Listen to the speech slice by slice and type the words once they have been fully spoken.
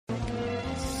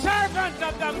servant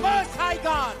of the Most High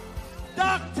God,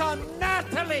 Dr.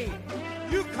 Natalie.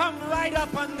 You come right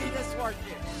up and lead us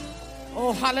worship.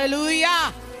 Oh,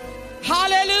 hallelujah.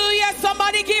 Hallelujah.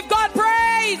 Somebody give God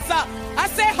praise. I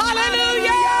say hallelujah.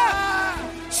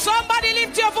 Hallelujah. Somebody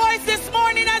lift your voice this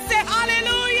morning and say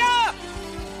hallelujah.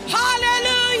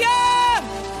 Hallelujah.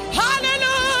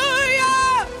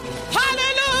 Hallelujah.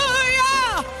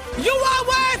 Hallelujah. You are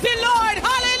worthy, Lord.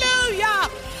 Hallelujah.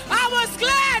 I was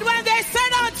glad when they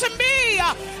said unto me,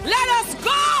 let us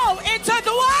go into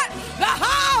the what? The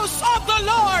house of the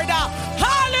Lord.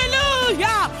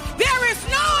 Hallelujah. There is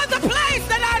no other place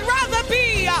that I'd rather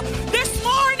be this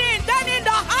morning than in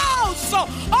the house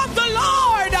of the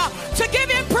Lord to give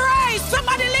him praise.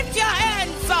 Somebody lift your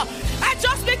hands and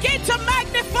just begin to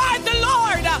magnify the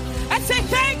Lord and say,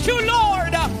 thank you,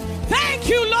 Lord. Thank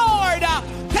you, Lord.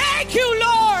 Thank you,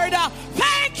 Lord.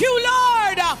 Thank you,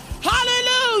 Lord.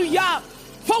 Hallelujah.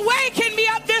 For waking me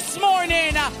up this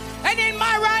morning and in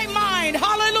my right mind.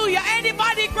 Hallelujah.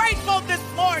 Anybody grateful this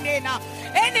morning?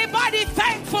 Anybody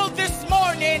thankful this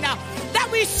morning that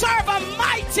we serve a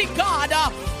mighty God?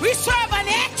 We serve an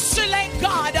excellent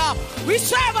God. We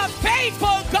serve a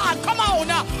faithful God. Come on.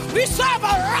 We serve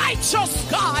a righteous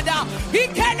God.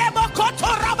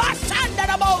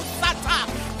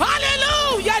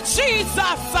 Hallelujah,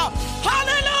 Jesus.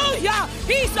 Hallelujah.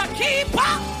 He's a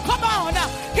keeper. Come on.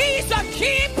 He's a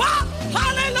keeper.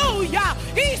 Hallelujah.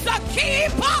 He's a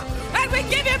keeper. And we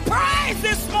give him praise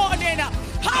this morning.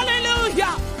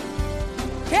 Hallelujah.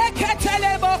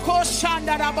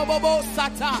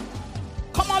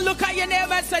 Come on, look at your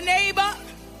neighbor and say, neighbor,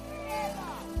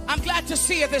 I'm glad to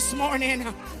see you this morning.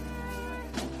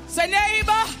 Say,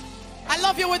 neighbor, I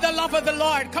love you with the love of the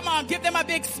Lord. Come on, give them a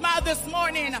big smile this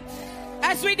morning.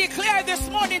 As we declare this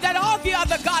morning that all the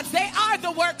other gods, they are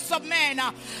the works of men.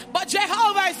 But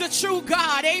Jehovah is the true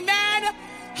God. Amen.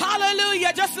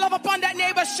 Hallelujah. Just love upon that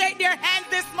neighbor. Shake their hand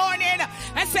this morning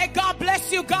and say, God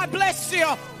bless you. God bless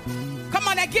you. Come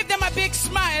on and give them a big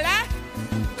smile.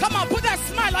 Come on, put that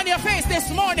smile on your face this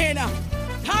morning.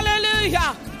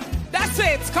 Hallelujah. That's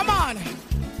it. Come on.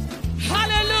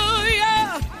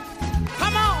 Hallelujah.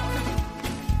 Come on.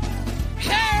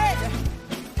 Hey.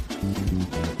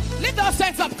 Lift those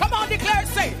hands up. Come on, declare,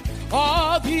 say,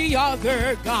 all the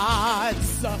other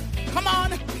gods. Come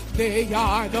on. They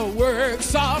are the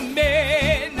works of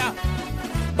men,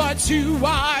 but you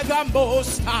are the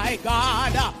Most High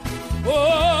God.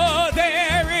 Oh,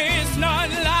 there is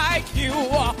none like you.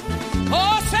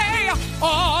 Oh, say,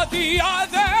 all the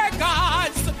other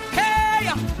gods,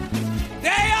 hey,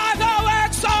 they are the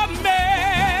works of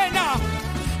men,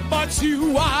 but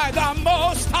you are the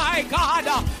Most High God.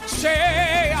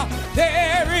 Say,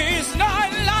 there is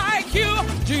none like you,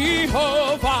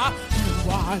 Jehovah.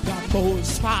 You are the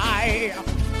Most High.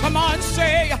 Come on,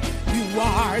 say, you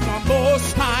are the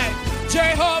Most High.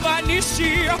 Jehovah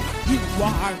Nissi, you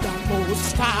are the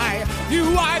Most High.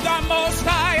 You are the Most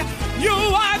High. You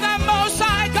are the Most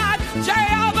High God.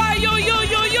 Jehovah, you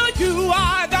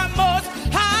are the Most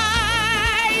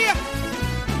High.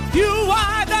 You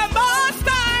are the Most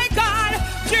High God.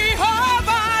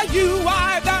 Jehovah, you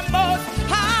are the Most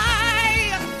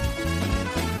High.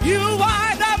 You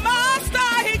are the Most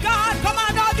High God. Come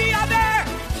on,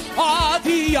 all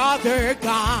the other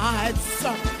gods.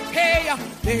 Hey,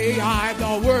 they are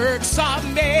the works of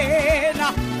men,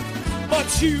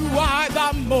 but you are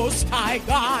the Most High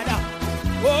God.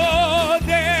 Oh,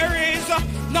 there is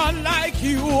none like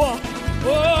you.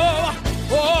 Oh,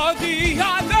 the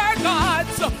other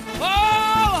gods.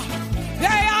 Oh,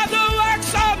 they are the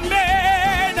works of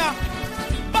men,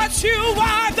 but you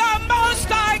are the Most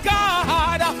High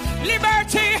God.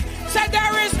 Liberty said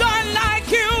there is none like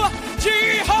you.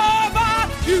 Jehovah,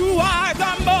 you are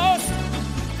the Most.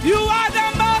 You are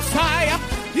the Most High.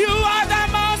 You are the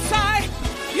Most High.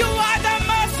 You are the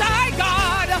Most High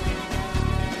God.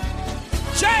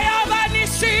 Jehovah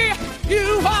Nissi,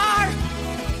 you are.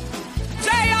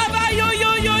 Jehovah, you.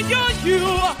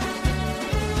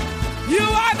 You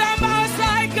are the Most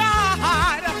High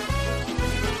God.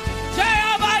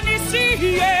 Jehovah Nissi,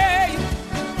 yeah.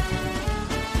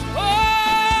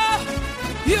 Oh,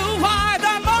 you are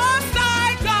the Most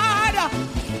High God.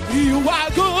 You are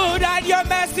good and your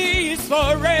mercy is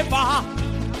forever.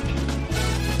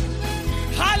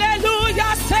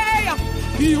 Hallelujah, say,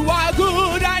 you are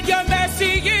good and your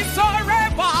mercy is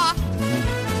forever.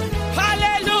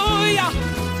 Hallelujah,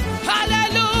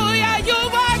 hallelujah, you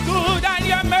are good and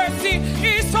your mercy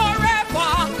is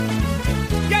forever.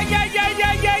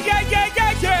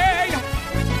 Yeah.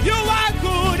 You are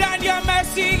good and your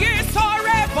mercy is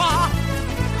forever.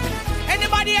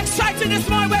 Anybody excited this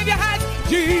morning? Wave your hands.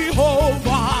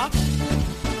 Jehovah,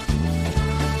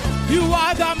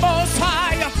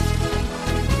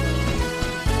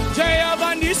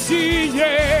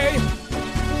 Nissi,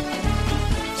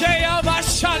 Jehovah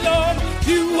Shalom,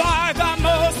 you are the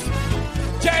most.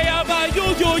 Jehovah,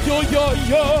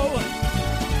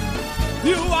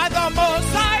 you are the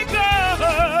most high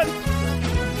God.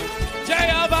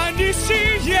 Jehovah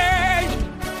Nissi,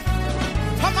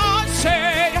 come on,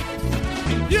 say,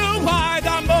 you are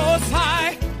the most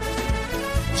high.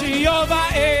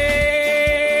 Jehovah,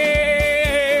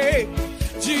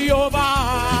 Jehovah,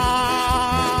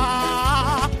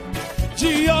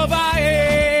 Jehovah,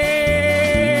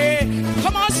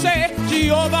 come on, say,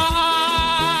 Jehovah,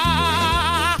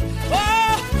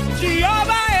 oh,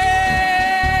 Jehovah,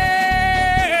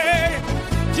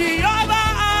 Jehovah,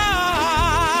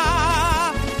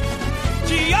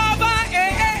 Jehovah,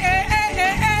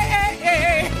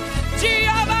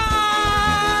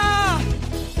 Jehovah.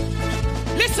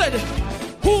 Listen,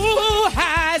 who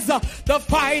has the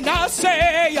final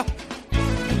say?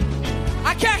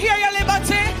 I can't hear you,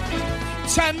 Liberty.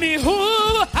 Tell me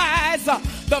who has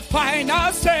the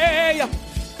final say.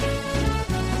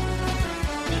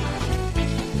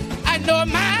 And no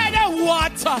matter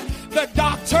what the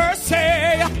doctors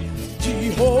say,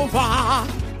 Jehovah.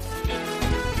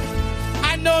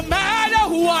 And no matter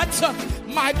what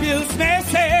my bills may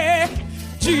say,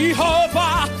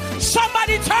 Jehovah.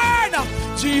 Somebody turn.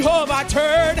 Jehovah,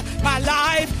 turn my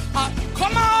life.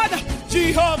 Come on,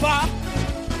 Jehovah.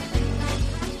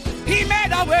 He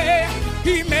made a way.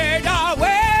 He made a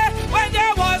way when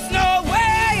there was no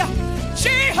way.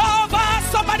 Jehovah,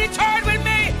 somebody turn with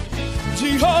me.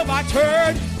 Jehovah,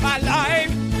 turn my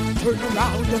life. Turn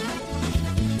around.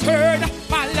 Turn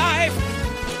my life.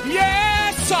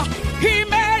 Yes, he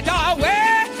made a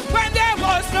way when there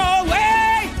was no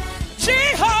way.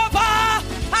 Jehovah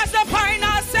has the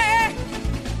final say.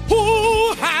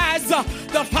 Who has the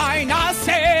final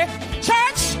say?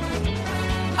 Church,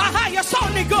 aha, you're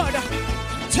sounding good.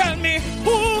 Tell me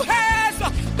who has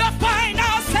the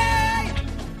final say.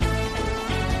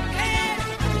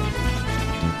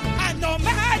 And no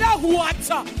matter what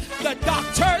the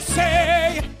doctors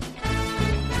say,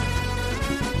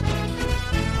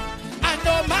 and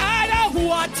no matter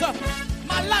what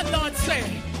my landlord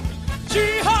say,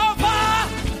 Jehovah,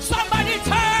 somebody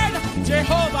turn.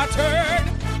 Jehovah, turn.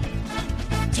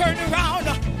 Turn around.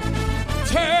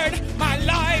 Turn my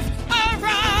life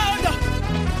around.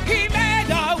 He made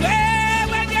a way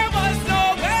when there was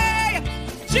no way.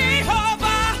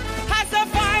 Jehovah has the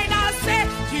final say.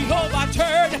 Jehovah,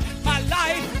 turn my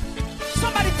life.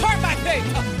 Somebody turn my faith.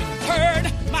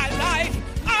 Turn my life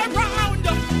around.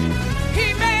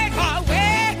 He made a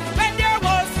way when there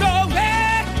was no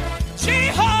way.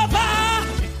 Jehovah.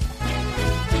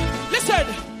 Listen,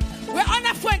 we're on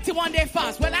a 21-day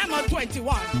fast. Well, I'm on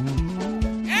 21.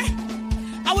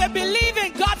 And we're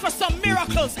believing God for some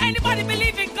miracles. Anybody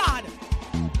believe in God?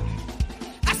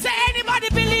 I say, anybody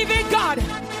believe in God?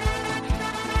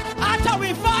 After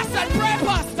we fast and pray,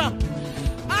 Pastor,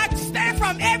 I stay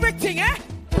from everything,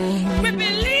 we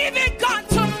believe in God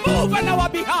to move on our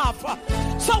behalf.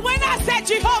 So when I say,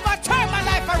 Jehovah, turn my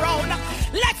life around,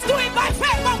 let's do it by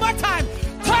faith one more time.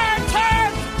 Turn,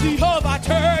 turn, Jehovah,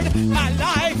 turn my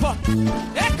life.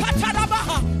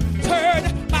 Turn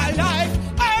my life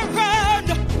around.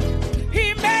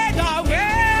 He made a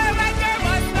way when there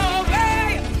was no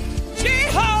way.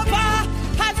 Jehovah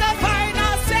has a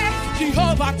final say.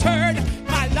 Jehovah, turn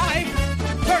my life.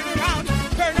 Turn around,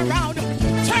 turn around.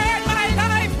 Turn my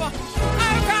life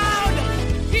around.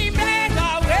 He made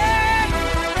a way.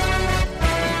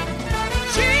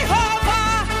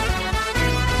 Jehovah.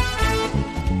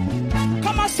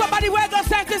 Come on, somebody wear those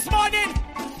hands this morning.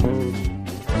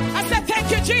 I said, thank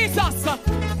you, Jesus.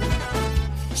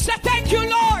 Say, thank you,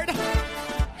 Lord.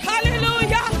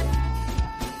 Hallelujah.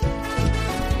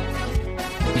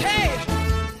 Hey,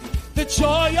 the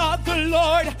joy of the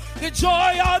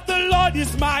Lord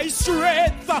is my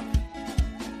strength.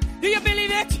 Do you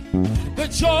believe it? The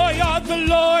joy of the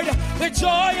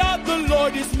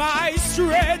Lord is my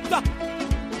strength.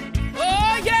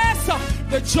 Oh, yes.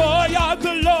 The joy of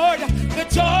the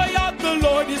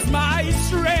Lord is my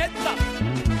strength.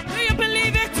 Do you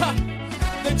believe it?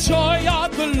 The joy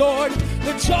of the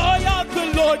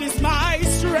Lord is my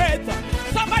strength.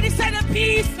 Somebody say the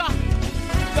peace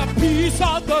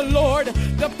of the Lord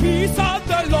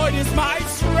is my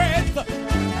strength.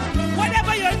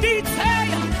 Whatever you need, say,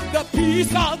 the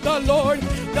peace of the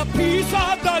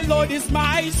Lord is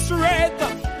my strength.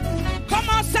 Come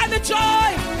on, say the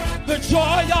joy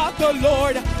of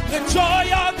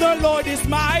the Lord is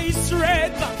my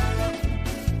strength.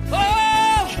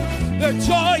 Oh, the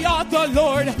joy of the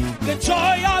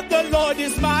Lord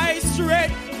is my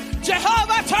strength.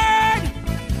 Jehovah, turn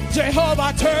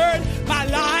Jehovah turned my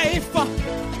life.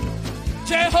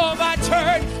 Jehovah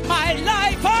turned my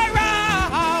life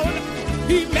around.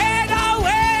 He made a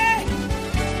way.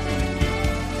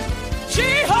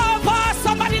 Jehovah,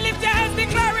 somebody lift their hands,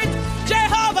 declare it.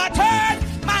 Jehovah turned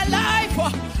my life.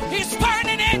 He's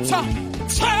turning it.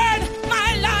 Turn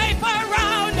my life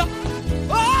around.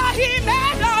 Oh, he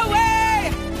made a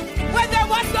way when there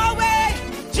was no way.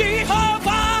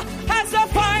 Jehovah has the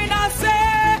final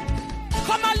say.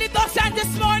 Come on, lift us hands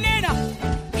this morning.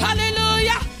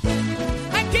 Hallelujah.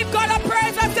 And give God a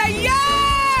praise and say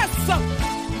yes.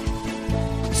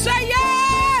 Say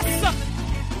yes.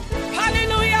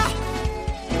 Hallelujah.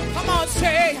 Come on,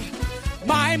 say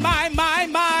my.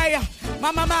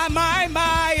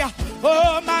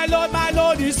 Oh, my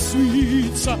Lord is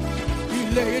sweet. He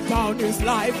laid down his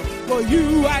life for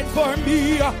you and for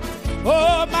me.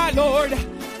 Oh, my Lord.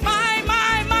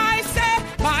 My, say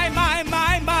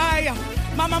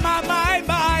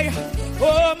my.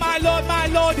 Oh, my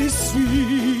Lord is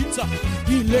sweet.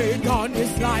 He laid down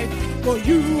his life for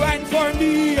you and for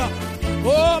me.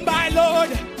 Oh, my Lord.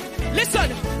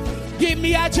 Listen. Give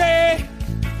me a J.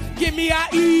 Give me a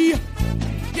E.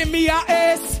 Give me a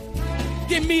S.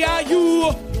 Give me a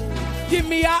U. Give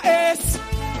me a S.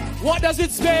 What does it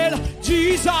spell?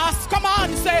 Jesus. Come on,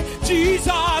 say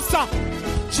Jesus.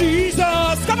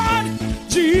 Jesus. Come on.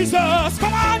 Jesus.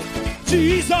 Come on.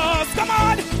 Jesus. Come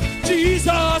on.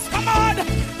 Jesus. Come on.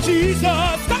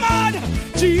 Jesus. Come on.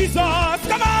 Jesus.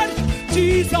 Come on.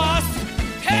 Jesus.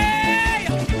 Hey.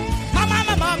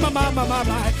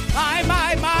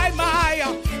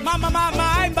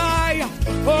 My.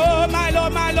 Oh,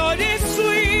 my Lord is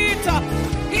sweet.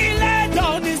 He laid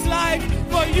down his life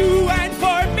for you and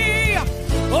for me.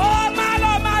 Oh, my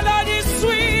Lord is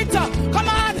sweet. Come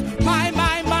on. My.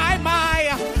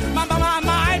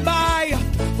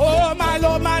 Oh,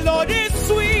 my Lord is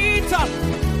sweet.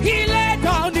 He laid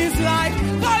down his life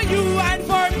for you and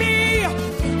for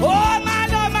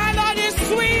my Lord is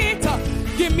sweet.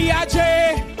 Give me a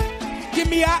J, give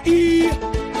me a E,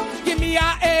 give me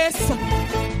a S,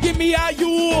 give me a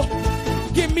U,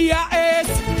 give me a S.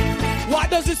 What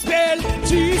does it spell?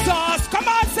 Jesus. Come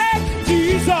on, say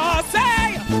Jesus,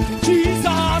 hey,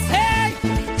 Jesus, hey,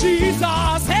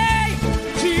 Jesus, hey,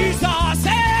 Jesus,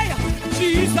 hey,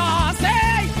 Jesus,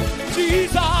 hey,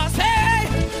 Jesus, hey,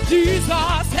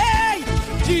 Jesus, hey,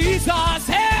 Jesus,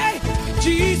 hey,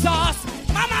 Jesus.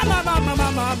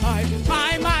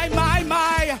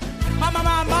 My.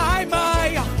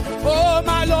 Oh,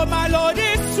 my Lord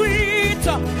is sweet.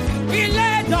 He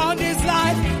laid down his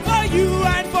life for you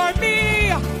and for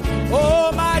me.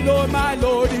 Oh, my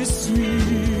Lord is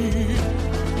sweet.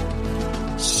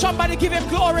 Somebody give him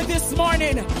glory this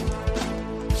morning.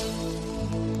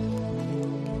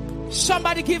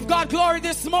 Somebody give God glory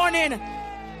this morning.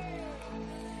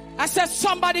 I said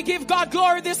somebody give God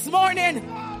glory this morning.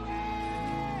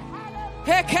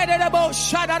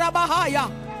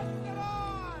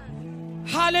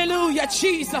 Hallelujah,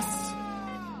 Jesus.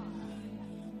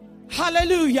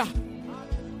 Hallelujah.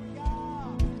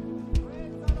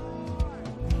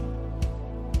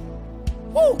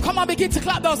 Woo, come on, begin to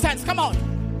clap those hands. Come on.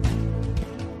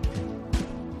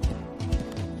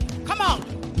 Come on.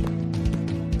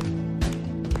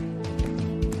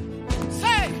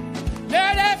 Say,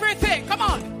 let everything, come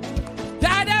on.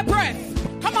 That breath.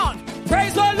 Come on.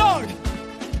 Praise the Lord.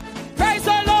 Praise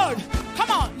the Lord.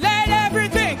 Come on. Let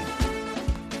everything.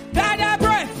 That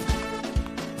breath.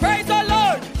 Praise the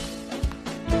Lord.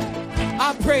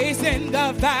 I praise in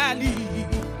the valley.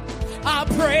 I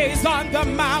praise on the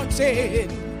mountain.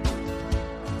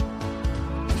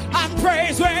 I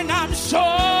praise when I'm sure.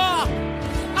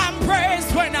 I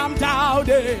praise when I'm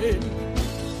doubting.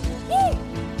 Woo.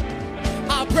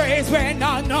 I praise when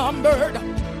I'm numbered.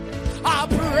 I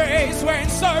praise when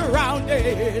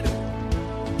surrounded.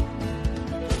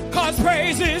 'Cause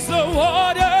praise is the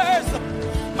waters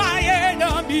my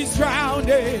enemies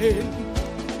drowning.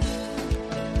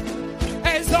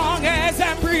 As long as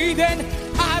I'm breathing,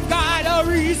 I've got a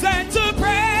reason to praise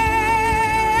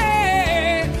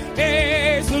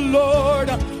the Lord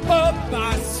of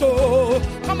my soul.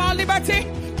 Come on, Liberty.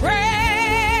 Praise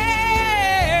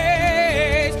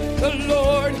the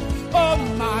Lord of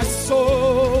my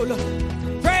soul.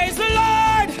 Praise the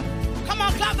Lord. Come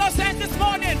on, clap those hands this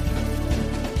morning.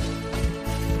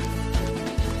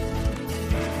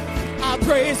 I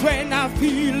praise when I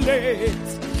feel it.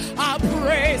 I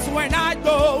praise when I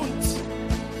don't.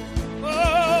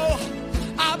 Oh,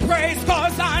 I praise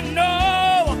 'cause I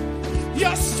know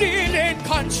you're still in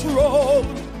control.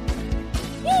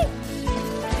 Woo.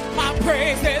 My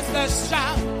praise is the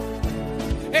shout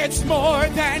It's more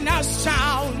than a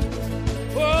sound.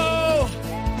 Oh,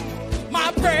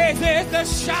 my praise is the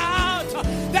shout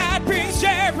that brings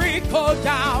Jericho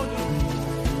down.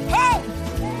 Oh,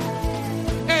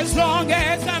 as long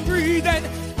as I'm breathing,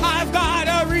 I've got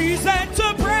a reason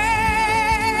to praise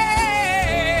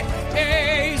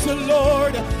the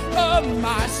Lord of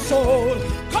my soul.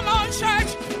 Come on,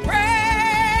 church, praise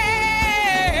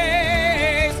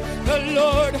the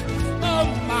Lord of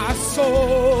my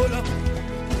soul.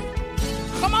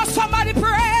 Come on, somebody,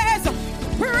 praise the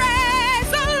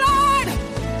Lord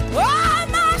of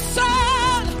my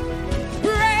soul.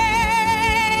 Praise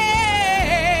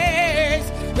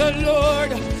the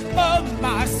Lord of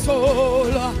my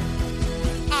soul.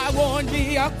 I won't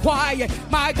be quiet.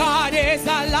 My God is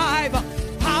alive.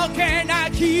 How can I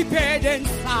keep it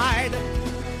inside?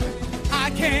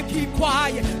 I can't keep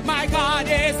quiet. My God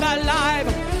is alive.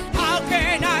 How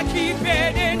can I keep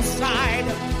it inside?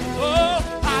 Oh,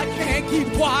 I can't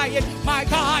keep quiet. My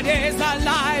God is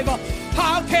alive.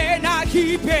 How can I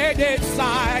keep it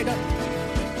inside?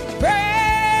 Praise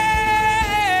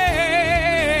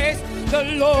the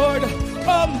Lord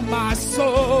of my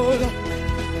soul.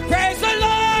 Praise the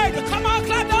Lord. Come on,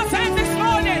 clap those hands this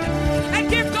morning and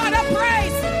give God a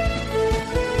praise.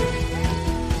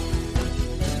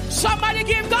 Somebody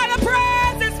give God a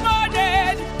praise this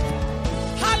morning.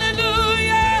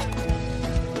 Hallelujah.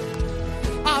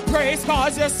 I praise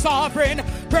cause you're sovereign.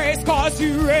 Praise cause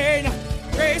you reign.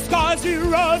 Praise cause you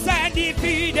rose and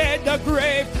defeated the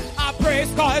grave. I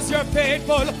praise cause you're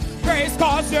faithful. Praise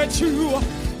cause you're true.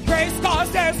 Praise cause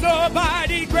there's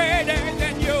nobody greater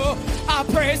than you. I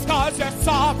praise cause you're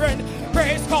sovereign.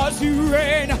 Praise cause you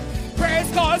reign.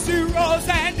 Praise cause you rose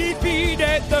and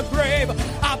defeated the grave.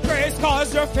 I praise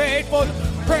cause you're faithful.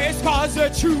 Praise cause you're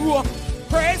true.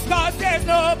 Praise cause there's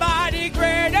nobody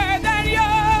greater than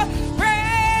you. Praise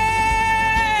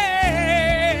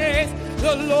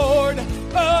the Lord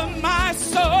of my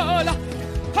soul.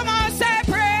 Come on, say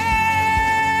praise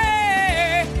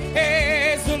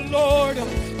the Lord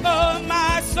of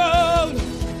my soul.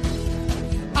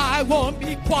 I won't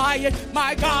be quiet.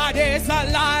 My God is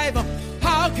alive.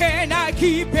 How can I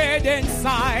keep it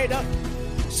inside?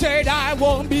 Said I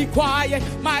won't be quiet.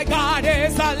 My God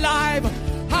is alive.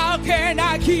 How can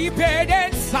I keep it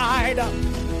inside?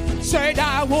 Said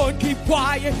I won't keep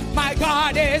quiet. My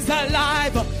God is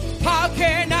alive. How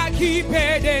can I keep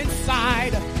it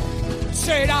inside?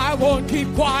 Said I won't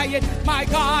keep quiet. My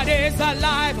God is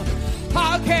alive.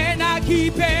 How can I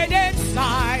keep it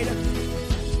inside?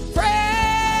 Praise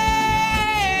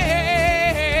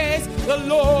the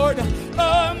Lord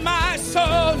of my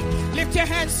soul. Lift your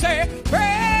hands, say, praise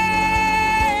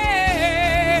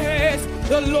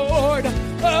the Lord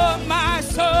of my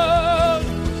soul.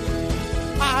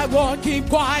 I won't keep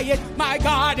quiet. My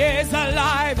God is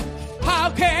alive. How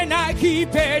can I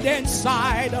keep it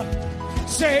inside?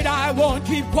 Said I won't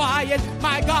keep quiet.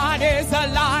 My God is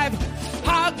alive.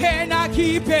 How can I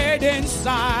keep it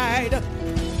inside?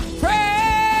 Praise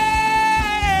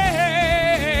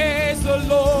the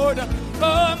Lord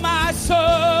of my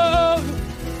soul.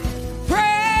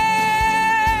 Praise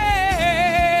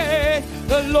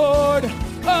the Lord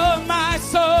of my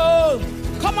soul.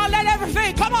 Come on, let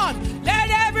everything, come on, let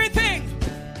everything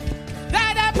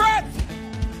that I breath.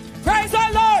 Praise the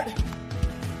Lord.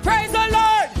 Praise the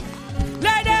Lord.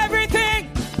 Let everything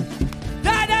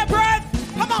that I breath.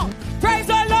 Come on. Praise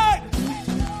the Lord.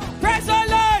 Praise the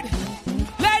Lord.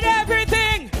 Let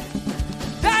everything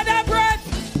that I breath.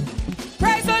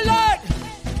 Praise the Lord.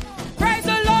 Praise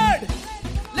the Lord.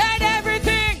 Let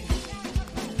everything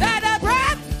that I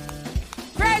breath.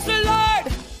 Praise the Lord.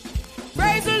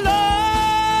 Praise the Lord.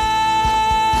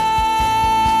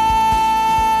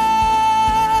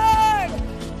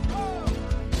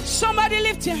 Somebody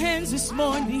lift your hands this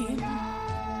morning.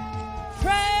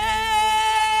 Praise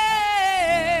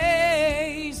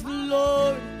the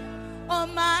Lord of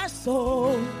my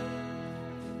soul.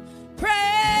 Praise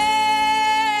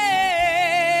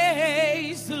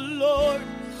the Lord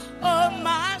of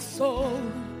my soul.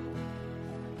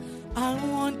 I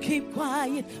won't keep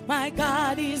quiet. My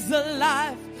God is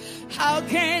alive. How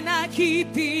can I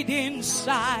keep it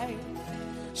inside?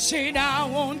 Said I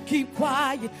won't keep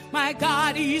quiet. My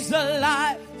God is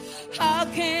alive. How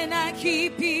can I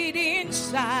keep it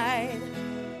inside?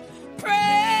 Praise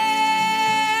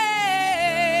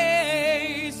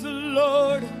the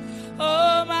Lord,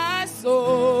 oh my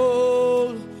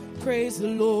soul. Praise the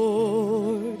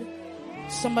Lord.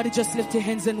 Somebody just lift your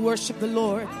hands and worship the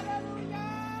Lord.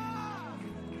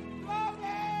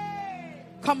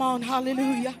 Come on,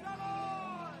 hallelujah.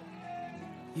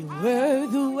 You were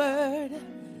the Word,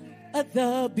 at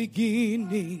the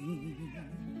beginning.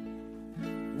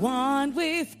 One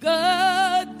with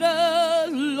God the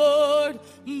Lord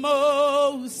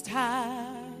Most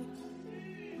High.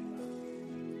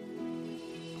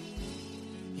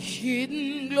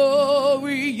 Hidden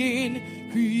glory in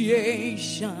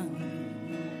creation,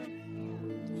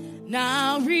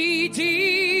 now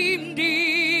redeemed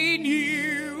in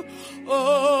you,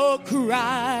 oh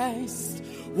Christ.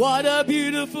 What a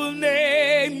beautiful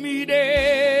name it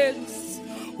is.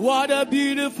 What a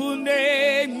beautiful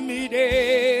name it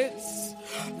is.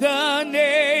 The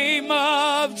name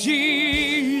of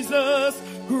Jesus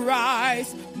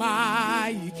Christ,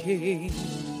 my King.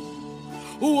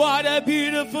 What a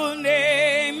beautiful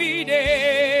name it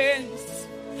is.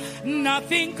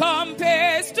 Nothing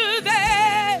compares to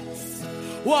this.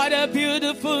 What a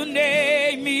beautiful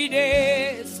name it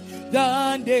is.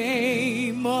 The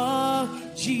name of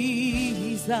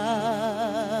Jesus.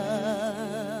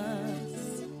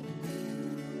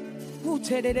 You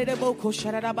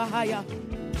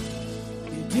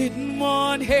didn't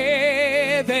want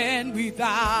heaven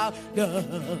without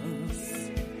us.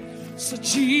 So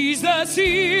Jesus,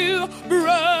 you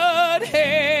brought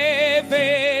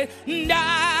heaven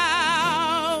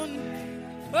down.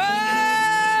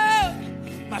 Oh,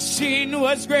 my sin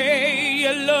was great,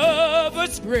 your love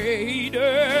was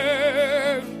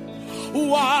greater.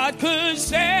 What could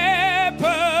separate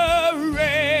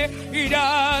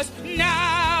us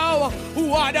now?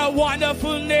 What a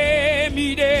wonderful name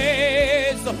it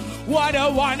is. What a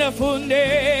wonderful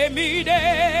name it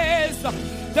is.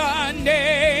 The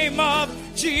name of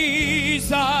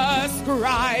Jesus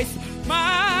Christ,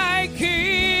 my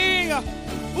King.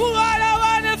 What a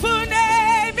wonderful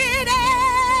name it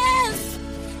is.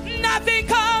 Nothing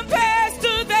compares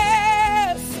to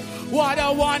this. What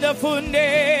a wonderful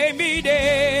name it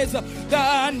is.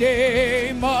 The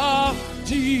name of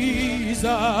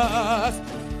Jesus.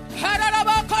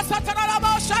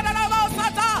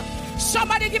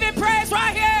 Somebody give him praise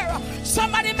right here.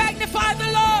 Somebody magnify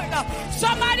the Lord.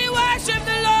 Somebody worship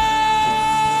the Lord.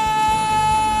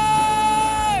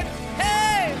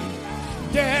 Hey,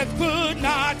 death could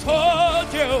not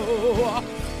hold you.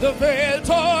 The veil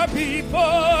tore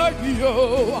before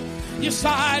you. You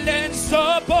silenced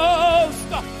the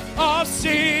boast of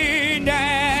sin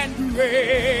and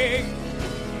grave.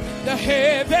 The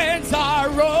heavens are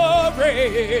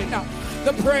roaring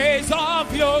the praise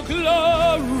of your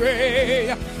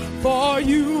glory, for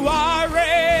you are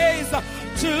raised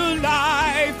to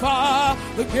life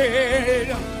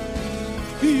again.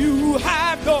 You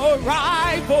have no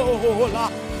rival,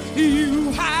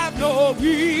 you have no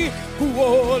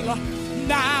equal,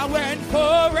 now and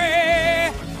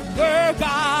forever,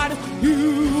 God,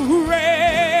 you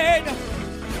reign.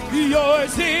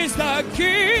 Yours is the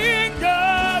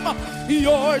kingdom,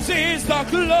 yours is the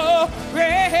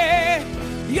glory,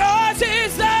 yours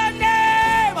is the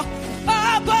name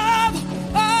above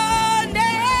all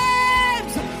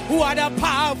names. What a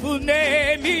powerful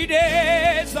name it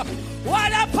is.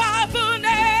 What a powerful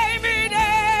name it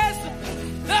is.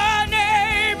 The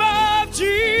name of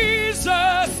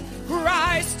Jesus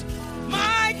Christ,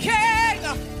 my King.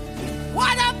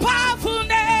 What a powerful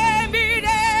name it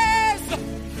is.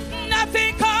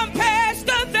 Nothing compares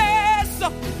to this.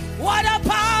 What a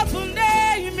powerful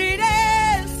name it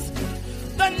is.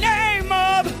 The name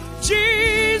of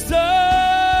Jesus.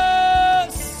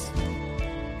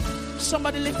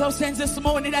 Somebody lift those hands this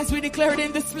morning as we declare it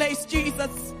in this place.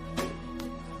 Jesus.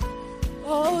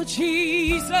 Oh,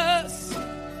 Jesus.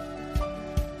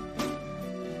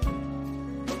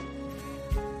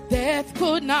 Death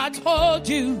could not hold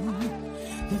you.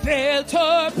 The veil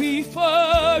tore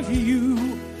before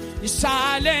you. You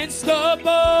silenced the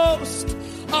boast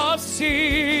of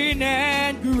sin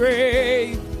and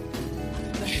grave.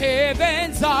 The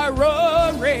heavens are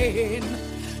roaring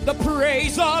the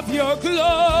praise of your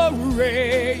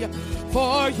glory,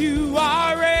 for you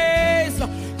are raised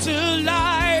to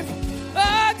life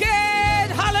again.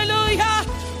 Hallelujah.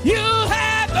 You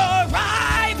have no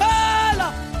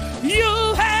rival,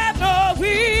 you have no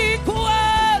equal,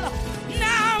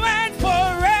 now and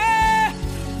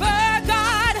forever,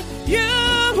 God, you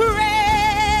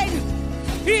reign.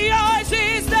 Yours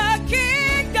is the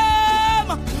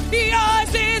kingdom,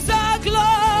 yours is the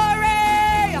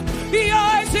glory,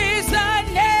 yours is the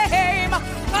name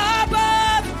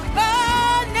above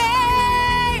all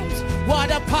names. What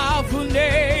a powerful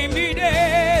name it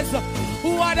is.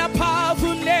 What a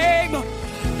powerful name.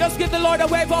 Just give the Lord a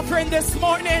wave offering this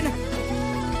morning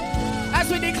as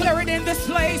we declare it in this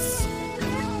place.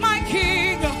 My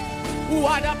King,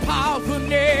 what a powerful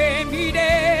name it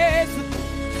is.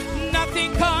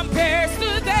 Nothing compares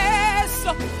to that.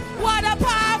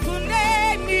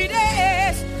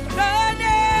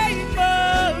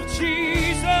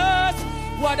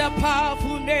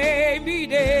 powerful name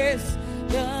it is,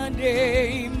 the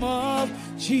name of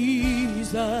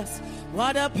Jesus.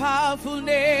 What a powerful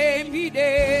name it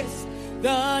is,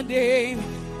 the name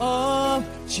of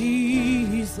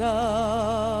Jesus.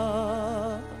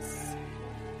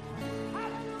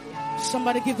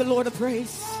 Somebody give the Lord a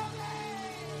praise.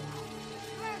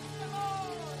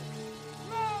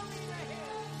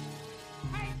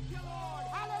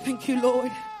 Thank you,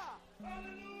 Lord.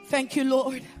 Thank you,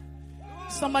 Lord.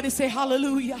 Somebody say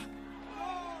hallelujah.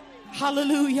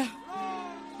 Hallelujah.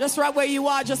 Just right where you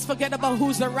are, just forget about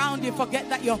who's around you. Forget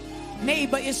that your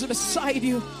neighbor is beside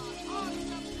you.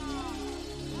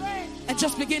 And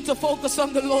just begin to focus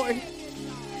on the Lord.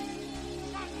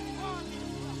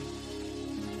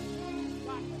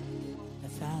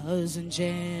 1,000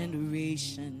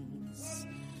 generations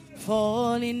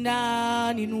falling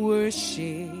down in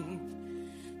worship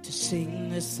to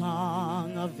sing the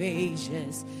song of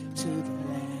ages to the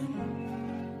Lamb.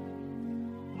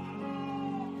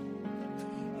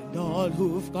 And all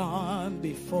who've gone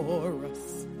before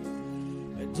us,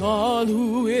 and all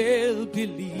who will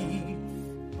believe,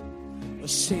 will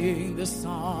sing the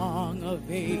song of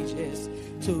ages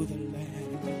to the Lamb.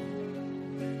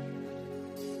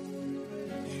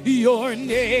 Your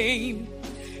name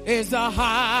is the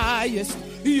highest.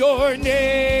 Your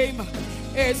name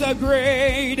is the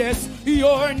greatest.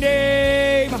 Your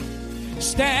name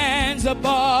stands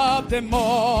above them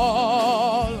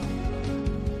all.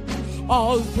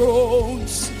 All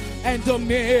thrones and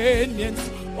dominions,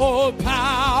 all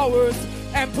powers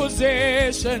and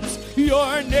positions,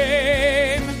 your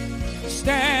name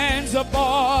stands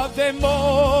above them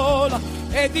all.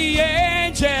 And the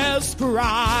angels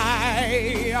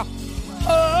cry,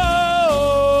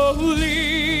 holy.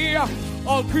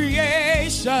 All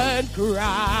creation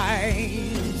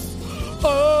cries,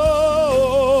 holy.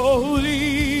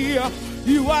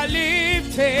 You are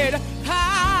lifted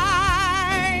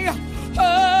high,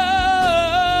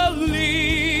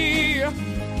 holy,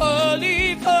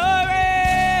 holy forever.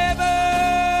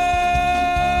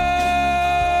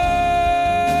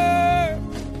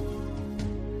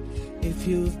 If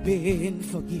you've been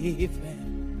forgiven,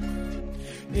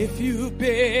 if you've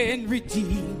been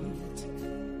redeemed,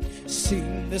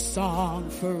 sing the song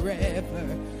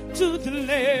forever to the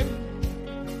Lamb.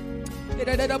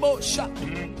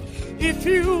 If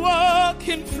you walk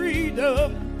in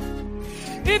freedom,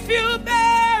 if you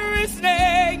bear His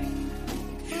name,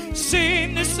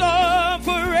 sing the song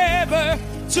forever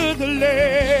to the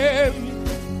Lamb.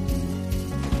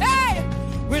 Hey,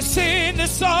 we sing the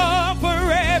song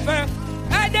forever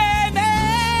and amen.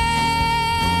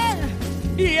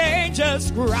 The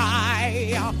angels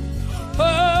cry,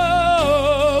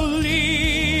 holy.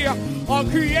 All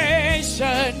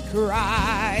creation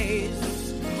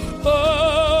cries,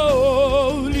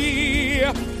 holy.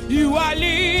 You are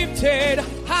lifted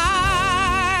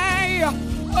high,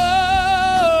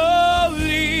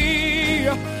 holy,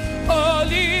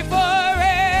 holy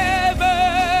forever.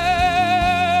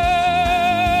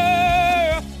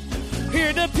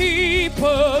 Hear the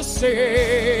people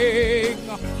sing,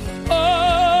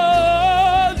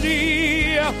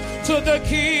 holy to the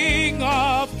King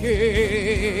of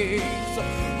Kings.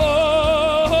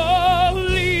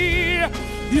 Holy,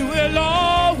 you will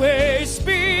always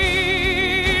be.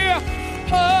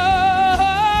 Holy,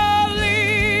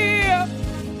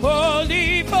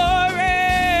 holy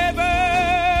forever.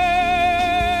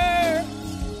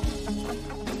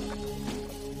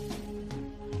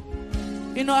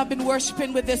 You know, I've been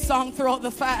worshiping with this song throughout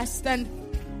the fast, and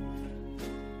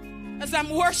as I'm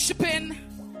worshiping,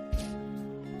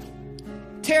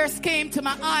 tears came to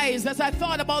my eyes as I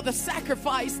thought about the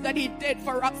sacrifice that He did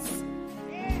for us,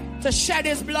 to shed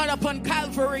His blood upon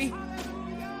Calvary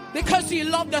because He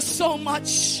loved us so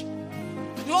much.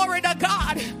 Glory to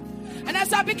God. And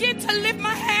as I began to lift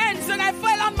my hands and I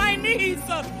fell on my knees,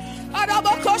 and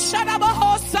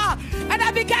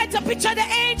I began to picture the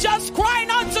angels crying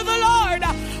out to the Lord,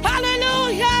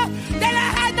 hallelujah. Then I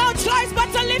had no choice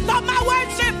but to lift up my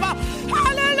worship,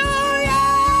 hallelujah.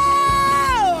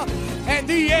 And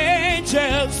the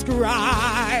angels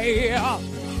cry,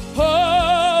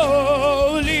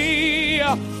 holy.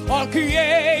 All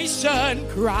creation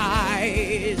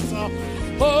cries,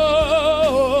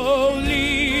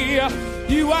 holy.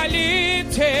 You are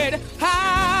lifted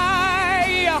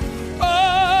high,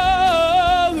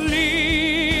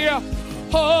 holy,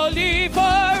 holy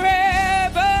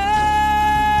forever.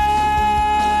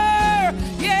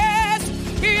 Yes,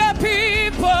 your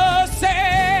people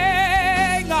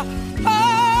sing,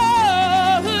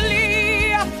 holy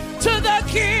to the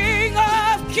King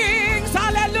of Kings.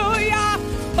 Hallelujah.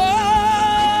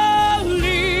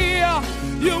 Holy,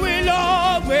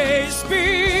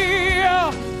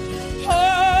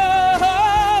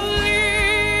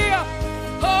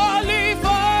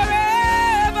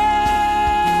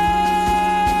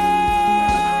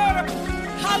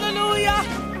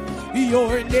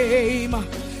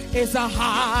 is the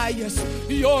highest.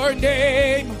 Your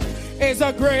name is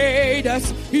the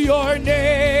greatest. Your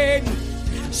name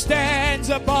stands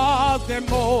above them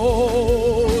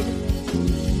all.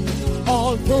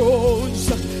 All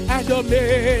thrones and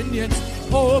dominions,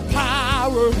 all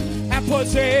power and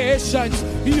positions,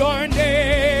 your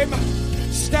name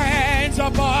stands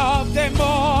above them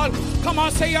all. Come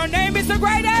on, say your name is the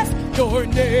greatest. Your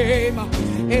name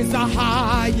is the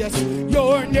highest.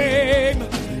 Your name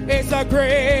is the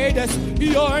greatest.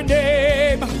 Your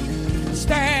name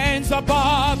stands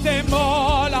above them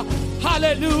all.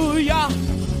 Hallelujah.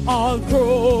 All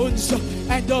thrones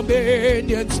and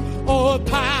dominions, all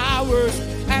powers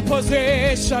and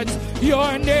positions,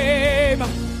 your name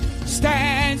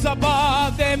stands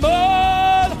above them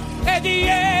all. And the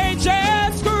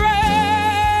angels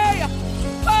cry,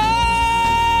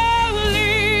 holy,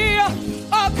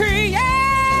 all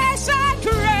creation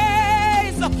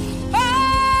praise,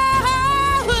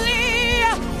 holy,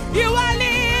 you are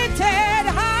lifted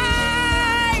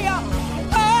high,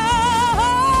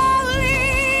 holy,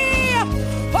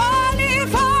 holy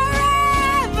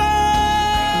forever.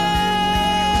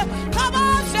 Come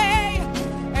on, say,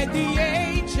 and the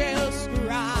angels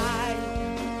cry,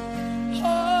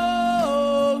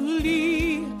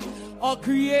 holy, all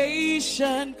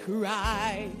creation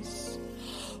cries,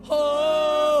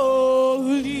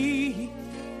 holy,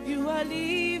 you are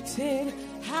lifted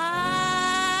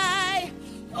high,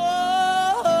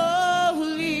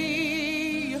 holy,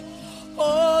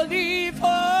 holy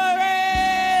forever.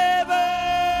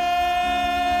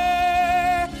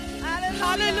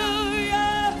 Hallelujah,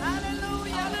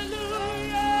 hallelujah,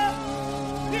 hallelujah.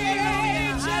 The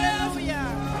angels,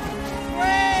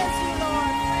 Praise you,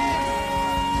 Lord.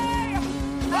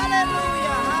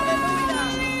 Hallelujah, hallelujah.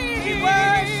 We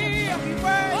worship you. We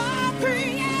worship all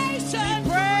creation you.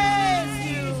 Praise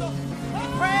you. We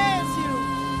praise you.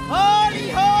 Holy,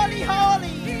 holy,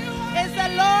 holy is the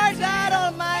Lord God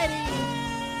Almighty.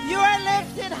 You are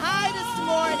lifted high this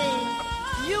morning.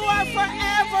 You are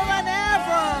forever and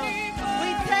ever.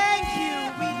 We thank you.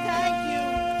 We thank you.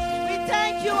 We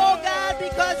thank you, oh God,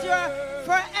 because you are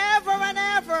forever and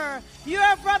ever. You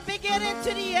are from beginning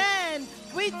to the end.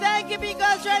 We thank you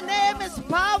because your name is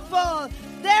powerful.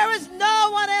 There is no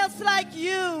one else like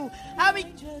you. And we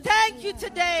thank you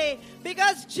today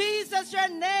because Jesus, your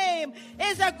name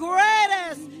is the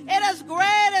greatest. It is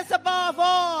greatest above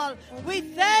all. We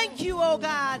thank you, oh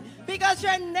God, because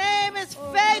your name is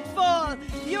faithful.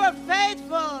 You are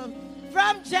faithful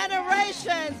from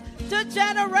generations to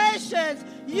generations.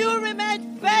 You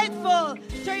remain faithful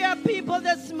to your people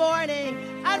this morning.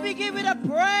 And we give you the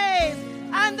praise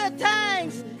and the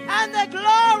thanks and the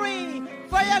glory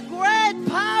for your great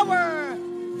power,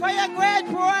 for your great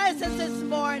presence this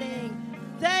morning.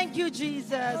 Thank you,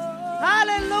 Jesus.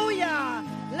 Hallelujah.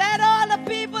 Let all the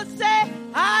people say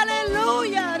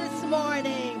hallelujah this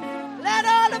morning. Let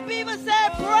all the people say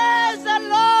praise the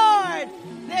Lord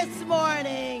this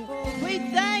morning. We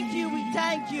thank you, we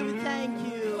thank you, we thank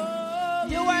you.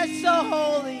 You are so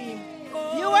holy.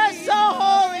 You are so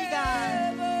holy,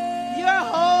 God. You are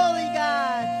holy,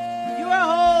 God. You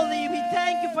are holy. We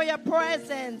thank you for your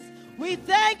presence. We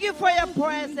thank you for your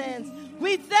presence.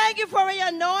 We thank you for your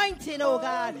anointing, oh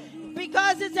God.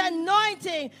 Because it's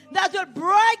anointing that will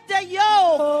break the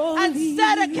yoke and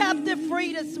set a captive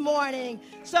free this morning.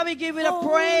 So we give you the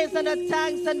praise and the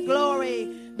thanks and glory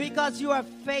because you are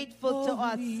faithful to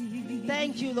us.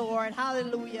 Thank you, Lord.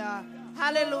 Hallelujah.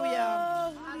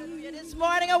 Hallelujah. Hallelujah. This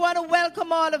morning I want to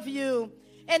welcome all of you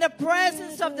in the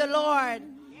presence of the Lord.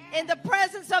 In the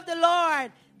presence of the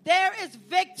Lord, there is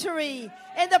victory.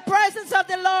 In the presence of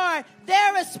the Lord,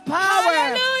 there is power.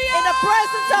 Hallelujah. In the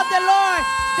presence of the Lord,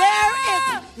 there is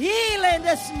healing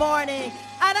this morning.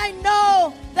 And I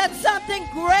know that something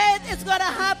great is going to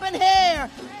happen here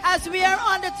as we are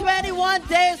on the 21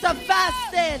 days of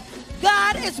fasting.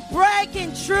 God is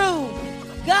breaking through.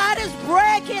 God is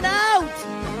breaking out.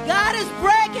 God is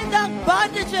breaking down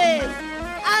bondages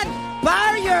and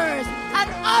barriers and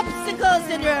obstacles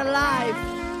in your life.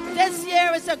 This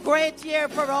year is a great year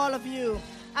for all of you.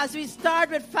 As we start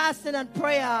with fasting and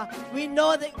prayer, we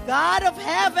know that God of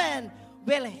heaven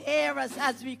will hear us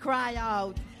as we cry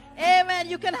out. Amen.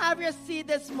 You can have your seat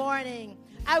this morning.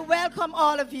 I welcome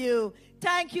all of you.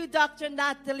 Thank you, Dr.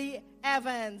 Natalie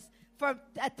Evans, for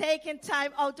taking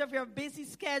time out of your busy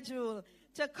schedule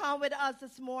to come with us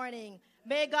this morning.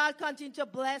 May God continue to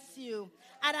bless you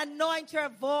and anoint your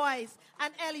voice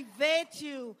and elevate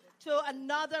you to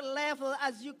another level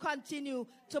as you continue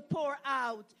to pour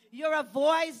out. You're a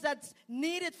voice that's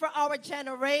needed for our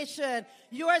generation.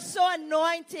 You are so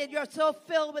anointed. You're so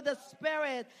filled with the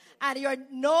Spirit. And you're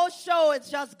no show. It's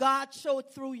just God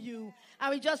showed through you.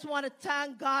 And we just want to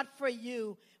thank God for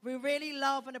you. We really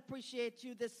love and appreciate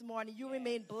you this morning. You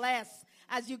remain blessed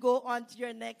as you go on to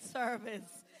your next service.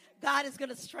 God is going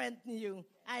to strengthen you.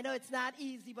 I know it's not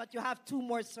easy, but you have 2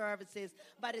 more services.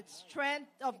 But the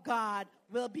strength of God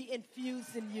will be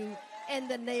infused in you in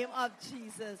the name of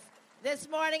Jesus. This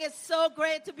morning is so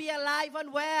great to be alive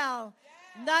and well.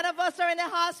 None of us are in a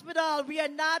hospital. We are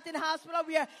not in hospital.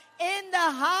 We are in the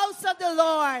house of the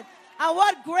Lord. And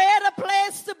what greater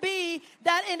place to be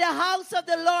than in the house of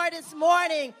the Lord this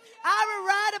morning. I would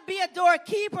rather be a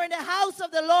doorkeeper in the house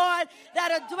of the Lord than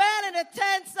to dwell in the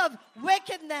tents of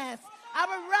wickedness. I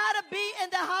would rather be in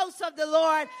the house of the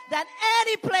Lord than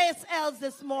any place else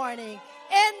this morning.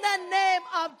 In the name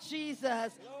of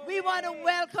Jesus, we want to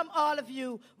welcome all of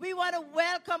you. We want to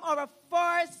welcome our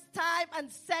first time and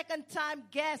second time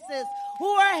guests who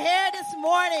are here this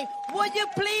morning. Would you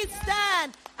please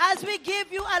stand as we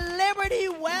give you a liberty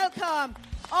welcome?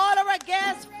 All of our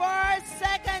guests, first,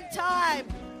 second time.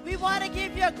 We want to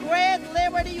give you a great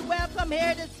liberty welcome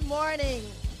here this morning.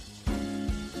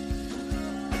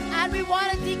 And we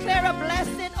want to declare a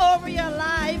blessing over your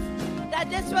life that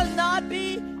this will not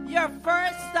be your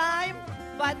first time,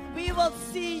 but we will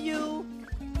see you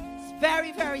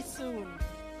very, very soon.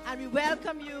 And we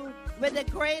welcome you with the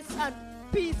grace and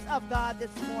peace of God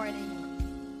this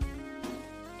morning.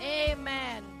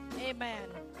 Amen. Amen.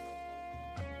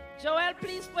 Joel,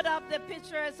 please put up the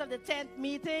pictures of the 10th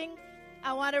meeting.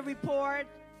 I want to report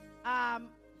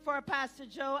for Pastor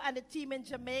Joe and the team in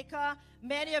Jamaica.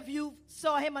 Many of you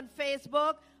saw him on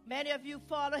Facebook. Many of you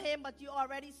follow him, but you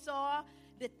already saw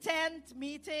the 10th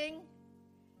meeting.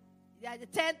 Yeah, the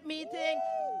 10th meeting.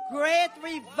 Great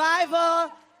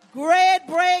revival. Great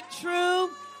breakthrough.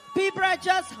 People are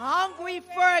just hungry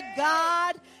for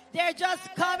God. They're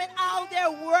just coming out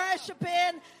there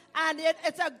worshiping. And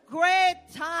it's a great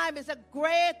time. It's a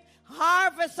great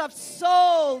harvest of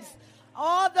souls.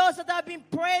 All those that have been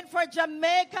praying for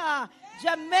Jamaica.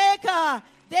 Jamaica,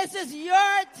 this is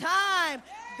your time.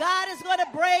 God is going to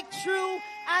break through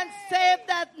and save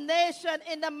that nation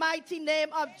in the mighty name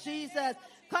of Jesus.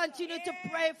 Continue to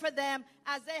pray for them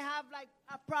as they have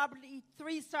probably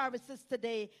 3 services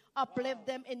today. Uplift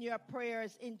them in your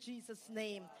prayers in Jesus'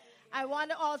 name. I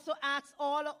want to also ask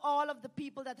all of the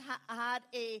people that had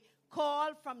a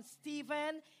call from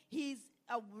Stephen. He's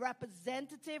a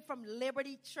representative from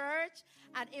Liberty Church.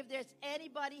 And if there's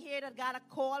anybody here that got a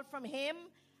call from him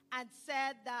and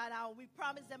said that we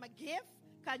promised them a gift,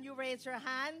 can you raise your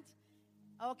hand?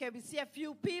 Okay, we see a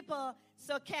few people.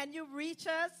 So can you reach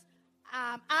us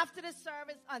after the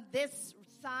service on this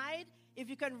side? If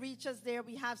you can reach us there,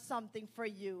 we have something for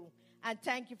you. And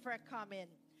thank you for coming.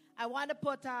 I want to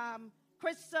put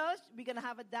Crystal. We're going to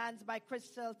have a dance by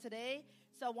Crystal today.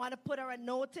 So I want to put her on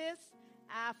notice.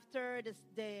 After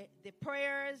the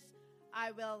prayers,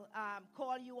 I will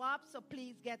call you up. So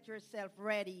please get yourself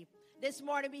ready. This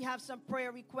morning we have some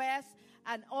prayer requests.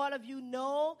 And all of you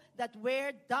know that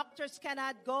where doctors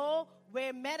cannot go,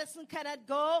 where medicine cannot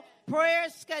go,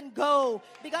 prayers can go.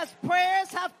 Because prayers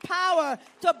have power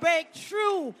to break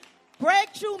through.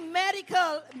 Breakthrough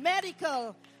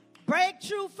medical.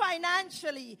 Breakthrough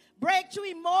financially.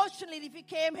 Breakthrough emotionally. If you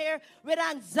came here with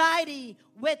anxiety,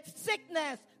 with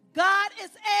sickness, God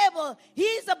is able.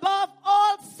 He's above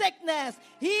all sickness.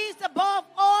 He's above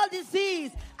all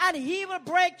disease. And He will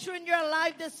break through in your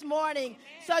life this morning.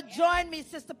 So join me,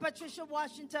 Sister Patricia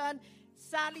Washington.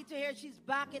 Sadly to hear she's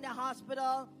back in the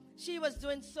hospital. She was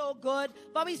doing so good.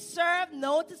 But we serve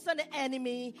notice on the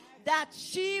enemy that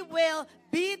she will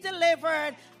be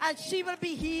delivered and she will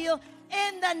be healed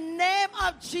in the name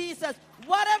of Jesus.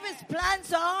 Whatever his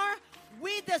plans are,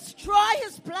 we destroy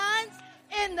his plans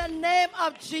in the name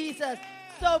of Jesus.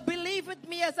 So believe with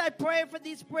me as I pray for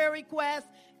these prayer requests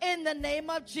in the name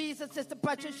of Jesus. Sister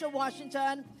Patricia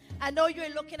Washington, I know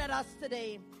you're looking at us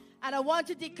today, and I want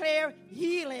to declare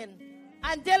healing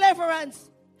and deliverance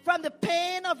from the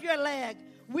pain of your leg.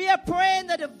 We are praying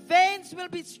that the veins will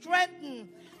be strengthened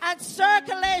and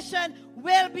circulation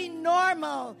will be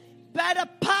normal. By the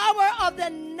power of the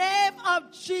name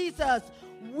of Jesus,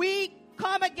 we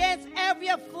come against every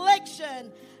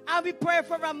affliction. And we pray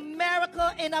for a miracle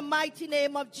in the mighty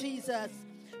name of Jesus.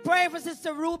 Pray for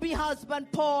Sister Ruby's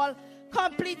husband, Paul.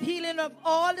 Complete healing of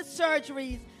all the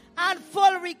surgeries and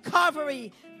full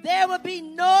recovery. There will be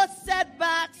no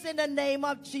setbacks in the name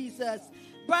of Jesus.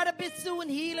 Brother Bisoon,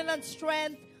 healing and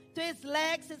strength to his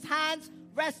legs, his hands,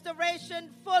 restoration,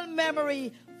 full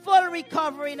memory, full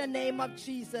recovery in the name of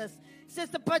Jesus.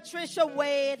 Sister Patricia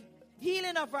Wade,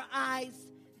 healing of her eyes.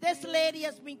 This lady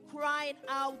has been crying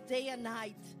out day and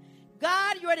night.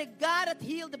 God, you are the God that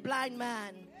healed the blind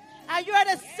man. And you are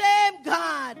the same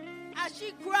God. As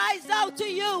she cries out to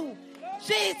you,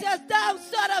 Jesus, thou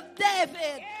son of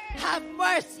David, have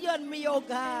mercy on me, oh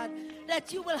God.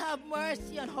 That you will have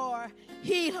mercy on her,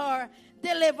 heal her,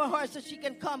 deliver her so she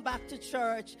can come back to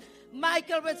church.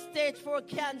 Michael with stage 4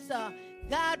 cancer.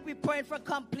 God, we pray for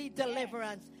complete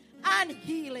deliverance and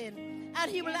healing.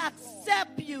 And he will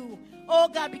accept you, oh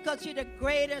God, because you're the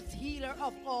greatest healer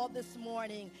of all this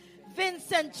morning.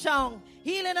 Vincent Chung,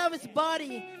 healing of his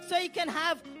body so he can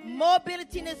have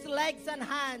mobility in his legs and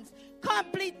hands.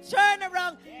 Complete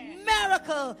turnaround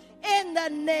miracle in the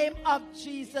name of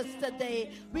Jesus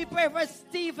today. We pray for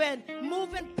Stephen,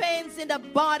 moving pains in the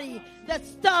body, the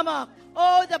stomach,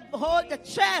 the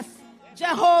chest.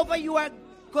 Jehovah, you are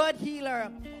good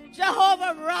healer.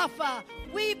 Jehovah Rapha,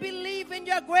 we believe in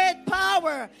your great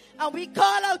power and we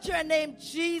call out your name,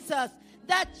 Jesus,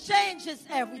 that changes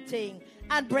everything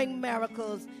and bring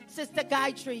miracles. Sister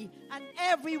Gayatri and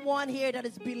everyone here that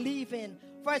is believing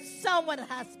for someone that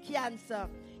has cancer.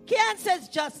 Cancer is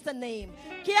just a name.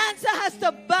 Cancer has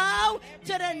to bow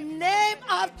to the name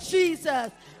of Jesus.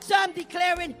 So I'm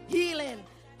declaring healing.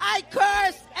 I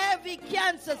curse every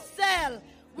cancer cell.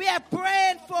 We are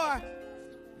praying for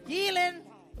healing,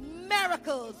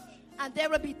 miracles, and there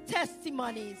will be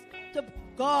testimonies. To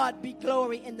God be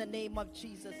glory in the name of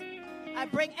Jesus. I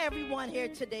bring everyone here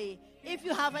today. If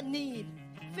you have a need,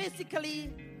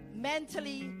 physically,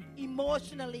 mentally,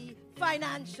 emotionally,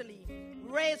 financially,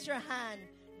 raise your hand.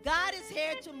 God is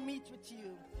here to meet with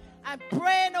you. I'm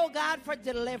praying, oh God, for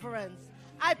deliverance.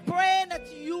 I pray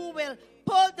that you will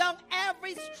pull down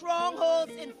every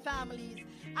stronghold in families.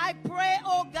 I pray,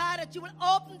 oh God, that you will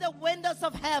open the windows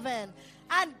of heaven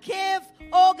and give,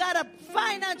 oh God, a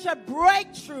financial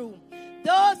breakthrough.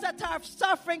 Those that are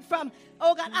suffering from,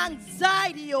 oh God,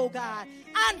 anxiety, oh God,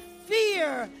 and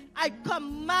fear, I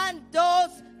command those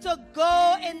to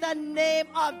go in the name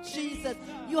of Jesus.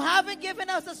 You haven't given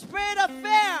us a spirit of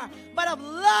fear, but of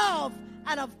love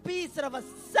and of peace and of a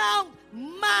sound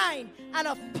mind and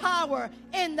of power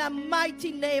in the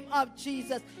mighty name of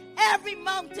Jesus. Every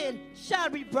mountain shall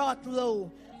be brought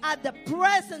low at the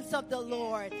presence of the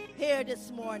Lord here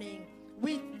this morning.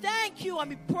 We thank you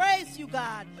and we praise you,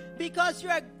 God, because you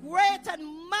are great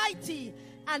and mighty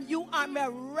and you are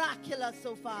miraculous,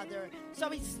 oh Father. So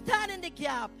we stand in the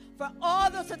gap for all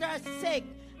those that are sick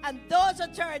and those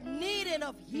that are needing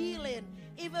of healing,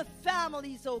 even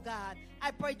families, oh God. I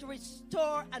pray to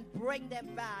restore and bring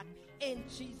them back in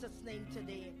Jesus' name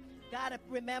today. God,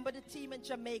 remember the team in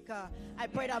Jamaica. I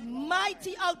pray the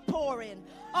mighty outpouring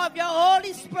of your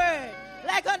Holy Spirit,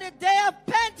 like on the day of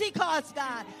Pentecost,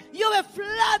 God. You will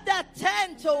flood that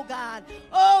tent, oh God.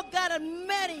 Oh God, and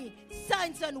many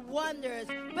signs and wonders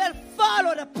will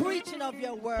follow the preaching of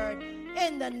your word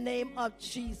in the name of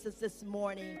Jesus this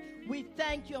morning. We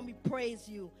thank you and we praise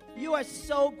you. You are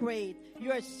so great.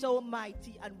 You are so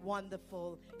mighty and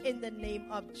wonderful. In the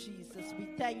name of Jesus,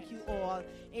 we thank you all.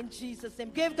 In Jesus'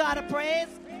 name, give God a praise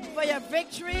for your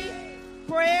victory.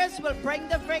 Prayers will bring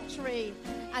the victory.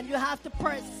 And you have to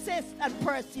persist and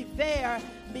persevere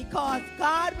because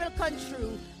God will come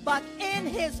true, but in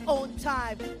his own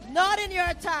time, not in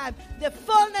your time. The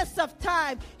fullness of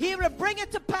time, he will bring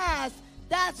it to pass.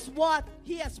 That's what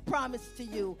he has promised to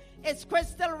you. Is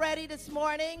Crystal ready this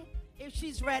morning? If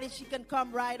she's ready, she can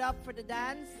come right up for the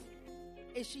dance.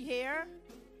 Is she here?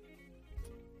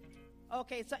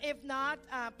 Okay, so if not,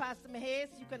 Pastor Mahez,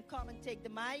 you can come and take the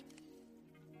mic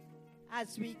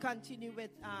as we continue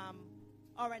with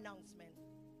our announcement.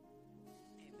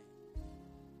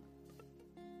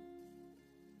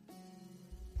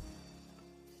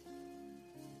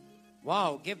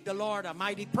 Wow, give the Lord a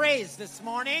mighty praise this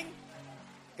morning.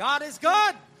 God is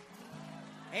good.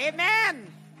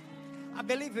 Amen. I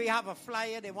believe we have a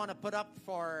flyer they want to put up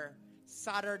for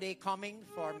Saturday coming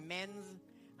for men's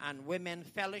and women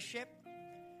fellowship.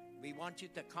 We want you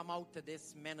to come out to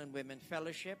this men and women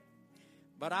fellowship.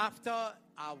 But after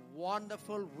a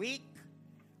wonderful week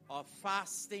of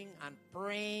fasting and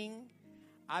praying,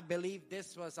 I believe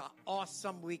this was an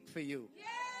awesome week for you. Yeah.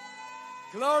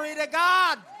 Glory to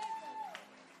God.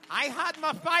 I had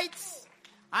my fights.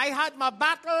 I had my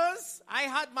battles. I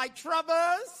had my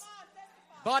troubles.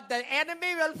 But the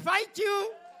enemy will fight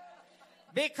you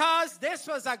because this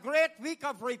was a great week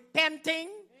of repenting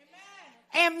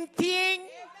emptying,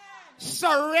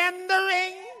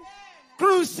 surrendering,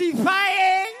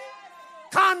 crucifying,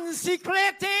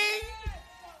 consecrating.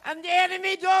 And the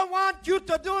enemy don't want you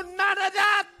to do none of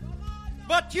that.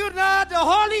 But you know the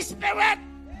Holy Spirit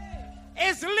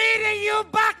is leading you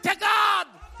back to God.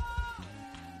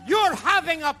 You're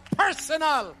having a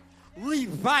personal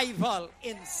revival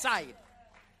inside.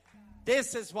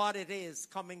 This is what it is,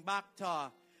 coming back to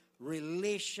a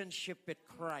relationship with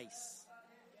Christ.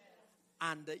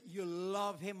 And you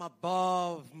love him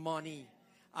above money,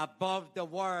 above the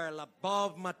world,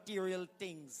 above material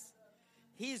things.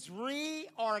 He's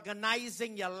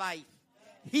reorganizing your life.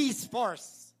 He's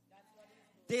first.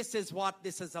 This is what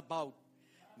this is about.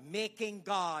 Making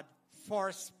God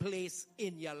first place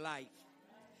in your life.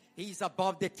 He's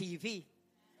above the TV.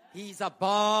 He's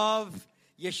above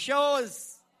your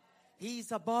shows.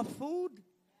 He's above food.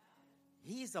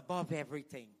 He's above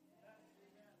everything.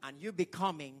 And you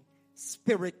becoming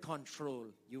spirit control.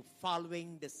 You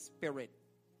following the Spirit.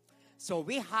 So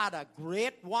we had a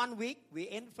great 1 week. We're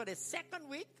in for the second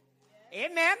week.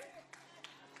 Amen.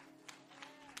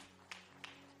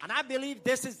 And I believe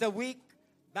this is the week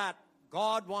that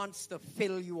God wants to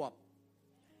fill you up.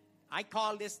 I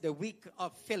call this the week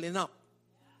of filling up.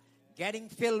 Getting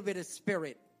filled with the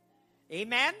Spirit.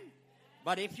 Amen.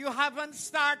 But if you haven't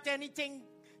started anything,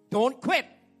 don't quit.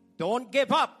 Don't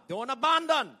give up. Don't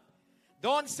abandon.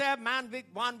 Don't say, man,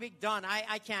 1 week done.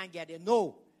 I can't get it.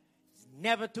 No. It's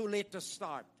never too late to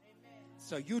start. Amen.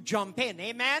 So you jump in.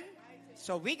 Amen.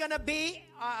 So we're going to be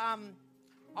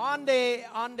on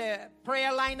the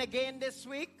prayer line again this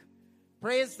week.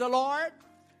 Praise the Lord.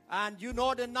 And you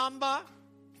know the number.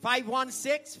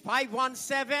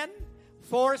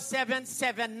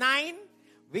 516-517-4779.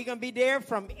 We're going to be there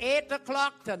from 8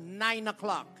 o'clock to 9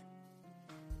 o'clock.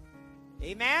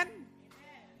 Amen?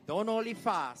 Don't only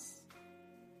fast.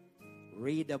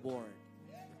 Read the word.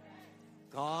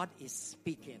 God is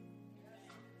speaking.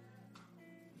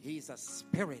 He's a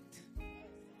spirit.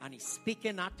 And he's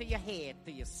speaking not to your head,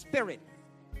 to your spirit.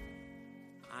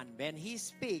 And when he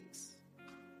speaks,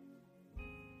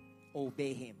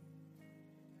 obey him.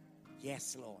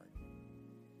 Yes, Lord.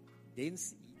 He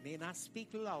may not speak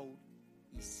loud.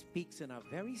 He speaks in a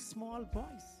very small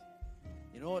voice.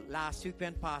 You know, last week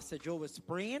when Pastor Joe was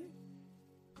praying,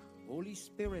 Holy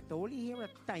Spirit only hear a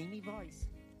tiny voice.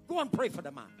 Go and pray for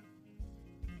the man.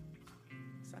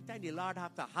 Sometimes the Lord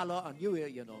have to holler on you,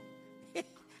 you know.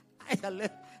 It's a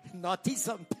little naughty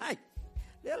sometimes.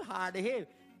 A little hard to hear.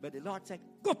 But the Lord said,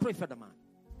 go pray for the man.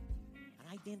 And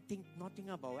I didn't think nothing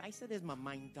about it. I said, it's my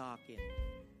mind talking.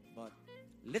 But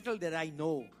little did I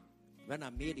know, when I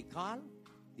made the call,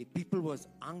 the people was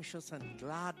anxious and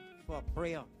glad for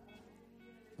prayer.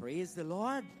 Praise the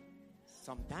Lord.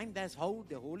 Sometimes that's how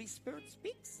the Holy Spirit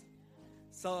speaks.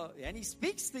 So when he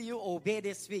speaks to you, obey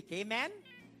this week. Amen?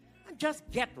 And just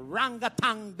get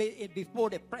rangatang before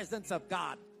the presence of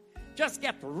God. Just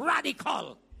get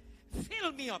radical.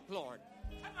 Fill me up, Lord.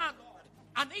 Come on, Lord.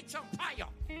 I need some fire.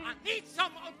 I need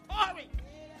some outpouring.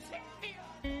 Fill me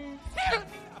up. Fill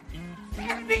me up.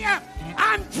 Fill me up.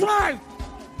 I'm dry.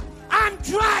 I'm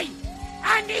dry.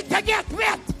 I need to get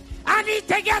wet. I need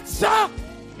to get soaked.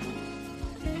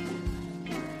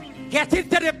 Get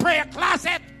into the prayer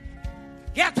closet.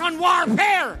 Get on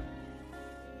warfare.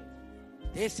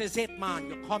 This is it, man.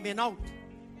 You're coming out.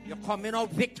 You're coming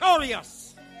out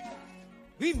victorious.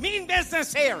 We mean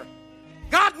business here.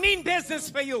 God mean business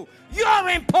for you. You're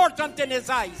important in his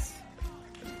eyes.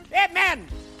 Amen.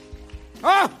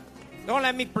 Oh, don't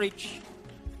let me preach.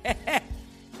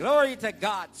 Glory to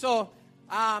God. So,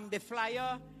 the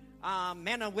flyer,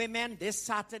 men and women, this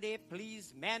Saturday,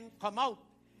 please, men, come out.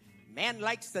 Men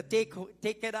likes to take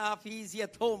it off easy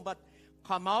at home, but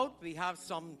come out. We have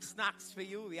some snacks for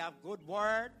you. We have good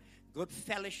word, good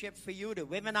fellowship for you. The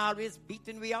women always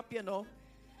beating we up, you know.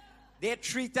 They're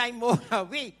 3 times more than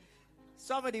we.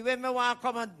 Some of the women want to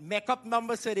come and make up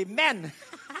numbers for the men.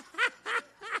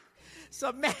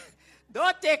 So men,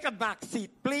 don't take a back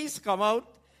seat. Please come out.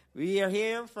 We are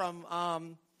here from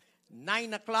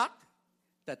 9 o'clock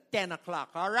to 10 o'clock.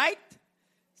 All right?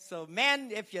 So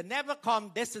men, if you never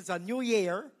come, this is a new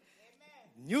year. Amen.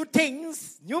 New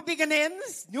things, new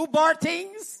beginnings, new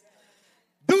things.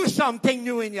 Do something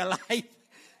new in your life.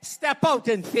 Step out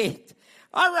in faith.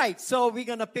 All right, so we're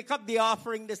going to pick up the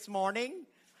offering this morning.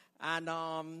 And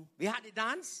we had the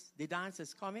dance. The dance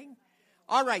is coming.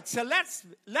 All right, so let's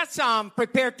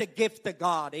prepare to give to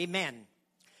God. Amen.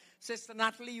 Sister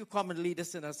Natalie, you come and lead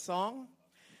us in a song.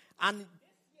 And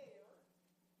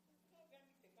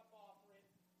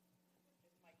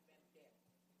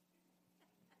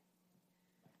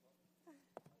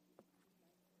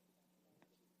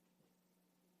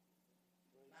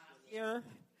Here,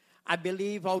 I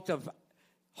believe out of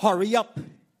hurry up,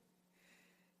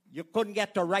 you couldn't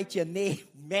get to write your name.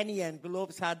 Many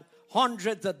envelopes had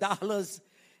hundreds of dollars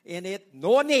in it.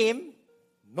 No name,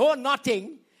 no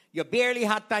nothing. You barely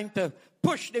had time to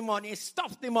push the money,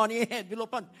 stuff the money in the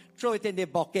envelope and throw it in the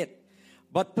bucket.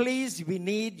 But please, we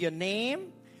need your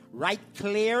name. Write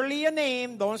clearly your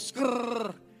name. Don't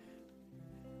skrrr.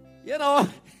 You know.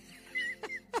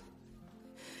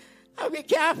 And we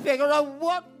can't figure out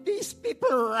what these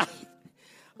people write.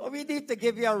 Oh, we need to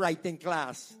give you a writing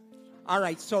class. All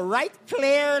right, so write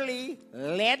clearly,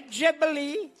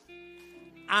 legibly,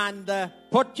 and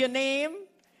put your name,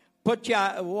 put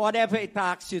your whatever it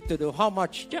asks you to do. How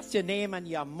much? Just your name and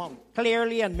your amount.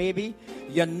 Clearly, and maybe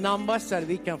your number so that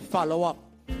we can follow up.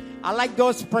 I like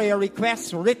those prayer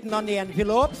requests written on the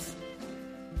envelopes.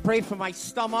 Pray for my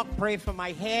stomach, pray for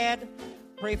my head,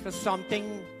 pray for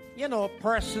something,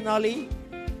 personally.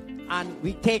 And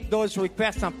we take those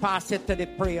requests and pass it to the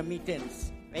prayer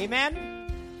meetings. Amen?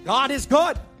 God is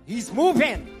good. He's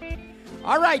moving.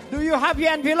 All right, do you have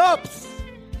your envelopes?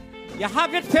 You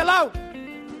have it filled out.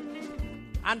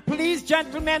 And please,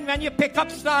 gentlemen, when you pick up,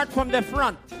 start from the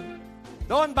front.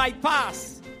 Don't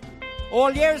bypass.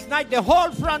 All year's night, the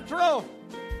whole front row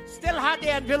still had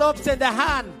the envelopes in the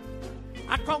hand.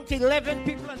 I count 11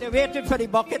 people and they're waiting for the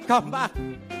bucket to come back.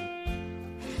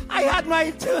 I had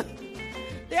mine too.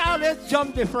 They always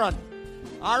jump the front.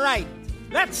 All right,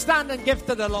 let's stand and give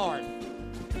to the Lord.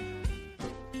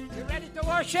 You ready to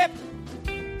worship?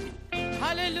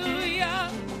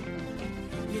 Hallelujah.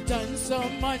 You've done so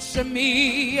much to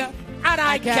me, and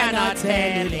I cannot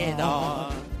tell it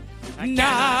all.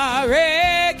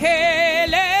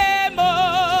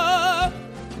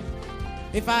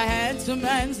 If I had to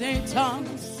mention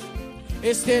tongues,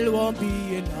 it still won't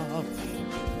be enough.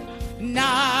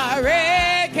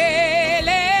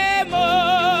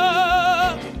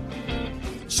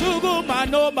 Shuguma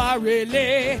no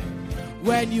marele.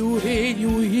 When you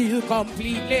heal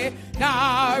completely.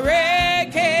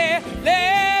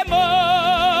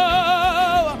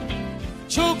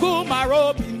 Shuguma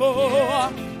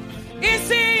robimo.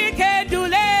 Isi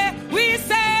kendule. We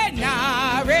say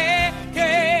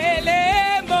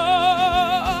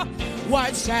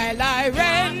what shall I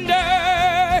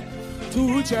render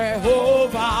to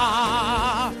Jehovah?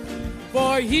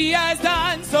 For he has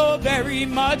done so very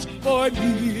much for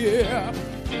me.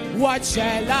 What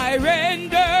shall I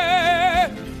render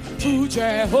to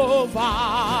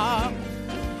Jehovah?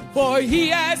 For he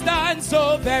has done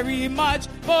so very much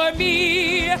for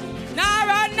me.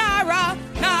 Nara, nara,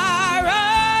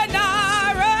 nara,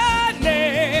 nara,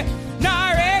 le,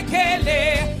 nare,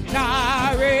 kele,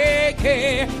 nare,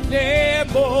 kele,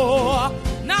 mo.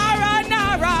 Nara,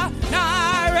 nara,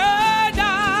 nara,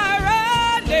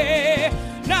 nara, le,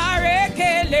 nare,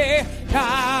 kele,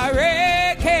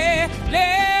 nare, kele,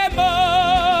 mo.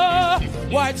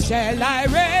 What shall I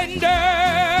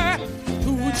render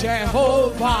to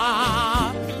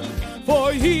Jehovah?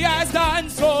 For he has done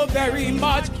so very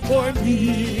much for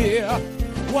me.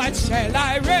 What shall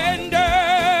I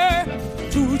render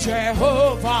to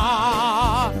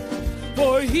Jehovah?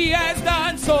 For he has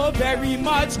done so very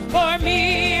much for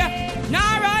me.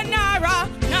 Nara, nara,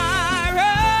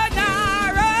 nara,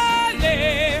 nara,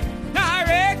 le,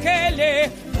 nare, kele,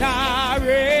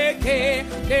 nare,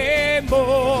 kele,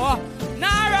 mo.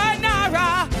 Nara,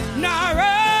 nara, nara.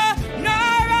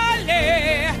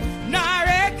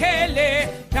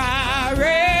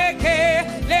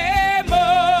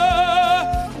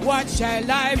 What shall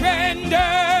I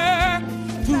render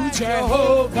to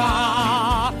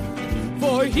Jehovah?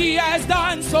 For he has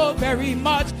done so very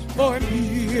much for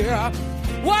me.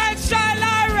 What shall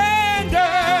I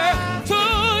render to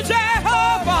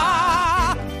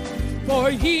Jehovah? For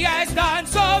he has done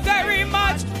so very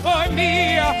much for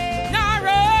me.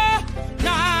 Nara,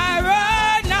 nara,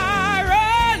 nara,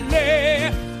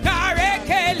 le, nare,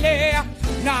 kele,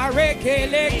 nare,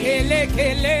 kele, kele,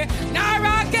 kele,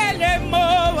 nara, kele,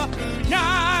 mo,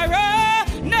 nara,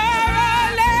 nara,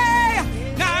 le,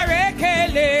 nare,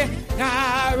 kele,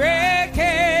 nare,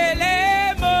 kele,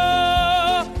 mo.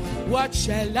 What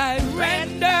shall I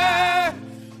render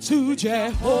to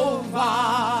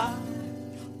Jehovah?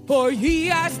 For he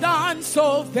has done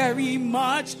so very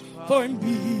much for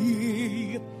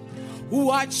me.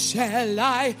 What shall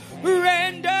I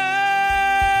render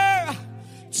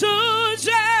to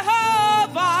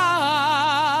Jehovah?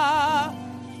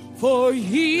 For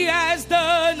he has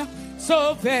done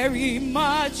so very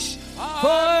much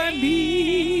for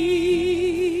me.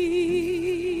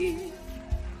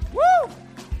 Woo!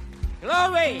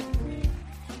 Glory!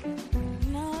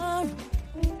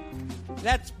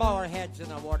 Let's bow our heads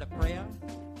in a word of prayer.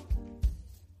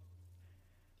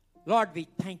 Lord, we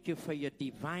thank you for your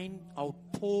divine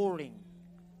outpouring.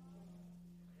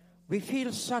 We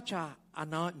feel such an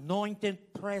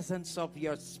anointed presence of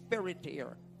your Spirit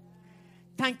here.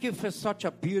 Thank you for such a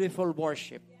beautiful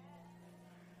worship.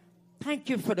 Thank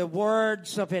you for the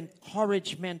words of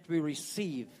encouragement we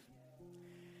receive.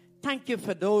 Thank you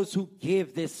for those who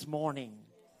gave this morning.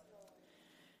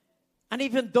 And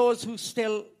even those who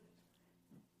still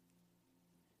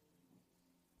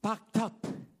backed up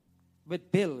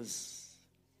with bills.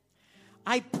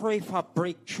 I pray for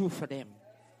breakthrough for them.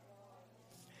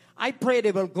 I pray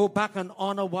they will go back and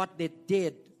honor what they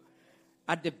did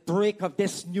at the break of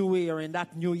this new year in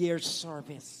that New Year's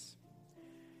service.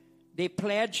 They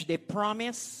pledge, they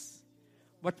promise,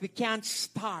 but we can't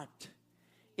start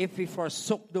if we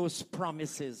forsook those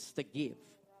promises to give.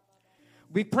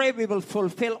 We pray we will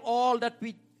fulfill all that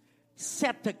we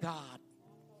said to God.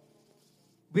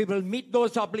 We will meet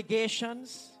those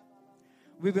obligations.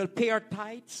 We will pay our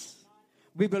tithes.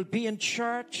 We will be in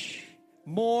church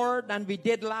more than we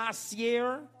did last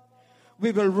year.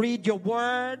 We will read your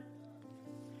word.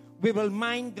 We will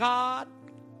mind God.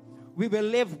 We will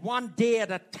live one day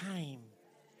at a time.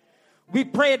 We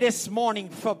pray this morning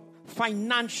for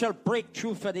financial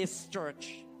breakthrough for this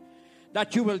church.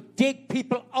 That you will dig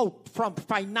people out from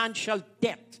financial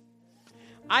debt.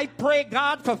 I pray,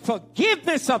 God, for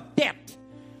forgiveness of debt.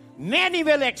 Many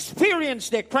will experience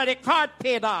their credit card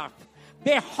paid off,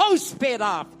 their house paid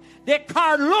off, their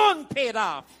car loan paid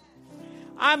off.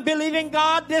 I'm believing,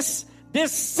 God, this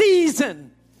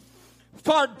season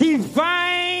for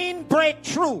divine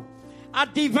breakthrough, a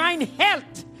divine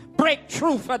health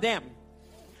breakthrough for them.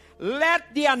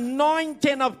 Let the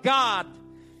anointing of God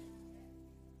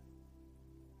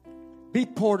be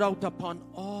poured out upon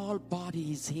all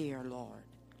bodies here, Lord.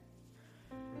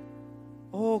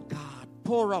 Oh God,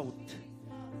 pour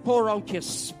out your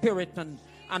Spirit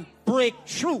and break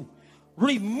through,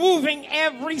 removing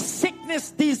every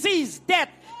sickness, disease, death,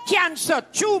 cancer,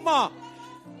 tumor,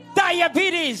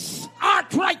 diabetes,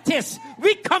 arthritis.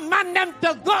 We command them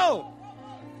to go.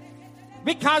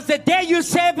 Because the day you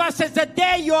save us is the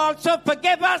day you also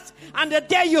forgive us and the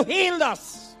day you heal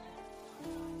us.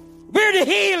 We're the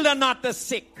healed and not the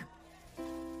sick.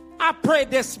 I pray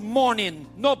this morning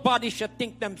nobody should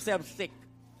think themselves sick.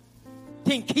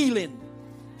 Think healing.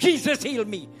 Jesus healed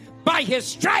me. By his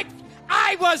stripes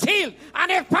I was healed.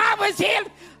 And if I was healed,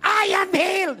 I am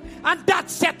healed. And that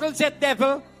settles it,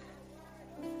 devil.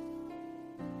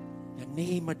 In the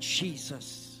name of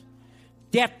Jesus.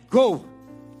 Death, go.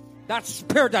 That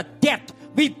spirit of death,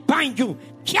 we bind you.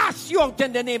 Cast you out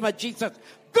in the name of Jesus.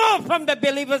 Go from the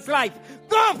believer's life.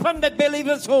 Go from the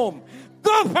believer's home.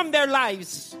 Go from their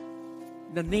lives.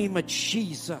 In the name of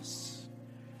Jesus.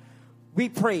 We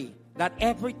pray that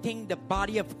everything the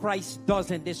body of Christ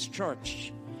does in this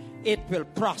church, it will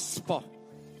prosper.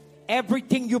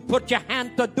 Everything you put your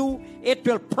hand to do, it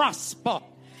will prosper.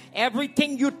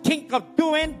 Everything you think of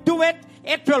doing, do it.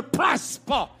 It will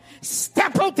prosper.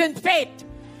 Step out in faith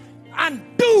and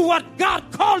do what God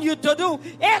called you to do.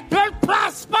 It will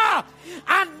prosper.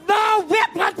 And no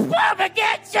weapon formed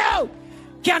against you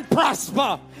can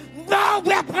prosper. No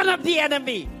weapon of the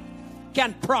enemy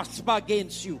can prosper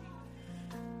against you.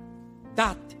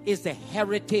 That is the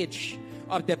heritage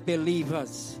of the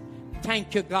believers.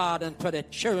 Thank you, God, and for the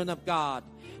children of God.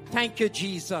 Thank you,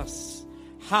 Jesus.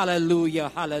 Hallelujah,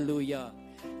 hallelujah.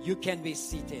 You can be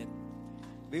seated.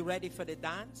 We ready for the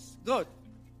dance? Good.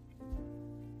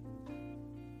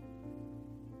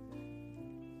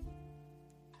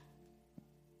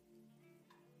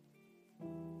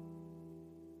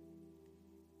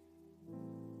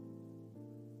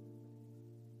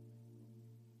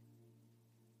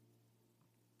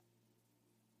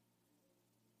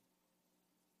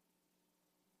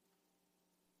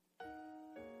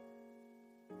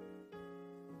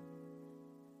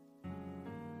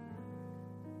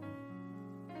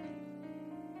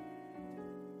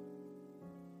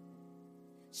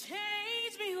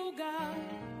 Change me, oh God.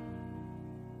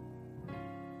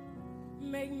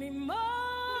 Make me more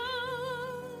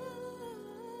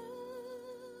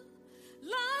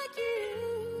like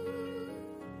you.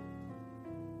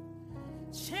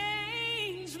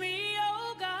 Change me,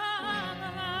 oh God.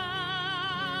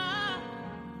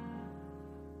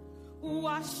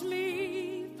 Wash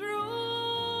me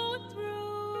through and through.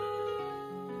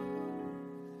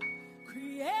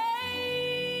 Create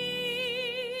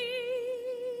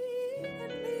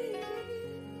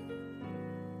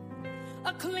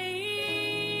a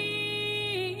clean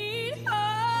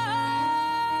heart,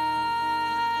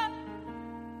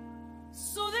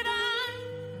 so that I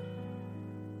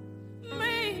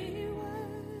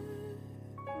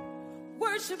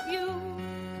worship you.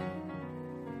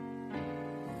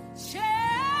 Change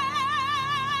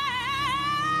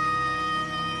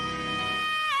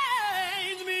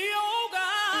me, oh God.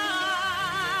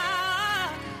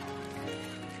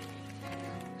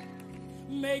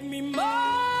 Make me more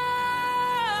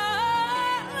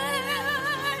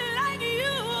like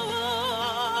you.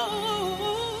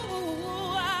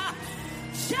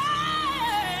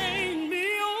 Change me,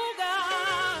 oh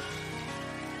God.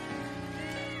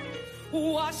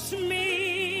 Wash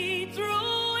me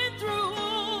through and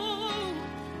through.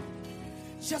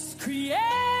 Just create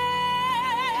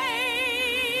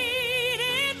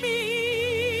in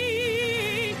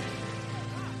me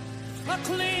a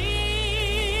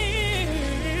clean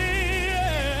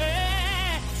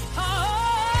heart,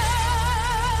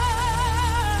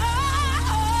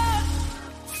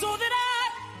 so that I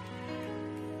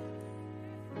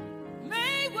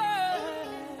may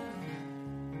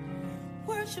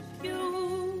worship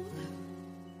you.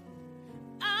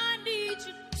 I need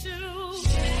you to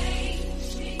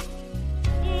change me.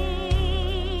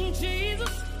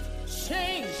 Jesus,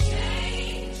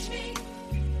 change me.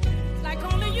 Like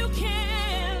only you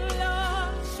can,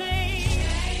 Lord,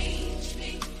 change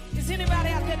me. Is anybody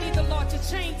out there need the Lord to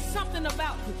change something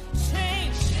about you?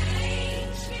 Change me.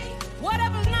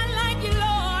 Whatever's not like you,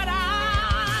 Lord, I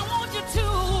want you to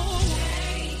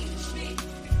change me.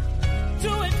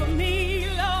 Do it for me,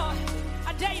 Lord.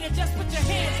 I dare you to just put your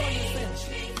hands on yourself.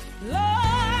 Lord, I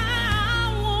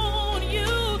want you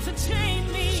to change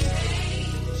me.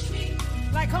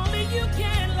 Like only you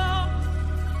can, Lord.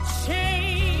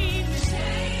 Change me.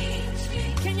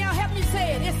 Can y'all help me say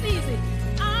it? It's easy.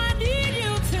 I need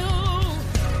you to.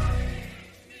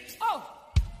 Oh,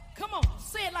 come on.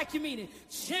 Say it like you mean it.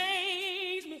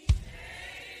 Change me.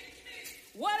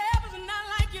 Whatever's not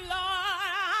like you, Lord, I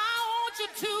want you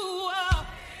to.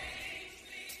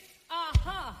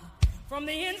 From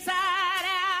the inside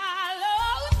out,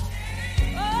 Lord.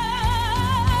 Oh,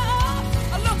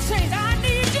 a little change. I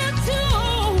need you to.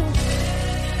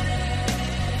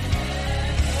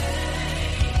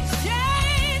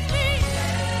 Change me.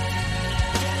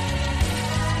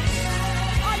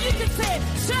 Or you can say,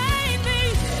 change me.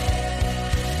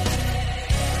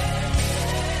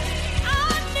 I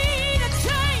need a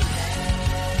change.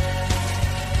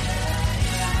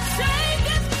 Change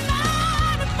this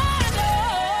mind of mine,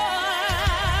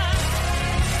 Lord.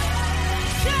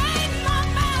 Change my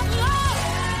mind, Lord.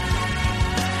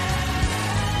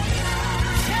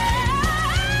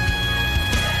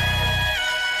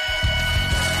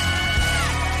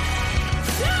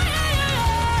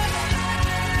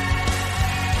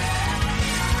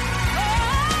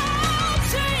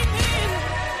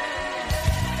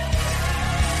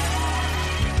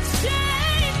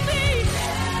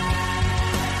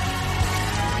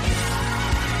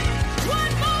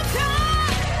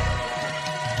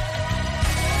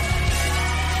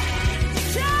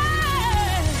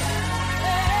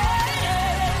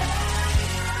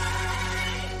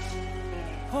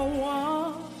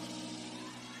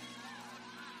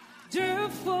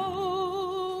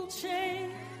 Wonderful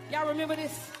change. Y'all remember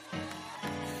this?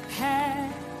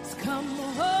 Has come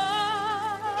over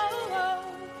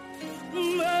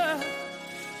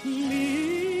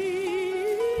me.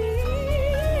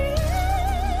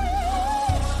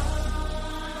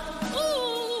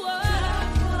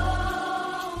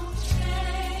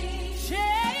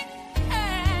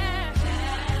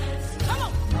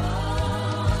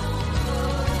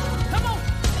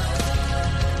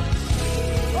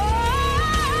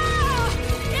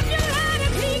 If you let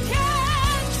him, he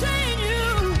can change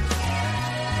you.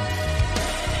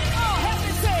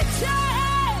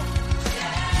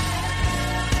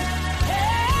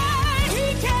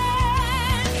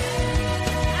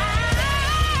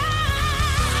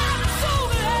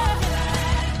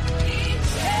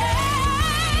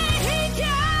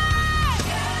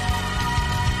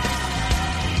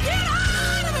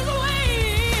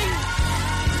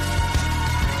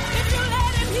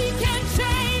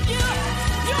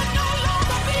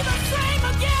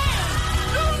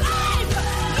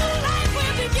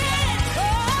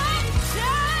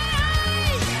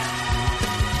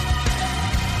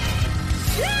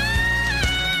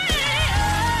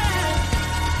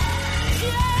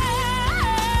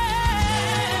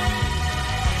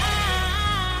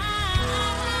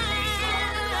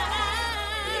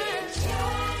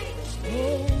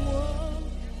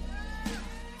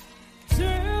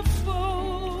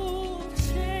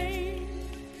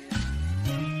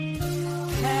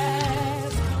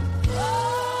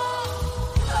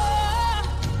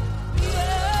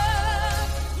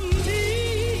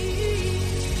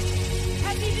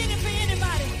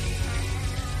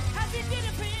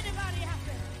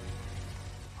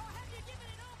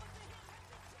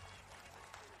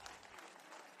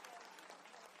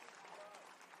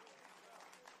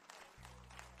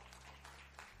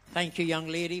 Thank you, young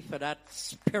lady, for that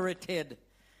spirited,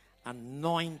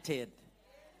 anointed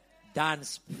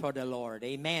dance for the Lord.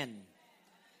 Amen.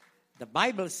 The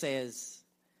Bible says,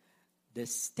 the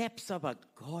steps of a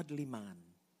godly man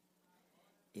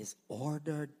is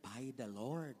ordered by the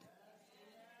Lord.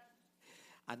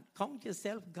 And count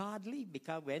yourself godly,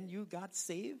 because when you got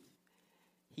saved,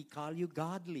 He called you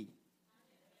godly.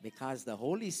 Because the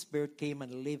Holy Spirit came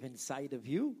and lived inside of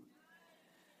you.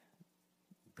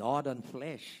 God and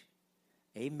flesh.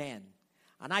 Amen.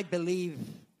 And I believe,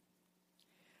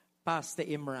 Pastor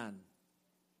Imran,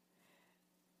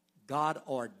 God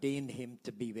ordained him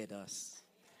to be with us.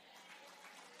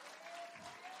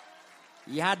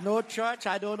 He had no church.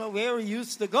 I don't know where he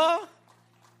used to go.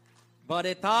 But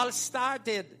it all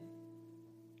started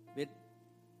with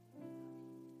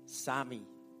Sammy.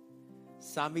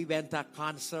 Sammy went to a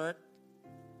concert,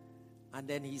 and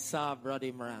then he saw Brother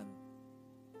Imran.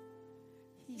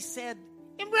 He said,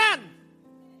 Imran! I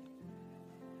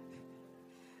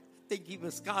think he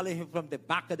was calling him from the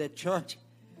back of the church.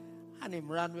 And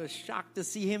Imran was shocked to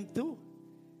see him too.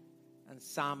 And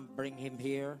Sam bring him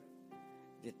here.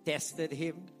 They tested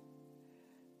him.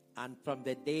 And from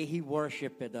the day he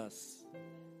worshiped us,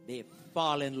 they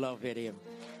fall in love with him.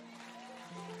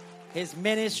 His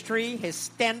ministry, his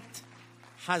tent,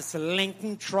 has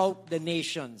lengthened throughout the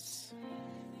nations.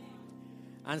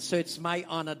 And so it's my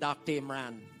honor, Dr.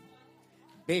 Imran,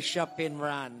 Bishop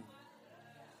Imran,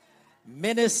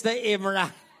 Minister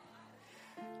Imran.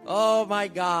 Oh my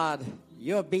God,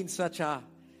 you have been such a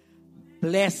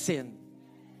blessing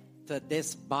to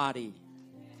this body.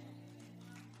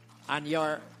 And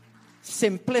your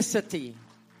simplicity,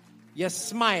 your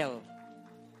smile,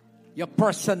 your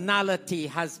personality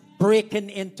has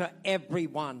broken into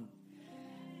everyone.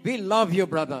 We love you,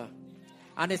 brother.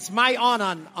 And it's my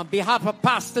honor on behalf of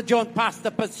Pastor John,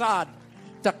 Pastor Prasad,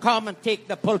 to come and take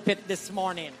the pulpit this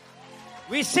morning.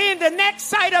 We've seen the next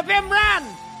side of Imran,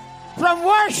 from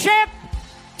worship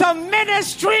to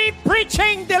ministry,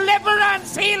 preaching,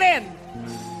 deliverance, healing.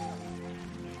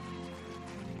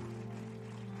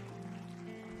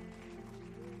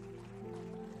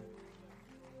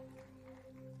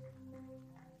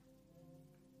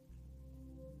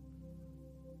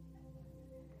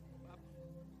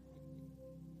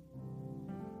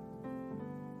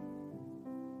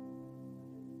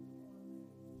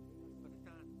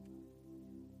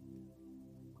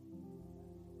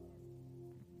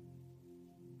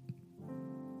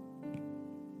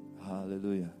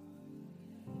 Hallelujah.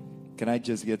 Can I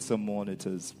just get some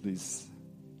monitors, please?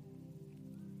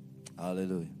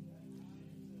 Hallelujah.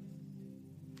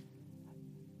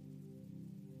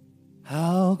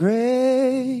 How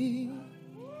great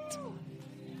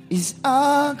is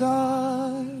our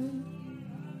God?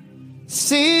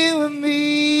 Sing with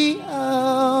me,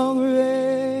 how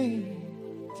great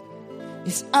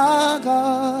is our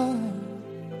God?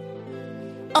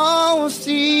 Oh,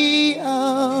 see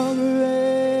how great.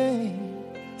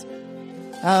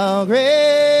 How great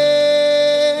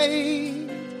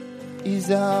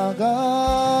is our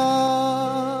God?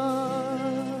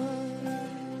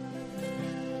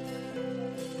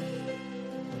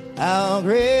 How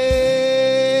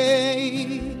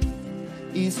great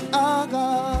is our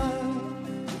God?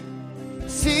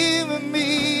 Sing with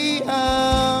me,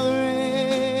 how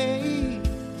great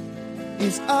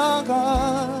is our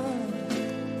God?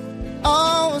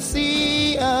 Oh,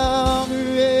 see how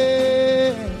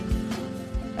great.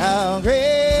 How great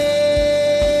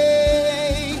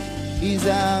is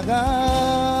our God?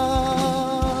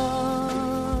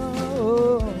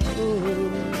 Oh,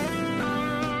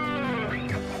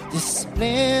 the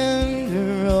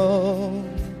splendor of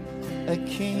a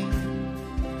king,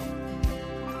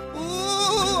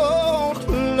 oh,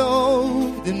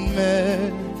 clothed in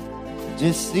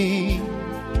majesty.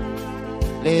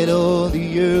 Let all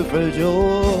the earth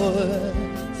rejoice.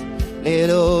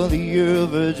 Let all the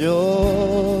earth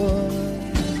rejoice.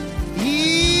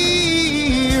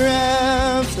 He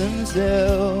wraps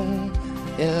himself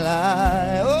in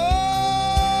light. Oh,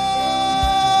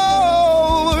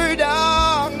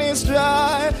 darkness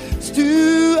tries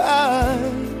to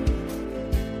hide.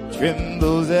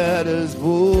 Trembles at his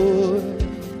voice.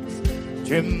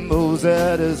 Trembles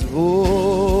at his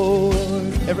voice.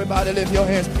 Everybody lift your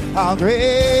hands. How great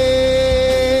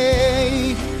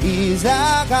is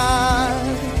our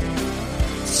God?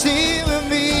 Sing with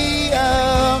me,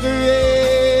 how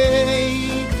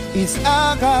great is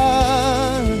our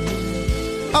God?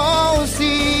 Oh,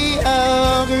 see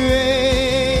how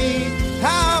great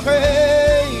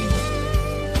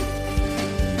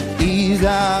is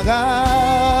our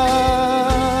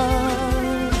God?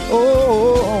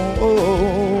 Oh, oh, oh.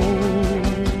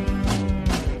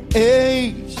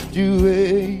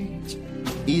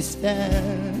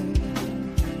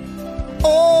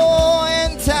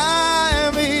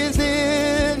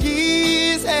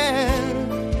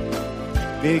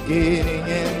 beginning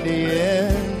and the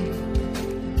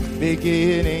end,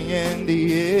 beginning and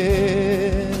the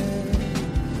end.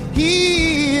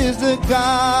 He is the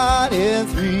God in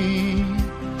three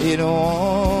in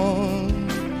one.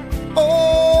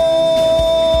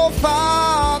 Oh,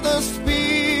 Father,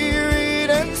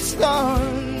 Spirit, and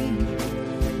Son,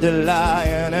 the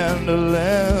Lion and the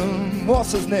Lamb.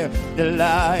 What's his name? The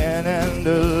Lion and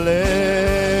the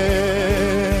Lamb.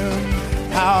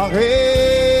 How great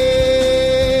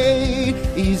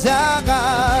is our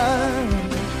God.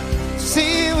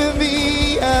 Sing with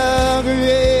me, how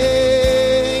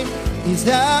great is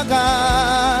our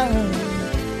God.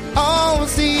 Oh,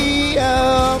 see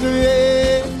how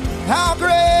great, how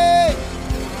great,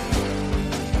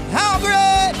 how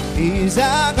great is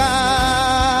our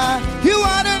God. You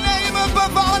are the name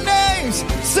above all names.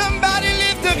 Somebody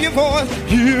lift up your voice.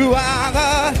 You are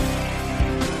God.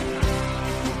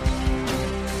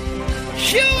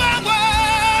 You are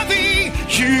worthy.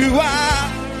 You are.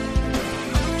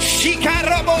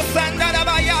 Shikarobo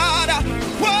Sandarabayada.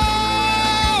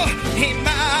 Whoa, Hima.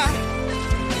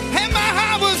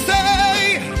 I will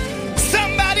say,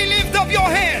 somebody lift up your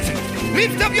hands.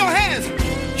 Lift up your hands.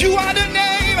 You are the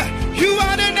name. You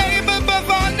are the name above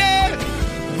all name.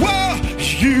 Whoa,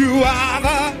 you are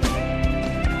the.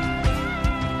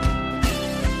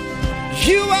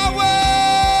 You are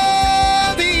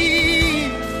worthy.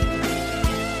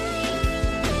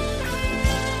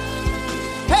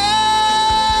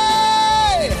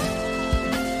 Hey,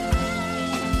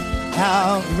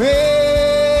 how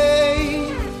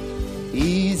great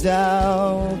is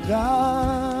our God.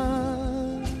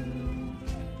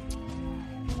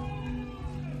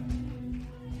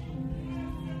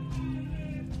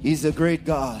 He's a great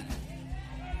God.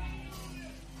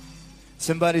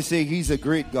 Somebody say he's a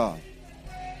great God.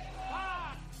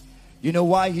 You know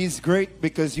why he's great?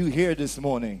 Because you here this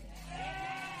morning.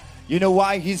 You know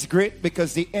why he's great?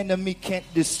 Because the enemy can't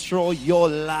destroy your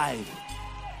life.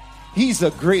 He's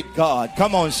a great God.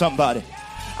 Come on, somebody.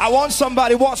 I want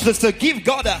somebody, watch this, to give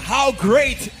God a how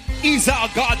great is our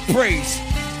God praise.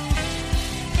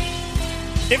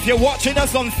 If you're watching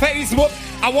us on Facebook,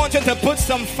 I want you to put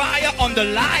some fire on the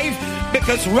live,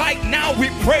 because right now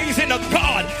we're praising a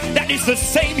God that is the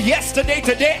same yesterday,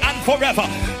 today, and forever.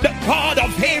 The God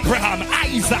of Abraham,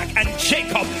 Isaac, and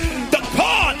Jacob. The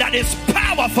God that is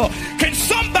powerful. Can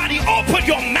somebody open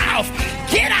your mouth,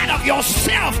 get out of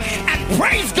yourself, and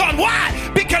praise God? Why?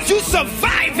 Because you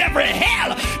survived every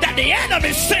hell that the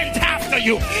enemy sent after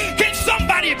you. Can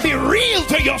somebody be real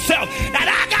to yourself that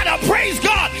I gotta praise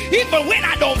God even when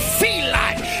I don't feel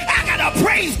like? I gotta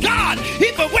praise God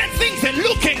even when things are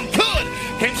looking good.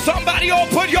 Can somebody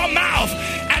open your mouth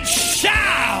and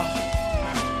shout?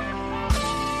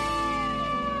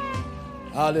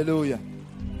 Hallelujah.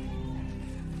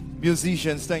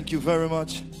 Musicians, thank you very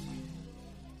much.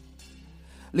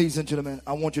 Ladies and gentlemen,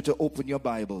 I want you to open your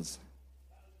Bibles.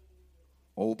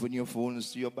 Open your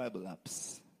phones to your Bible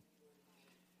apps.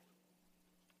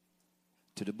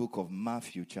 To the book of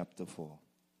Matthew chapter 4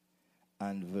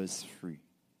 and verse 3.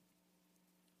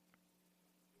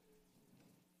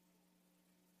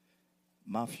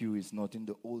 Matthew is not in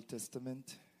the Old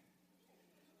Testament.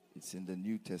 It's in the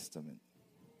New Testament.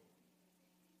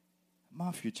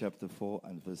 Matthew chapter 4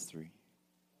 and verse 3.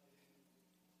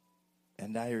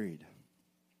 And I read.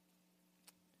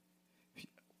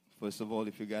 First of all,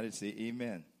 if you got it, say amen.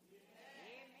 Amen.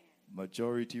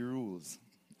 Majority rules.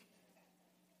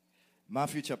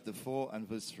 Matthew chapter 4 and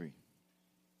verse 3.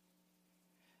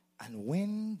 And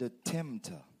when the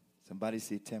tempter, somebody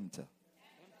say tempter,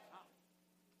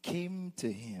 came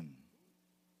to him,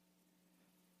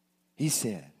 he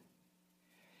said,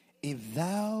 if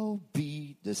thou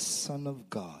be the Son of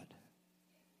God,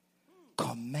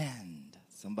 command,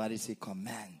 somebody say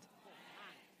command,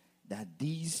 that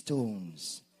these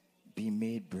stones be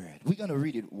made bread. We're going to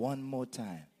read it one more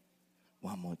time.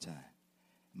 One more time.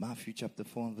 Matthew chapter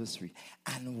 4 and verse 3.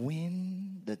 And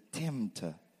when the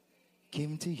tempter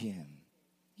came to him,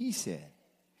 he said,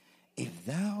 if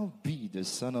thou be the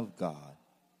Son of God,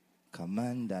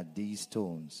 command that these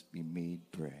stones be made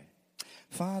bread.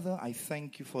 Father, I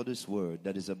thank you for this word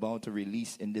that is about to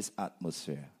release in this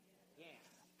atmosphere.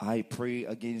 I pray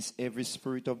against every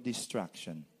spirit of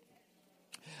distraction.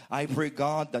 I pray,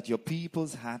 God, that your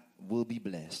people's heart will be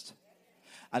blessed.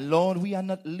 And Lord, we are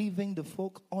not leaving the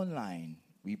folk online.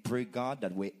 We pray, God,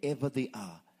 that wherever they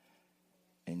are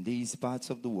in these parts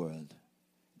of the world,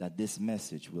 that this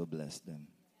message will bless them.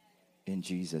 In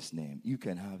Jesus' name. You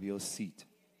can have your seat.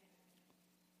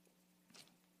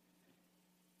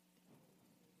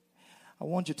 I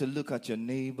want you to look at your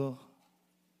neighbor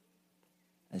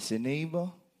and say,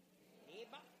 neighbor,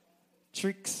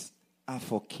 Tricks are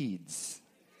for kids.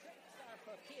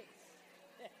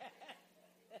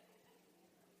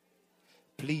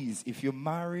 Please, if you're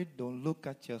married, don't look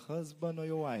at your husband or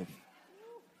your wife.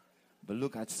 But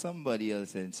look at somebody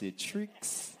else and say,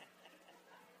 tricks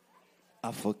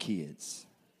are for kids.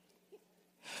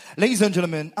 Ladies and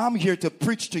gentlemen, I'm here to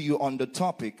preach to you on the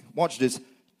topic. Watch this.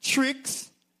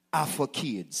 Tricks are for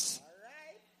kids.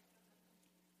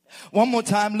 One more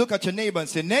time, look at your neighbor and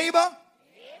say, neighbor,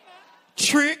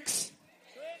 tricks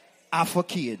are for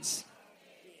kids.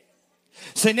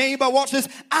 Say, neighbor, watch this.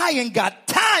 I ain't got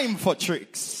time for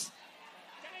tricks.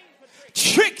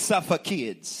 Tricks are for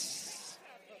kids.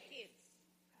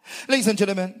 Ladies and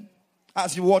gentlemen,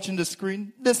 as you're watching the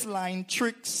screen, this line,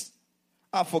 tricks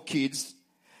are for kids,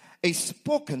 is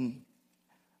spoken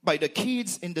by the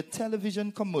kids in the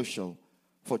television commercial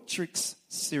for Trix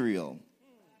cereal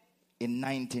in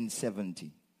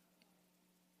 1970.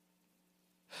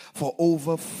 For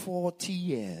over 40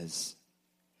 years,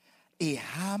 a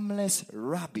harmless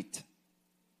rabbit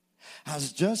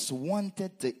has just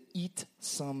wanted to eat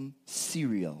some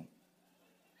cereal.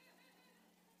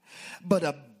 But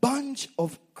a bunch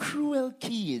of cruel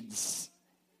kids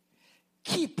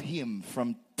keep him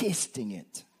from tasting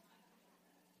it.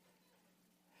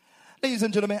 Ladies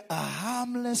and gentlemen, a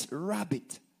harmless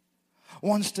rabbit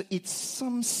wants to eat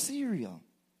some cereal.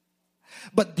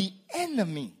 But the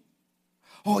enemy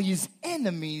or his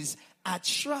enemies are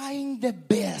trying their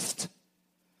best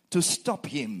to stop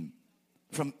him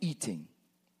from eating.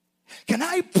 Can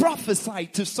I prophesy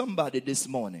to somebody this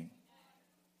morning?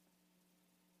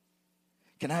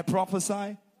 Can I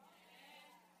prophesy?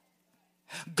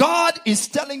 God is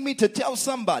telling me to tell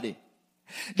somebody,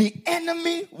 the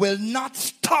enemy will not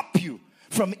stop you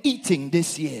from eating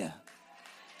this year.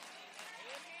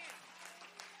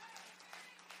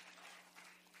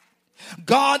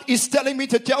 God is telling me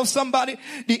to tell somebody,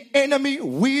 the enemy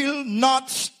will not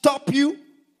stop you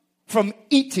from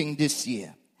eating this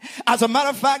year. As a matter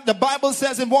of fact, the Bible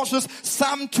says in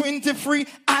Psalm 23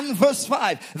 and verse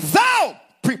 5, thou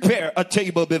prepare a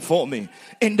table before me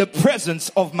in the presence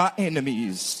of my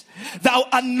enemies. Thou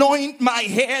anoint my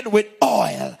head with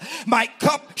oil. My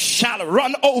cup shall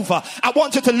run over. I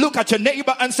want you to look at your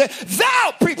neighbor and say,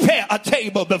 thou prepare a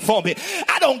table before me.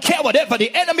 I don't care whatever the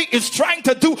enemy is trying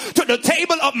to do to the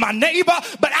table of my neighbor,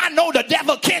 but I know the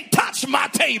devil can't touch my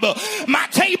table. My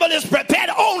table is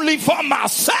prepared only for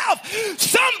myself.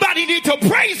 Somebody need to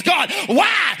praise God.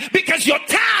 Why? Because you're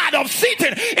tired of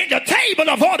sitting in the table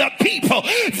of other people.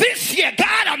 This year,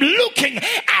 God, I'm looking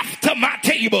after my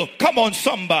table. Come on,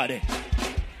 somebody.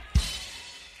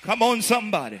 Come on,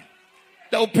 somebody.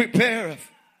 Thou prepare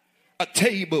a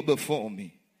table before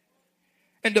me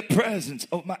in the presence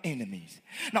of my enemies.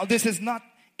 Now, this is not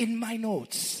in my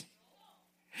notes.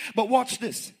 But watch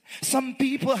this. Some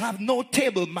people have no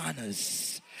table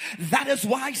manners. That is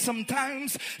why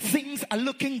sometimes things are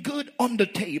looking good on the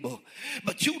table,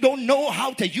 but you don't know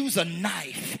how to use a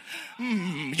knife.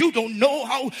 You don't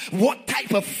know what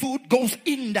type of food goes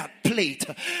in that plate.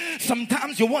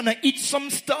 Sometimes you want to eat some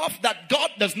stuff that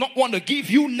God does not want to give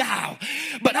you now.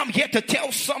 But I'm here to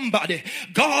tell somebody,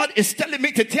 God is telling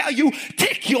me to tell you,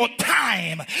 take your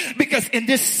time, because in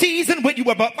this season when you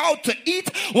are about to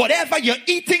eat, whatever you're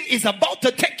eating is about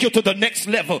to take you to the next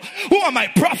level. Who am I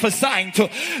prophesying to?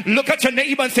 Look at your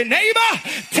neighbor and say, neighbor,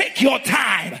 take your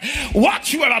time.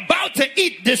 What you are about to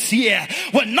eat this year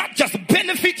will not just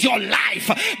benefit your life,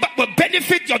 but will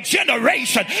benefit your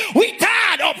generation. We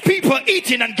tired of people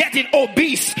eating and getting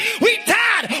obese. We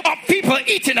tired of people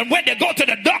eating and when they go to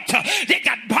the doctor, they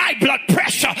got high blood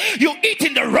pressure. You're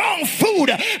eating the wrong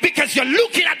food because you're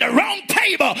looking at the wrong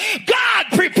table. God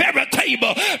prepare a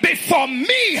table before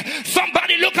me.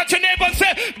 Somebody look at your neighbor and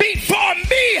say, before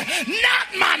me,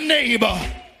 not my neighbor.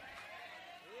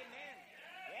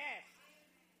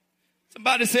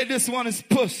 Somebody say, this one is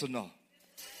personal.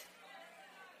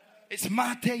 It's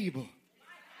my table.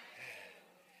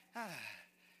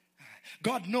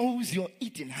 God knows your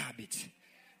eating habits.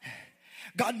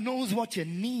 God knows what you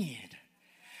need.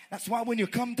 That's why when you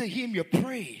come to him, you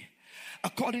pray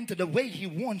according to the way he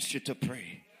wants you to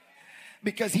pray.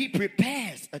 Because he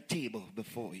prepares a table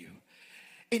before you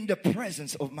in the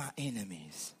presence of my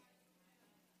enemies.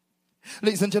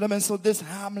 Ladies and gentlemen, so this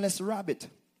harmless rabbit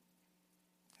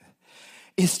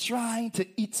is trying to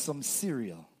eat some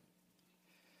cereal,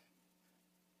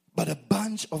 but a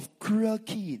bunch of cruel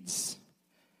kids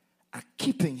are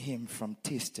keeping him from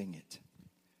tasting it.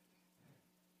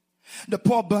 The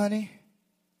poor bunny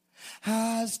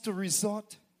has to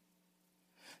resort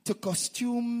to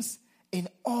costumes in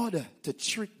order to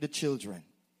trick the children.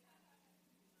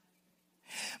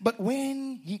 But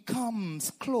when he comes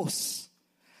close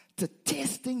to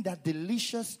tasting that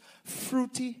delicious,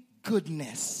 fruity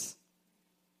goodness,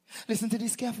 listen to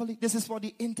this carefully. This is for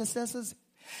the intercessors.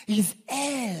 His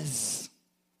ears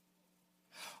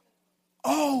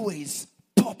always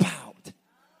pop out,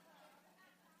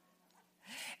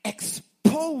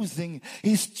 exposing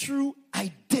his true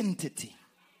identity.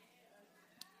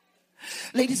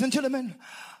 Ladies and gentlemen,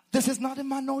 this is not in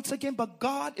my notes again, but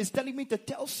God is telling me to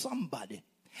tell somebody,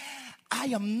 I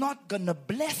am not going to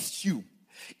bless you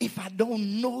if I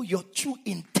don't know your true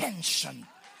intention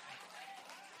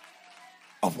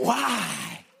of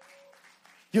why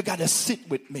you got to sit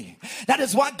with me. That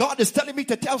is why God is telling me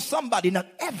to tell somebody, not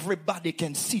everybody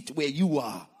can sit where you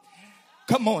are.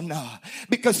 Come on now.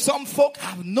 Because some folk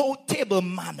have no table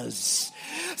manners.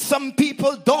 Some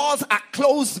people, doors are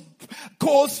closed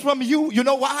from you. You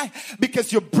know why?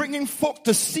 Because you're bringing folk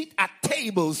to sit at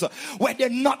tables where they're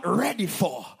not ready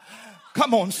for.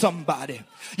 Come on, somebody.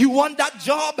 You want that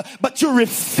job, but you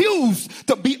refuse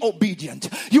to be obedient.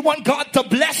 You want God to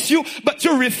bless you, but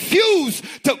you refuse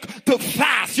to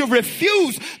fast. You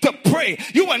refuse to pray.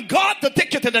 You want God to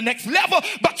take you to the next level,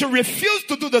 but you refuse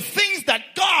to do the things that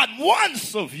God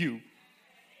wants of you.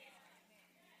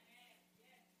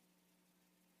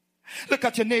 Look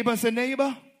at your neighbor and say,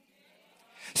 neighbor,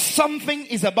 something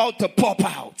is about to pop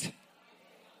out.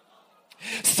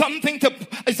 Something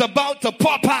is about to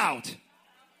pop out.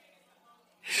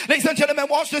 Ladies and gentlemen,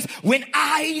 watch this. When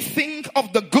I think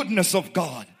of the goodness of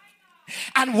God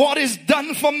and what is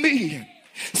done for me,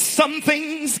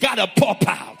 something's gotta pop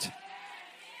out.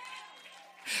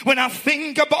 When I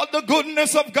think about the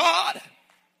goodness of God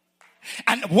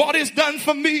and what is done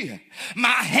for me, my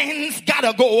hands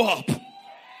gotta go up.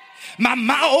 My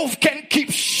mouth can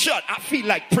keep shut. I feel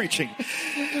like preaching.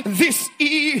 This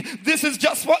is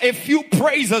just for a few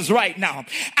praisers right now.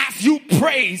 As you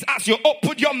praise, as you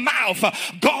open your mouth,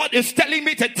 God is telling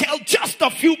me to tell just a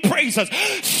few praisers.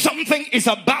 Something is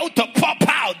about to pop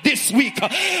out this week.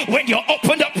 When you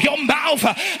open up your mouth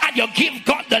and you give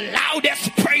God the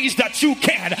loudest praise that you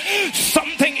can,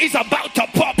 something is about to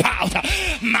pop out.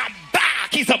 My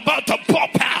back is about to pop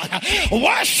out.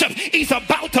 Worship is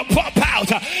about to pop out.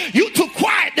 You too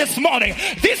quiet this morning.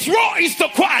 This row is too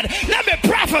quiet. Let me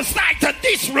prophesy to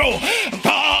this row.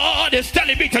 God is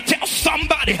telling me to tell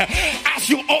somebody, as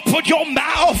you open your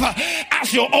mouth,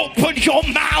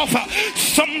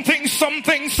 something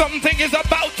is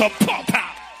about to pop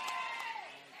out.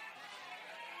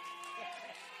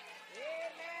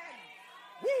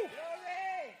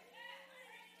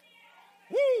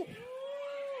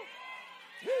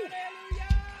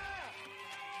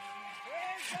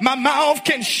 My mouth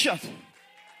can shut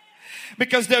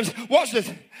because there's, watch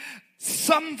this,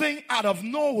 something out of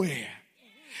nowhere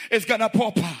is gonna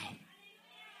pop out.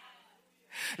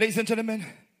 Ladies and gentlemen,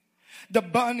 the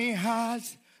bunny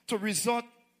has to resort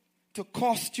to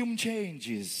costume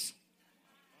changes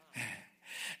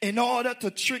in order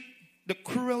to trick the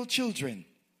cruel children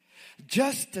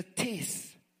just to taste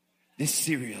this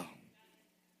cereal.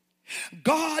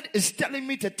 God is telling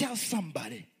me to tell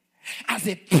somebody, as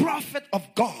a prophet of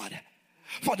God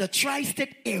for the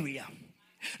tri-state area,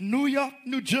 New York,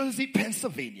 New Jersey,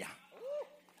 Pennsylvania,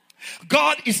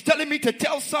 God is telling me to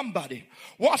tell somebody,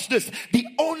 watch this, the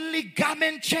only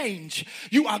garment change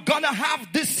you are gonna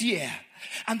have this year,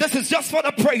 and this is just for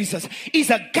the praisers,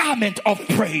 is a garment of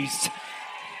praise.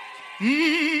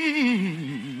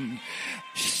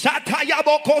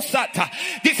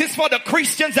 This is for the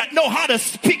Christians that know how to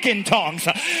speak in tongues,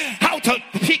 how to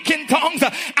speak in tongues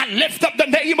and lift up the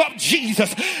name of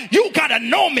Jesus. You gotta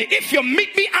know me. If you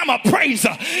meet me, I'm a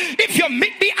praiser. If you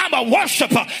meet me, I'm a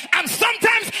worshiper. And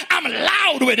sometimes I'm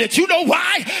loud with it. You know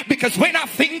why? Because when I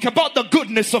think about the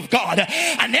goodness of God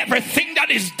and everything that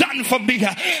is done for me,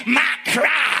 my cry,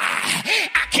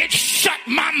 I can't shut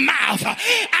my mouth.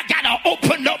 I gotta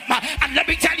open up and let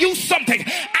me tell you something.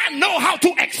 I know how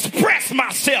to express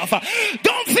myself.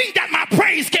 Don't think that my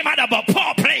praise came out of a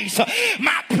poor place.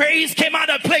 My praise came out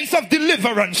of a place of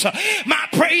deliverance. My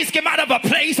praise came out of a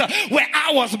place where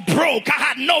I was broke. I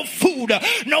had no food,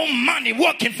 no money,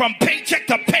 working from paycheck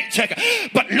to paycheck.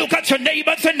 But look at your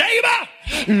neighbor and say, neighbor,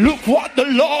 look what the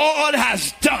Lord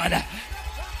has done.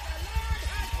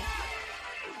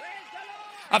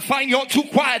 I find you're too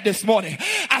quiet this morning.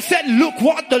 I said, look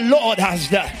what the Lord has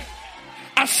done.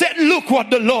 I said, look what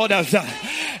the Lord has done.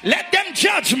 Let them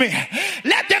judge me.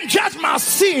 Let them judge my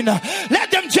sin.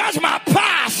 Let them judge my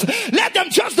past. Let them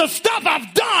judge the stuff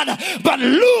I've done. But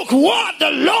look what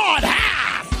the Lord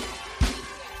has.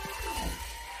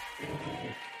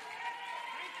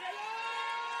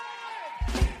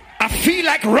 I feel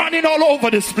like running all over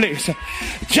this place,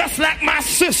 just like my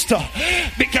sister,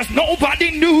 because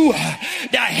nobody knew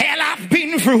the hell I've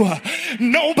been through.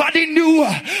 Nobody knew